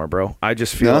Fago anymore, bro. I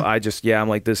just feel I'm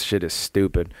like, this shit is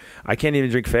stupid. I can't even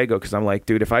drink Fago because I'm like,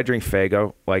 dude, if I drink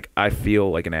Fago, like I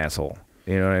feel like an asshole.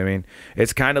 You know what I mean?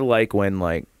 It's kind of like when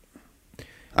like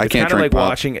I it's can't kind of like pop.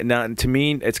 watching now. To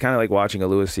me, it's kind of like watching a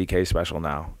Louis C.K. special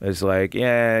now. It's like,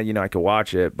 yeah, I could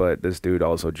watch it, but this dude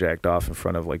also jacked off in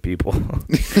front of like people.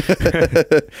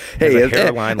 Hey, a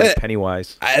hairline like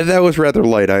Pennywise. That was rather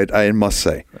light, I must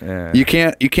say. Yeah. You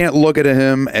can't look at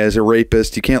him as a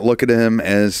rapist. You can't look at him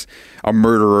as a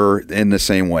murderer in the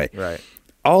same way. Right.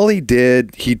 All he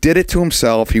did it to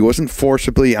himself. He wasn't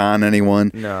forcibly on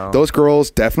anyone. No. Those girls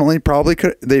definitely probably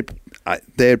could. They had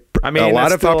a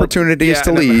lot of opportunities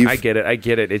to leave. I get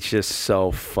it. It's just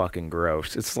so fucking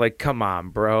gross. It's like, come on,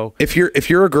 bro. If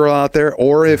you're a girl out there,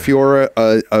 or if you're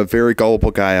a very gullible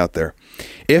guy out there,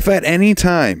 if at any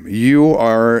time you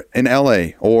are in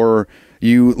LA or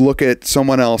you look at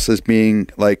someone else as being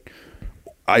like,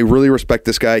 I really respect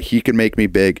this guy, he can make me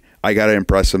big, I gotta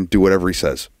impress him, do whatever he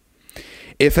says.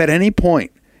 If at any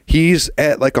point he's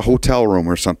at like a hotel room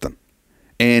or something,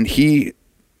 and he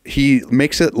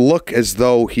makes it look as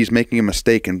though he's making a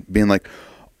mistake and being like,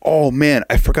 oh man,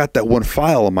 I forgot that one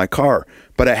file in my car,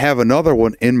 but I have another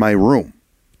one in my room.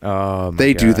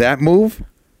 They do that move,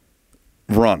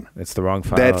 run. It's the wrong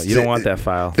file. You don't want that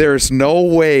file. There's no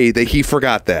way that he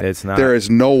forgot that. It's not. There is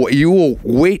no way. You will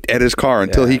wait at his car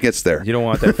until he gets there. You don't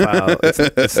want that file.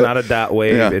 It's not a dot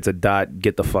wave. Yeah. It's a dot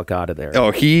get the fuck out of there.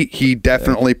 Oh, he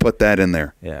definitely put that in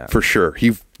there. Yeah. For sure.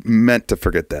 He meant to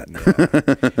forget that.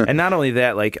 Yeah. And not only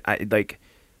that, like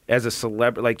as a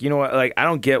celebrity, like, you know what, like I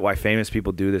don't get why famous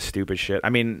people do this stupid shit. I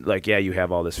mean, like, yeah, you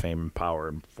have all this fame and power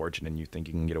and fortune and you think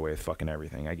you can get away with fucking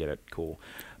everything. I get it. Cool.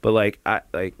 But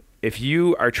if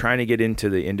you are trying to get into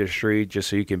the industry just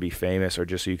so you can be famous or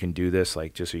just so you can do this,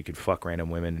 like just so you can fuck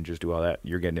random women and just do all that,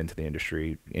 you're getting into the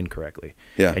industry incorrectly.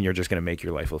 Yeah. And you're just going to make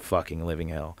your life a fucking living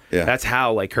hell. Yeah. That's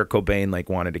how like Kurt Cobain like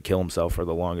wanted to kill himself for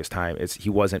the longest time. He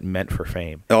wasn't meant for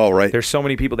fame. Oh, right. There's so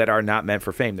many people that are not meant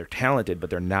for fame. They're talented, but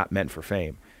they're not meant for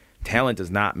fame. Talent does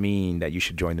not mean that you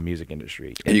should join the music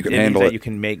industry. And you can handle handle it. it. You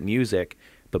can make music,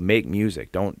 but make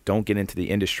music. Don't get into the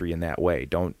industry in that way.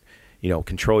 Don't,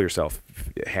 control yourself.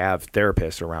 Have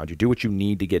therapists around you. Do what you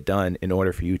need to get done in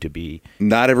order for you to be.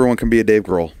 Not everyone can be a Dave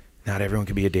Grohl. Not everyone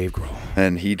can be a Dave Grohl.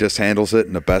 And he just handles it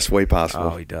in the best way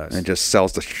possible. Oh, he does. And just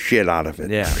sells the shit out of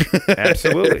it. Yeah,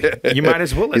 absolutely. You might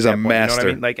as well. He's a master.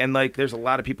 You know what I mean? There's a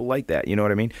lot of people like that. You know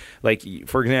what I mean? Like,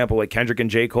 for example, like Kendrick and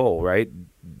J. Cole, right?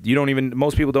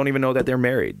 Most people don't even know that they're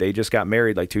married. They just got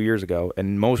married like 2 years ago,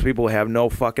 and most people have no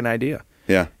fucking idea.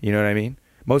 Yeah. You know what I mean?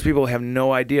 Most people have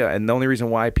no idea. And the only reason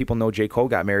why people know J. Cole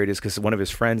got married is because one of his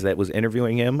friends that was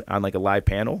interviewing him on like a live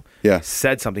panel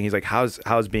said something. He's like,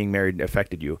 how's being married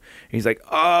affected you? And he's like,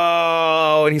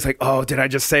 oh. And he's like, oh, did I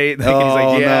just say it? Like, and he's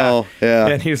like, yeah. No. Yeah.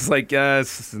 And he was like,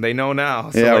 yes, they know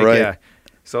now. So Yeah, like, right. Yeah.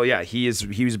 So yeah,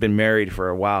 he's been married for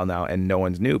a while now, and no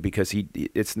one's knew because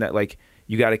it's not like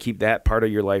you got to keep that part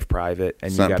of your life private, and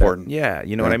It's you not got important. Yeah,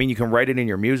 you know what I mean. You can write it in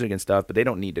your music and stuff, but they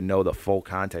don't need to know the full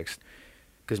context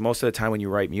because most of the time when you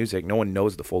write music, no one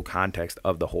knows the full context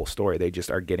of the whole story. They just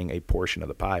are getting a portion of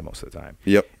the pie most of the time.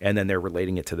 Yep. And then they're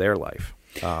relating it to their life.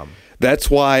 That's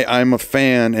why I'm a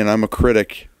fan and I'm a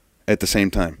critic at the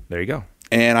same time. There you go.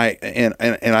 And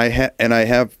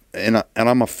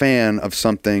I'm a fan of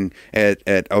something at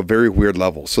a very weird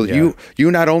level. So you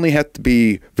not only have to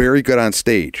be very good on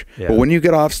stage, but when you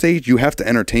get off stage, you have to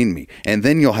entertain me, and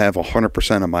then you'll have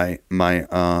 100% of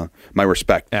my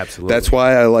respect. Absolutely. That's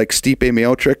why I like Stipe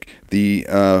Miocic, the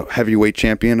heavyweight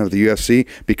champion of the UFC,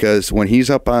 because when he's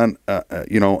up on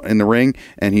in the ring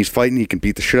and he's fighting, he can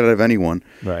beat the shit out of anyone.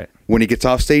 Right. When he gets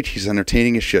off stage, he's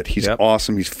entertaining as shit. He's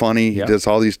awesome. He's funny. He does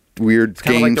all these weird It's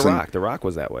kind of games. like The Rock. The Rock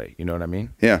was that way. You know what I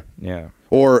mean? Yeah. Yeah.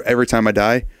 Or Every Time I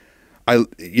Die.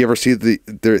 You ever see they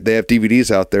have DVDs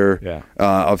out there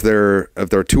of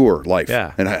their tour life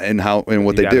and what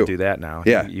You they do. do that now.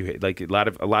 Yeah. You like a lot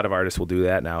of artists will do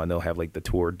that now, and they'll have like the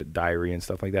tour diary and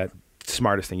stuff like that.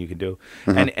 Smartest thing you can do.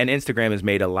 And Instagram has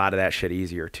made a lot of that shit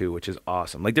easier too, which is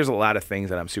awesome. Like there's a lot of things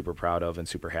that I'm super proud of and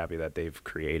super happy that they've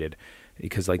created,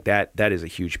 because like that is a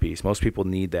huge piece. Most people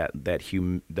need that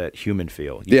human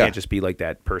feel. You can't just be like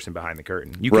that person behind the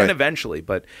curtain. You can eventually,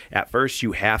 but at first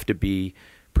you have to be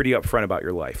pretty upfront about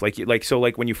your life.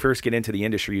 Like when you first get into the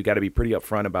industry, you got to be pretty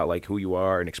upfront about like who you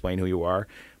are and explain who you are.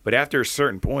 But after a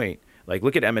certain point, like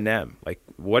look at Eminem. Like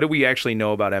what do we actually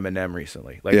know about Eminem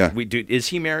recently? Like is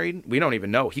he married? We don't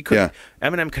even know. He could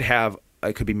Eminem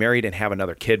could be married and have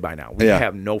another kid by now. We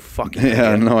have no fucking idea.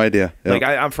 Yeah, no idea. Yep. Like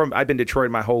I've been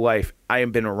Detroit my whole life. I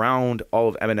have been around all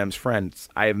of Eminem's friends.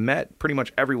 I have met pretty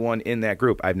much everyone in that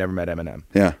group. I've never met Eminem.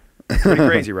 Yeah. Pretty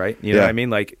crazy, right? You know what I mean?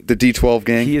 Like the D12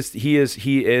 gang. He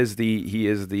is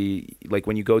the like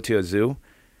when you go to a zoo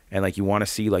and like you want to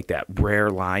see like that rare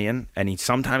lion, and he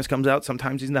sometimes comes out,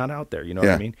 sometimes he's not out there. You know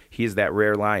what I mean? He's that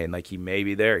rare lion. Like he may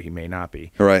be there, he may not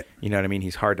be. Right. You know what I mean?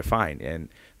 He's hard to find, and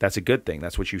that's a good thing.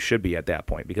 That's what you should be at that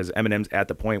point, because Eminem's at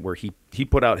the point where he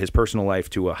put out his personal life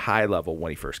to a high level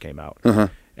when he first came out.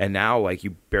 And now, like, you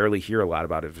barely hear a lot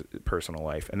about his personal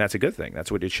life, and that's a good thing. That's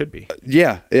what it should be.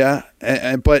 Yeah,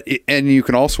 but you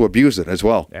can also abuse it as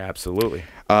well. Absolutely.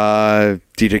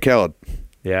 DJ Khaled.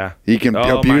 Yeah, he can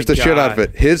abuse the shit out of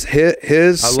it. His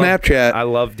Snapchat. I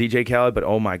love DJ Khaled, but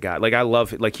oh my god, like I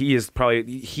love like he is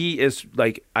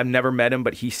like I've never met him,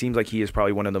 but he seems like he is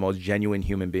probably one of the most genuine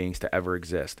human beings to ever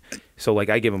exist. So like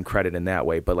I give him credit in that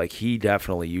way, but like he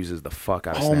definitely uses the fuck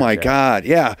out of Snapchat. Oh my god,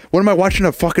 yeah. What am I watching,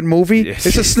 a fucking movie? It's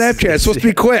a Snapchat. It's supposed to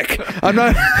be quick. I'm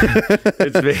not.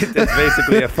 it's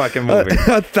basically a fucking movie.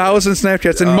 1,000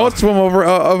 Snapchats, and most of them over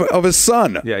of his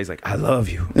son. Yeah, he's like, I love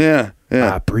you. Yeah.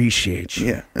 I appreciate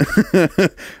you. Yeah.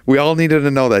 We all needed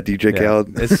to know that, DJ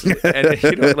Khaled. And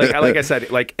you know, like I said,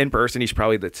 like in person, he's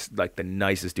probably the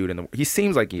nicest dude in the world. He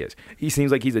seems like he is. He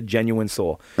seems like he's a genuine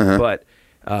soul. But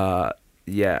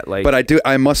yeah, like. But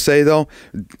I must say though,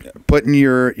 putting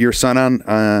your son on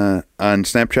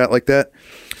Snapchat like that.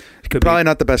 Probably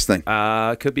not the best thing.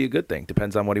 Could be a good thing.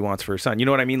 Depends on what he wants for his son. You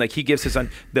know what I mean? Like he gives his son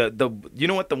you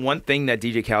know what, the one thing that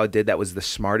DJ Khaled did that was the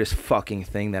smartest fucking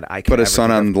thing that I could put his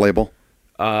son on the label.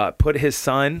 Put his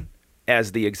son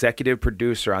as the executive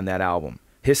producer on that album.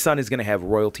 His son is going to have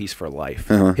royalties for life.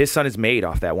 His son is made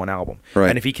off that one album. Right.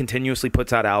 And if he continuously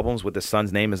puts out albums with his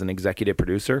son's name as an executive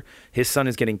producer, his son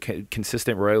is getting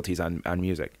consistent royalties on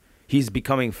music. He's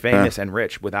becoming famous and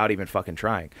rich without even fucking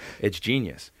trying. It's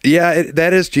genius. Yeah,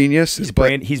 that is genius. He's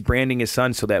branding his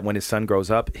son so that when his son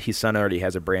grows up, his son already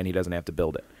has a brand. He doesn't have to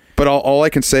build it. But all I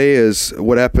can say is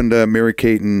what happened to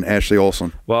Mary-Kate and Ashley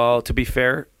Olsen. Well, to be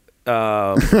fair,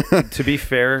 child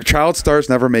stars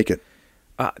never make it.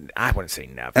 I wouldn't say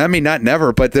never. I mean, not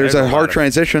never, but there's a hard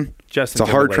transition. It's a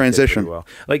hard transition. Well.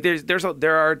 Like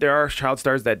there are child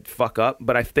stars that fuck up,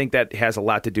 but I think that has a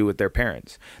lot to do with their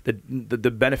parents.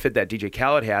 The benefit that DJ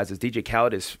Khaled has is DJ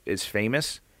Khaled is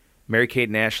famous. Mary-Kate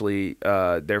and Ashley,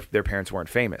 their parents weren't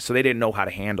famous, so they didn't know how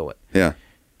to handle it. Yeah.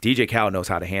 DJ Khaled knows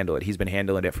how to handle it. He's been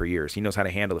handling it for years. He knows how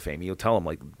to handle the fame. He'll tell them,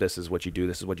 like, this is what you do,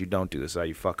 this is what you don't do, this is how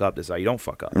you fuck up, this is how you don't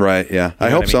fuck up. Right, yeah. You know I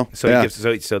hope so. So, yeah.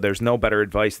 so there's no better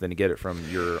advice than to get it from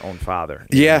your own father.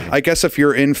 Yeah, I guess if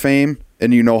you're in fame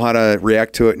and you know how to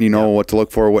react to it, and you know what to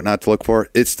look for, what not to look for.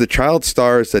 It's the child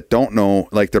stars that don't know,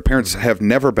 like their parents have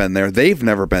never been there. They've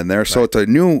never been there. So it's a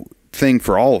new thing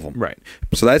for all of them. Right.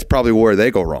 So that's probably where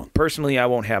they go wrong. Personally, I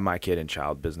won't have my kid in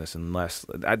child business unless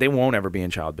they won't ever be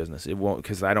in child business. It won't,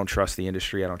 because I don't trust the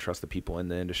industry. I don't trust the people in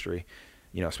the industry.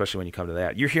 Especially when you come to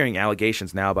that. You're hearing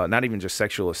allegations now about not even just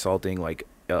sexual assaulting like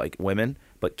women,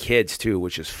 but kids too,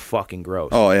 which is fucking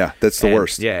gross. Oh yeah, that's the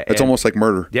worst. Yeah, it's almost like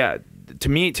murder. Yeah, to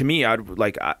me, I'd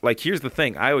like here's the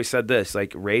thing. I always said this: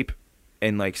 like rape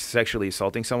and like sexually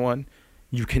assaulting someone,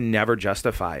 you can never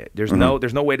justify it. There's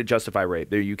no way to justify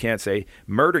rape. You can't say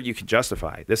murder. You can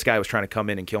justify. This guy was trying to come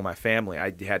in and kill my family.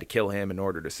 I had to kill him in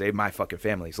order to save my fucking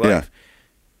family's life. Yeah.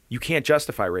 You can't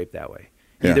justify rape that way.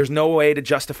 Yeah. There's no way to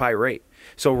justify rape.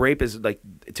 So rape is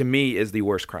to me is the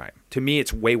worst crime. To me,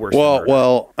 it's way worse. Than murder.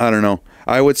 Well, I don't know.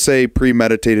 I would say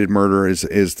premeditated murder is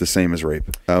the same as rape.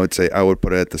 I would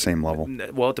put it at the same level.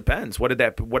 Well, it depends. What did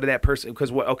that person?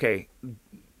 Because okay,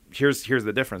 here's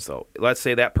the difference though. Let's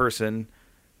say that person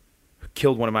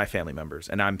killed one of my family members,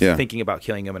 and I'm thinking about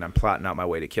killing him, and I'm plotting out my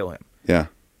way to kill him. Yeah.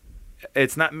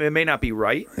 It may not be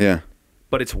right. Yeah.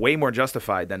 But it's way more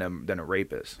justified than a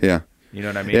rape is. Yeah. You know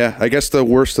what I mean? Yeah, I guess the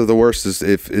worst of the worst is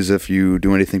if you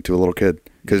do anything to a little kid.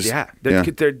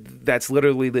 That's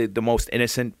literally the most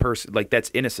innocent person. Like, that's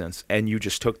innocence, and you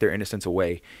just took their innocence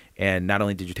away. And not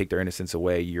only did you take their innocence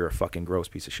away, you're a fucking gross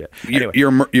piece of shit. Anyway.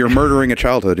 You're murdering a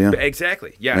childhood. Yeah,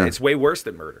 exactly. Yeah, it's way worse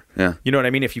than murder. Yeah, you know what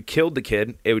I mean? If you killed the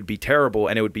kid, it would be terrible,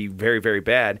 and it would be very, very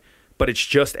bad. But it's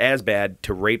just as bad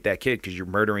to rape that kid because you're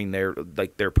murdering their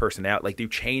personality. Like, you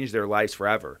change their lives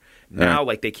forever. Now,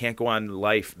 like, they can't go on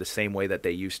life the same way that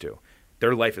they used to.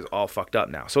 Their life is all fucked up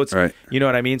now. So it's, you know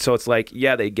what I mean? So it's like,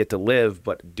 yeah, they get to live,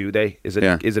 but do they? Is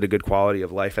it a good quality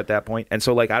of life at that point? And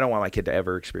so, like, I don't want my kid to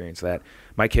ever experience that.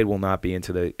 My kid will not be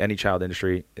into any child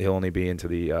industry. He'll only be into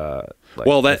the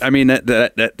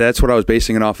that's what I was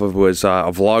basing it off of was a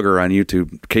vlogger on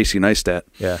YouTube, Casey Neistat.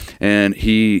 Yeah. And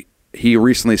he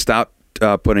recently stopped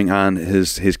putting on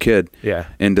his kid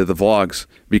into the vlogs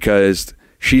because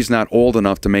she's not old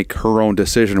enough to make her own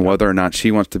decision whether or not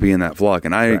she wants to be in that vlog.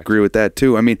 And I agree with that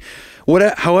too. I mean,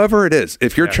 however it is,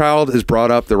 if your child is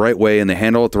brought up the right way and they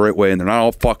handle it the right way and they're not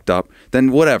all fucked up,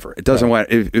 then whatever. It doesn't matter.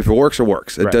 If it works, it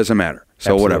works. It doesn't matter.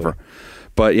 So whatever.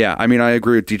 But yeah, I mean, I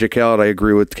agree with DJ Khaled. I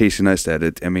agree with Casey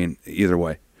Neistat. I mean, either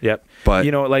way. Yep. But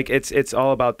like it's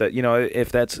all about the,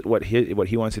 if that's what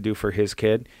he wants to do for his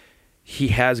kid, he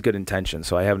has good intentions.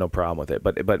 So I have no problem with it.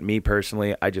 But me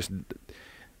personally, I just,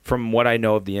 from what I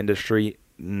know of the industry,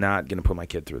 not gonna put my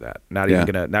kid through that. Not even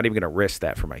gonna risk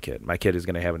that for my kid. My kid is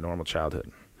gonna have a normal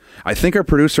childhood. I think our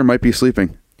producer might be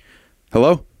sleeping.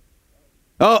 Hello?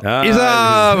 Oh, he's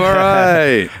up. All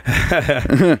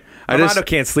right. Armando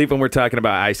can't sleep when we're talking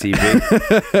about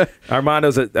ICB.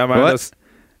 Armando's. What?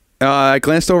 I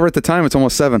glanced over at the time. It's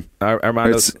almost 7.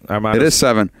 Armando's it is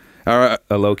 7. All right.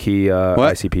 A low-key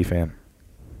ICP fan.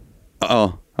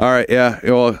 Oh, all right. Yeah.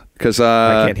 Well, because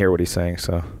I can't hear what he's saying.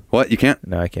 So what? You can't?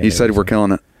 No, I can't. He said we're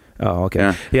killing it. Oh,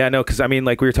 okay. Yeah, no, because I mean,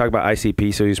 like, we were talking about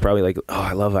ICP, so he's probably like, "Oh,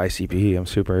 I love ICP. I'm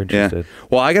super interested." Yeah.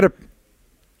 Well, I gotta.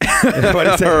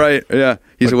 All right. Yeah,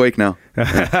 he's awake now.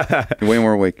 Yeah. Way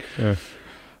more awake. Yeah.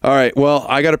 All right. Well,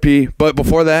 I gotta pee, but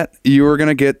before that, you were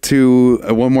gonna get to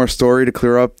one more story to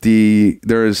clear up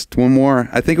There's one more.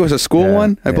 I think it was a school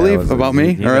one. I believe about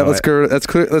me. All right. Let's clear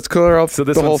up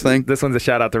the whole thing. This one's a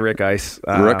shout out to Rick Ice.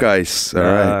 Rick Ice. All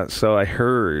right. So I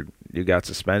heard you got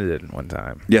suspended one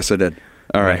time. Yes, I did.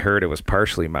 All right. I heard it was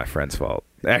partially my friend's fault.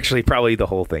 Actually, probably the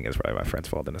whole thing is probably my friend's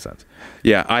fault in a sense.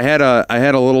 Yeah, I had a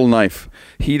little knife.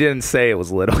 He didn't say it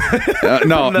was little.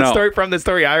 No. From the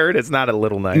story I heard, it's not a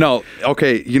little knife. No.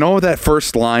 Okay. You know that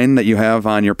first line that you have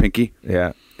on your pinky?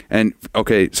 Yeah. And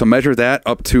okay, so measure that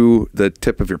up to the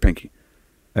tip of your pinky.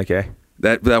 Okay.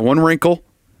 That one wrinkle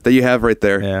that you have right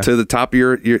there to the top of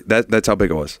your that's how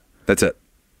big it was. That's it.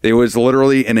 It was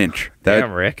literally an inch.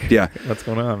 Damn, Rick. Yeah. What's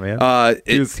going on, man?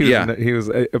 He was.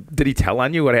 Did he tell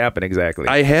on you what happened exactly?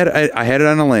 I had it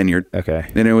on a lanyard. Okay.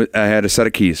 And I had a set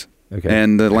of keys. Okay.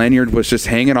 And the lanyard was just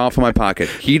hanging off of my pocket.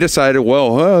 He decided,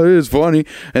 well, it is funny,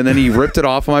 and then he ripped it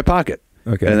off of my pocket.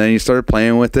 Okay. And then he started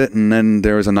playing with it, and then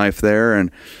there was a knife there, and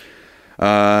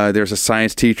there's a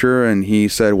science teacher, and he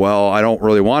said, well, I don't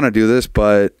really want to do this,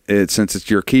 but since it's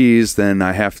your keys, then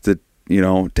I have to,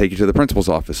 take you to the principal's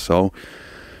office. So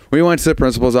we went to the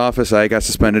principal's office. I got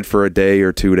suspended for a day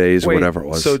or 2 days, or whatever it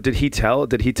was. So did he tell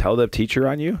the teacher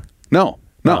on you? No.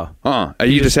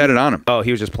 He just had it on him. Oh,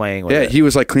 he was just playing with it. He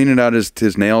was like cleaning out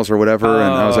his nails or whatever,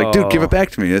 and I was like, dude, give it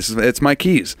back to me. It's my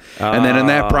keys. And then in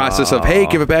that process of, hey,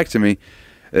 give it back to me,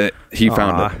 He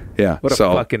found Aw. it. Yeah. What a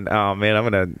so, fucking, oh man, I'm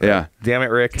going to, Yeah. damn it,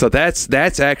 Rick. So that's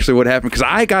actually what happened because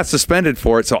I got suspended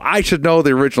for it, so I should know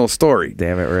the original story.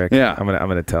 Damn it, Rick. Yeah. I'm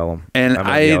gonna tell him. And I'm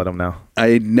gonna yell at him now.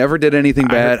 I never did anything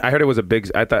bad. I heard it was a big.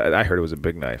 I heard it was a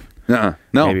big knife. No.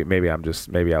 Maybe I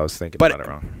was thinking about it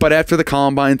wrong. But after the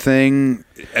Columbine thing,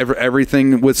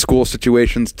 everything with school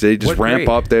situations, they just What ramp grade?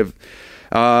 up. They've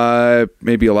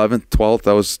maybe 11th, 12th.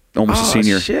 I was almost a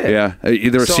senior. Shit. Yeah,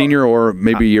 either a So, senior or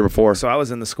maybe a year before. So I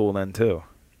was in the school then too,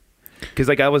 because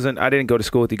like I didn't go to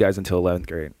school with you guys until 11th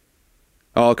grade.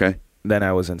 Oh, okay. Then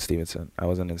I was in Stevenson. I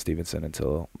wasn't in Stevenson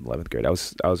until 11th grade. I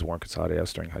was Warren Consolidated. I was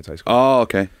Sterling Heights High School. Oh,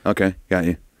 okay. Got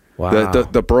you. Wow.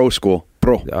 The bro school.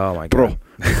 Bro. Oh my Bro.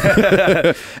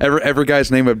 god. every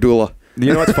guy's named Abdullah.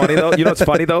 You know what's funny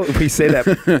though? We say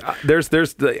that there's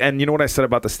and you know what I said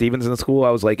about the Stevens in the school? I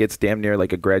was like, it's damn near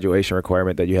like a graduation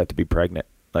requirement that you have to be pregnant.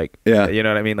 Like, Yeah. you know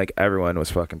what I mean? Like everyone was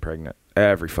fucking pregnant.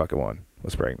 Every fucking one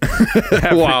was pregnant.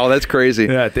 Wow, that's crazy.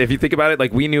 Yeah. If you think about it,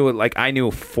 like I knew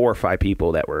 4 or 5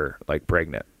 people that were like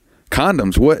pregnant.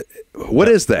 Condoms. What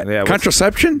is that? Yeah,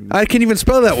 Contraception? I can't even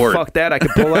spell that word. Fuck that! I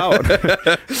could pull out.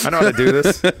 I know how to do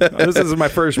this. This is my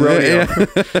first rodeo.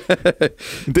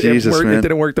 Jesus, man. It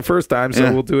didn't work the first time,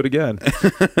 so we'll do it again.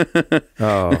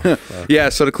 Oh, fuck. Yeah.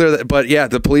 So to clear that, but yeah,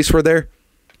 the police were there.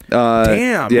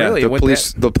 Damn, yeah, really?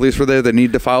 The police were there. They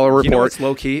need to file a report. You know what's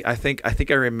low key? I think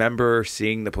I remember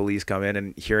seeing the police come in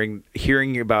and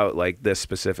hearing about like this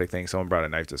specific thing. Someone brought a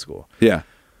knife to school. Yeah.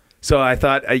 So I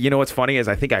thought, you know what's funny is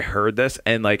I think I heard this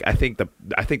and like I think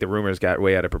the rumors got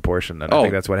way out of proportion and I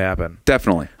think that's what happened.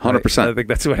 Definitely, 100%. I think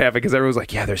that's what happened because everyone was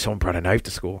like, yeah, there's someone brought a knife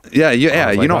to school. Yeah. I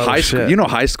was You know like, oh, high school. shit. You know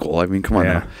high school. I mean, come on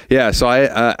Yeah. now. Yeah. So I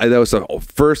that was the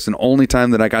first and only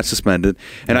time that I got suspended,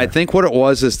 and I think what it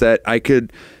was is that I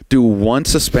could do 1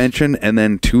 suspension and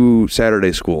then 2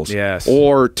 Saturday schools. Yes.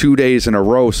 Or 2 days in a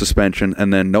row suspension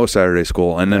and then no Saturday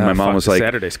school. And then my mom was like,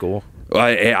 Saturday school.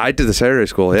 I did the Saturday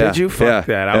school. Yeah. Did you? Fuck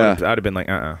yeah. that. I would have been like,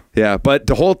 Yeah, but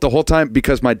the whole time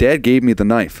because my dad gave me the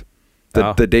knife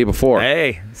the day before.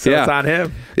 Hey, so Yeah. it's on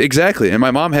him. Exactly, and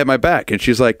my mom had my back, and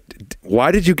she's like,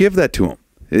 "Why did you give that to him?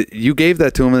 You gave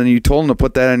that to him, and you told him to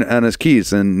put that on his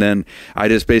keys." And then I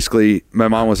just basically, my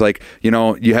mom was like, "You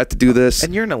know, you have to do this."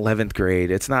 And you're in 11th grade.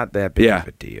 It's not that big of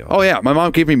a deal. Oh yeah, my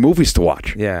mom gave me movies to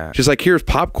watch. Yeah. She's like, "Here's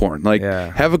popcorn. Like,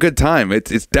 Yeah. have a good time.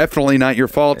 It's definitely not your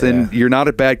fault, and you're not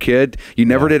a bad kid. You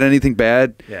never did anything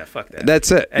bad. Yeah, fuck that.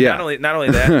 That's it. And yeah. not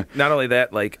only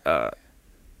that, like,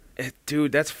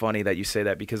 dude, that's funny that you say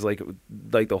that because like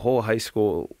the whole high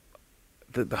school,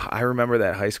 I remember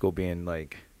that high school being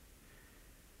like,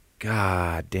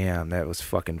 God damn, that was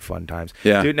fucking fun times.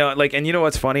 Yeah. Dude, no, like, and you know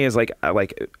what's funny is like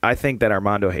I think that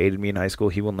Armando hated me in high school.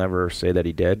 He will never say that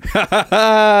he did.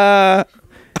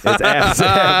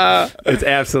 It's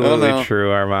absolutely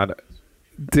true, Armando.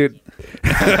 Dude,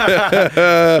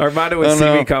 Armando would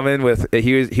see me come in with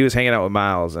he was hanging out with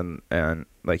Miles and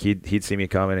like he'd see me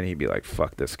come in and he'd be like,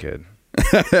 "Fuck this kid."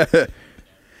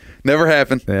 Never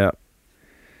happened. Yeah,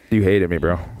 you hated me,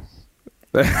 bro.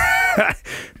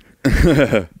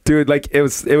 Dude, like it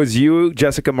was you,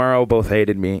 Jessica Morrow both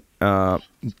hated me. And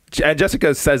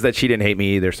Jessica says that she didn't hate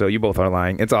me either, so you both are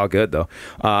lying. It's all good though.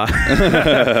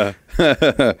 And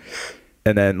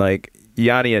then like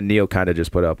Yanni and Neil kind of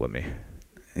just put up with me.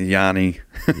 Yanni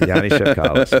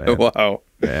Shepkalis, man. Wow.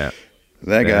 Yeah.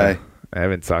 That guy. I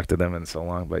haven't talked to them in so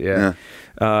long, but yeah.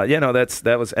 No,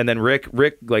 that was, and then Rick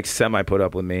like semi put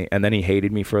up with me, and then he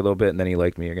hated me for a little bit, and then he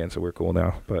liked me again, so we're cool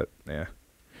now. But yeah,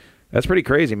 that's pretty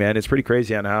crazy, man. It's pretty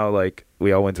crazy on how like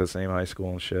we all went to the same high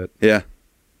school and shit. Yeah.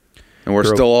 And we're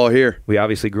still all here. We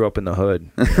obviously grew up in the hood.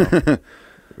 You know?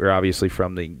 We're obviously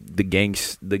from the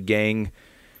gang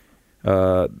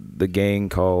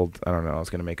called, I don't know, I was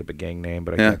gonna make up a gang name,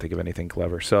 but I can't think of anything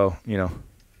clever. So, you know.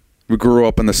 We grew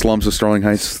up in the slums of Sterling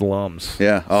Heights. Slums.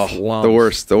 Yeah. Oh, Slums. the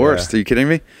worst. The worst. Yeah. Are you kidding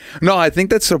me? No, I think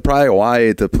that's probably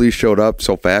why the police showed up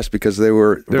so fast because they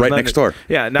were next door.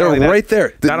 Yeah. They were right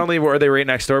there. Not only were they right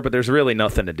next door, but there's really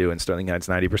nothing to do in Sterling Heights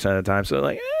 90% of the time. So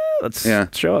like, let's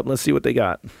show up. Let's see what they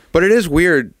got. But it is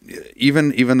weird,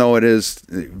 even though it is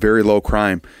very low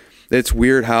crime. It's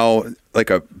weird how like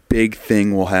a big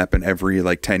thing will happen every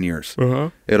like 10 years.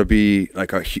 It'll be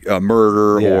like a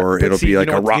murder or But it'll see, be like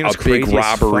a big crazy as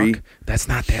robbery. fuck? That's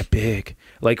not that big.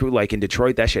 Like in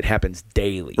Detroit, that shit happens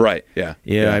daily. Right. Yeah.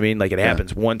 You know what I mean? Like it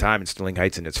happens one time in Sterling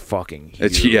Heights and it's fucking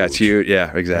huge. It's huge.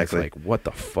 Yeah, exactly. It's like, what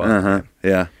the fuck? Man?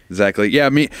 Yeah, exactly. Yeah,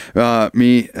 me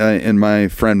and my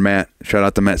friend Matt. Shout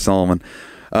out to Matt Solomon.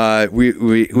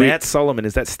 Matt Solomon,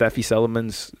 is that Steffi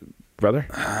Solomon's brother?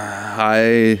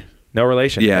 No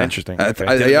relation. Yeah. Interesting. I Okay.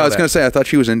 was going to say, I thought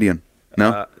she was Indian.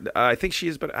 No? I think she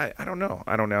is, but I don't know.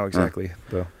 I don't know exactly,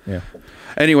 though. Yeah.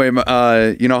 Anyway,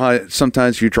 you know how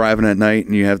sometimes you're driving at night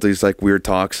and you have these like weird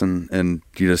talks and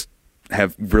you just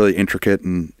have really intricate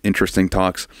and interesting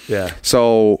talks. Yeah.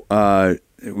 So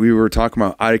we were talking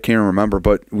about, I can't remember,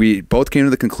 but we both came to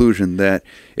the conclusion that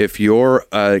if you're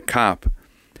a cop,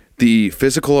 the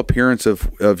physical appearance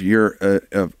of your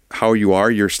of how you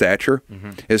are, your stature,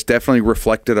 is definitely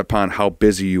reflected upon how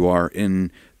busy you are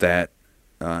in that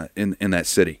in that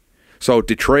city. So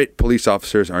Detroit police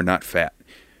officers are not fat.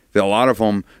 A lot of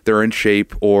them, they're in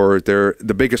shape, or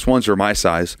the biggest ones are my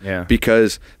size,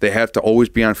 because they have to always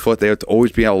be on foot. They have to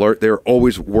always be alert. They're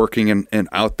always working and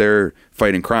out there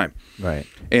fighting crime. Right.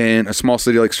 In a small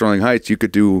city like Sterling Heights, you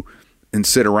could do and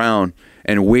sit around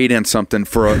and wait on something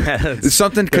for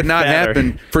something could not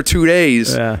happen for 2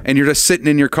 days, and you're just sitting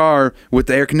in your car with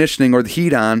the air conditioning or the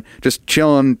heat on, just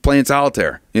chilling, playing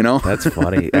solitaire. You know, that's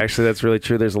funny. Actually, that's really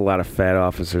true. There's a lot of fat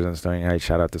officers in Sterling Heights.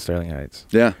 Shout out to Sterling Heights.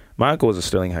 Yeah, my uncle was a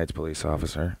Sterling Heights police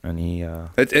officer, and he.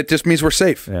 It just means we're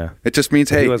safe. Yeah, it just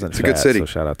means hey, it's a good city. So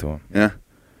shout out to him. Yeah.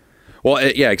 Well,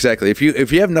 yeah, exactly. If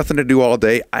you have nothing to do all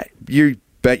day, you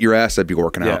bet your ass I'd be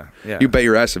working out. Yeah. You bet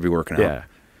your ass I'd be working out. Yeah.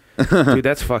 Dude,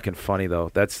 that's fucking funny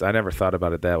though. I never thought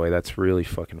about it that way. That's really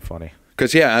fucking funny.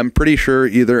 Because I'm pretty sure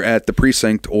either at the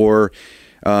precinct or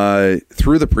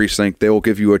through the precinct they will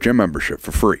give you a gym membership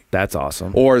for free. That's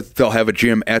awesome. Or they'll have a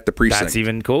gym at the precinct. That's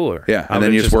even cooler. Yeah, and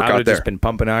then you just work out there. I would have just been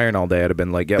pumping iron all day. I'd have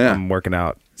been like, I'm working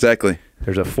out. Exactly.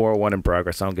 There's a 401 in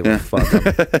progress. I don't give a fuck.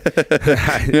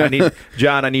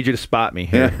 I need you to spot me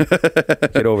here.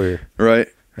 Get over here. Right.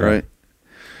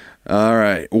 All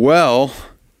right. Well,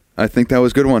 I think that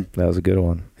was a good one. That was a good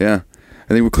one. Yeah. I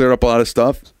think we cleared up a lot of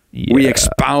stuff. Yeah. We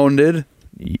expounded.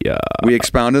 Yeah. We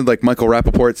expounded, like Michael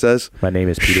Rappaport says. My name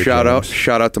is Peter James. James.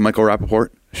 Shout out to Michael Rappaport.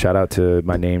 Shout out to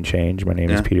my name change. My name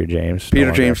is Peter James.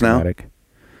 Peter James now.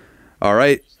 All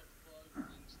right.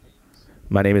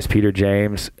 My name is Peter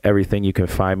James. Everything you can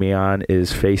find me on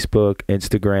is Facebook,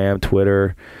 Instagram,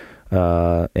 Twitter,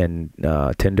 and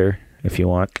Tinder if you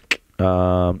want.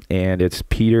 And it's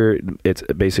Peter. It's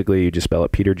basically, you just spell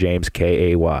it Peter James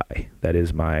Kay. That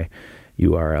is my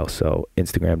URL. So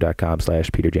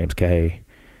Instagram.com/PeterJamesK,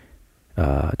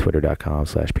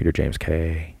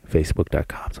 Twitter.com/PeterJamesK,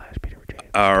 Facebook.com/PeterJames.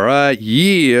 All right,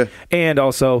 yeah. And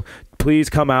also, please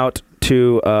come out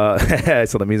to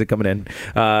so the music coming in.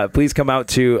 Please come out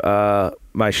to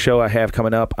my show I have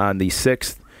coming up on the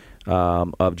 6th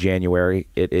of January.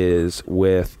 It is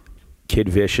with Kid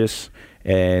Vicious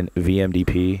and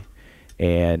VMDP,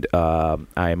 and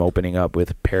I am opening up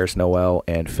with Paris Noel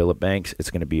and Philip Banks. It's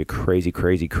going to be a crazy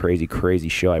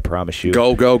show. I promise you.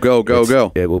 Go.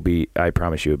 It will be. I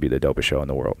promise you, it'll be the dopest show in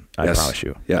the world. I promise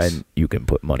you. Yes. And you can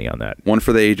put money on that. One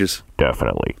for the ages.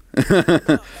 Definitely.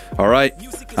 All right.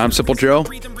 I'm Simple Joe.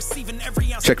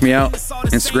 Check me out.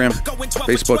 Instagram,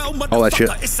 Facebook, all that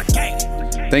shit.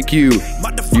 Thank you.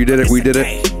 You did it. We did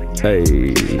it.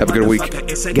 Hey. Have a good week.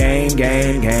 Gang.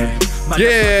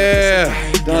 Yeah.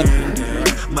 Done.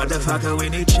 Motherfucker,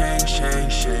 when it change.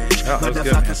 Oh, that was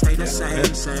good. Motherfucker, stay the same.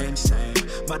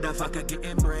 Motherfucker,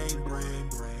 getting brain.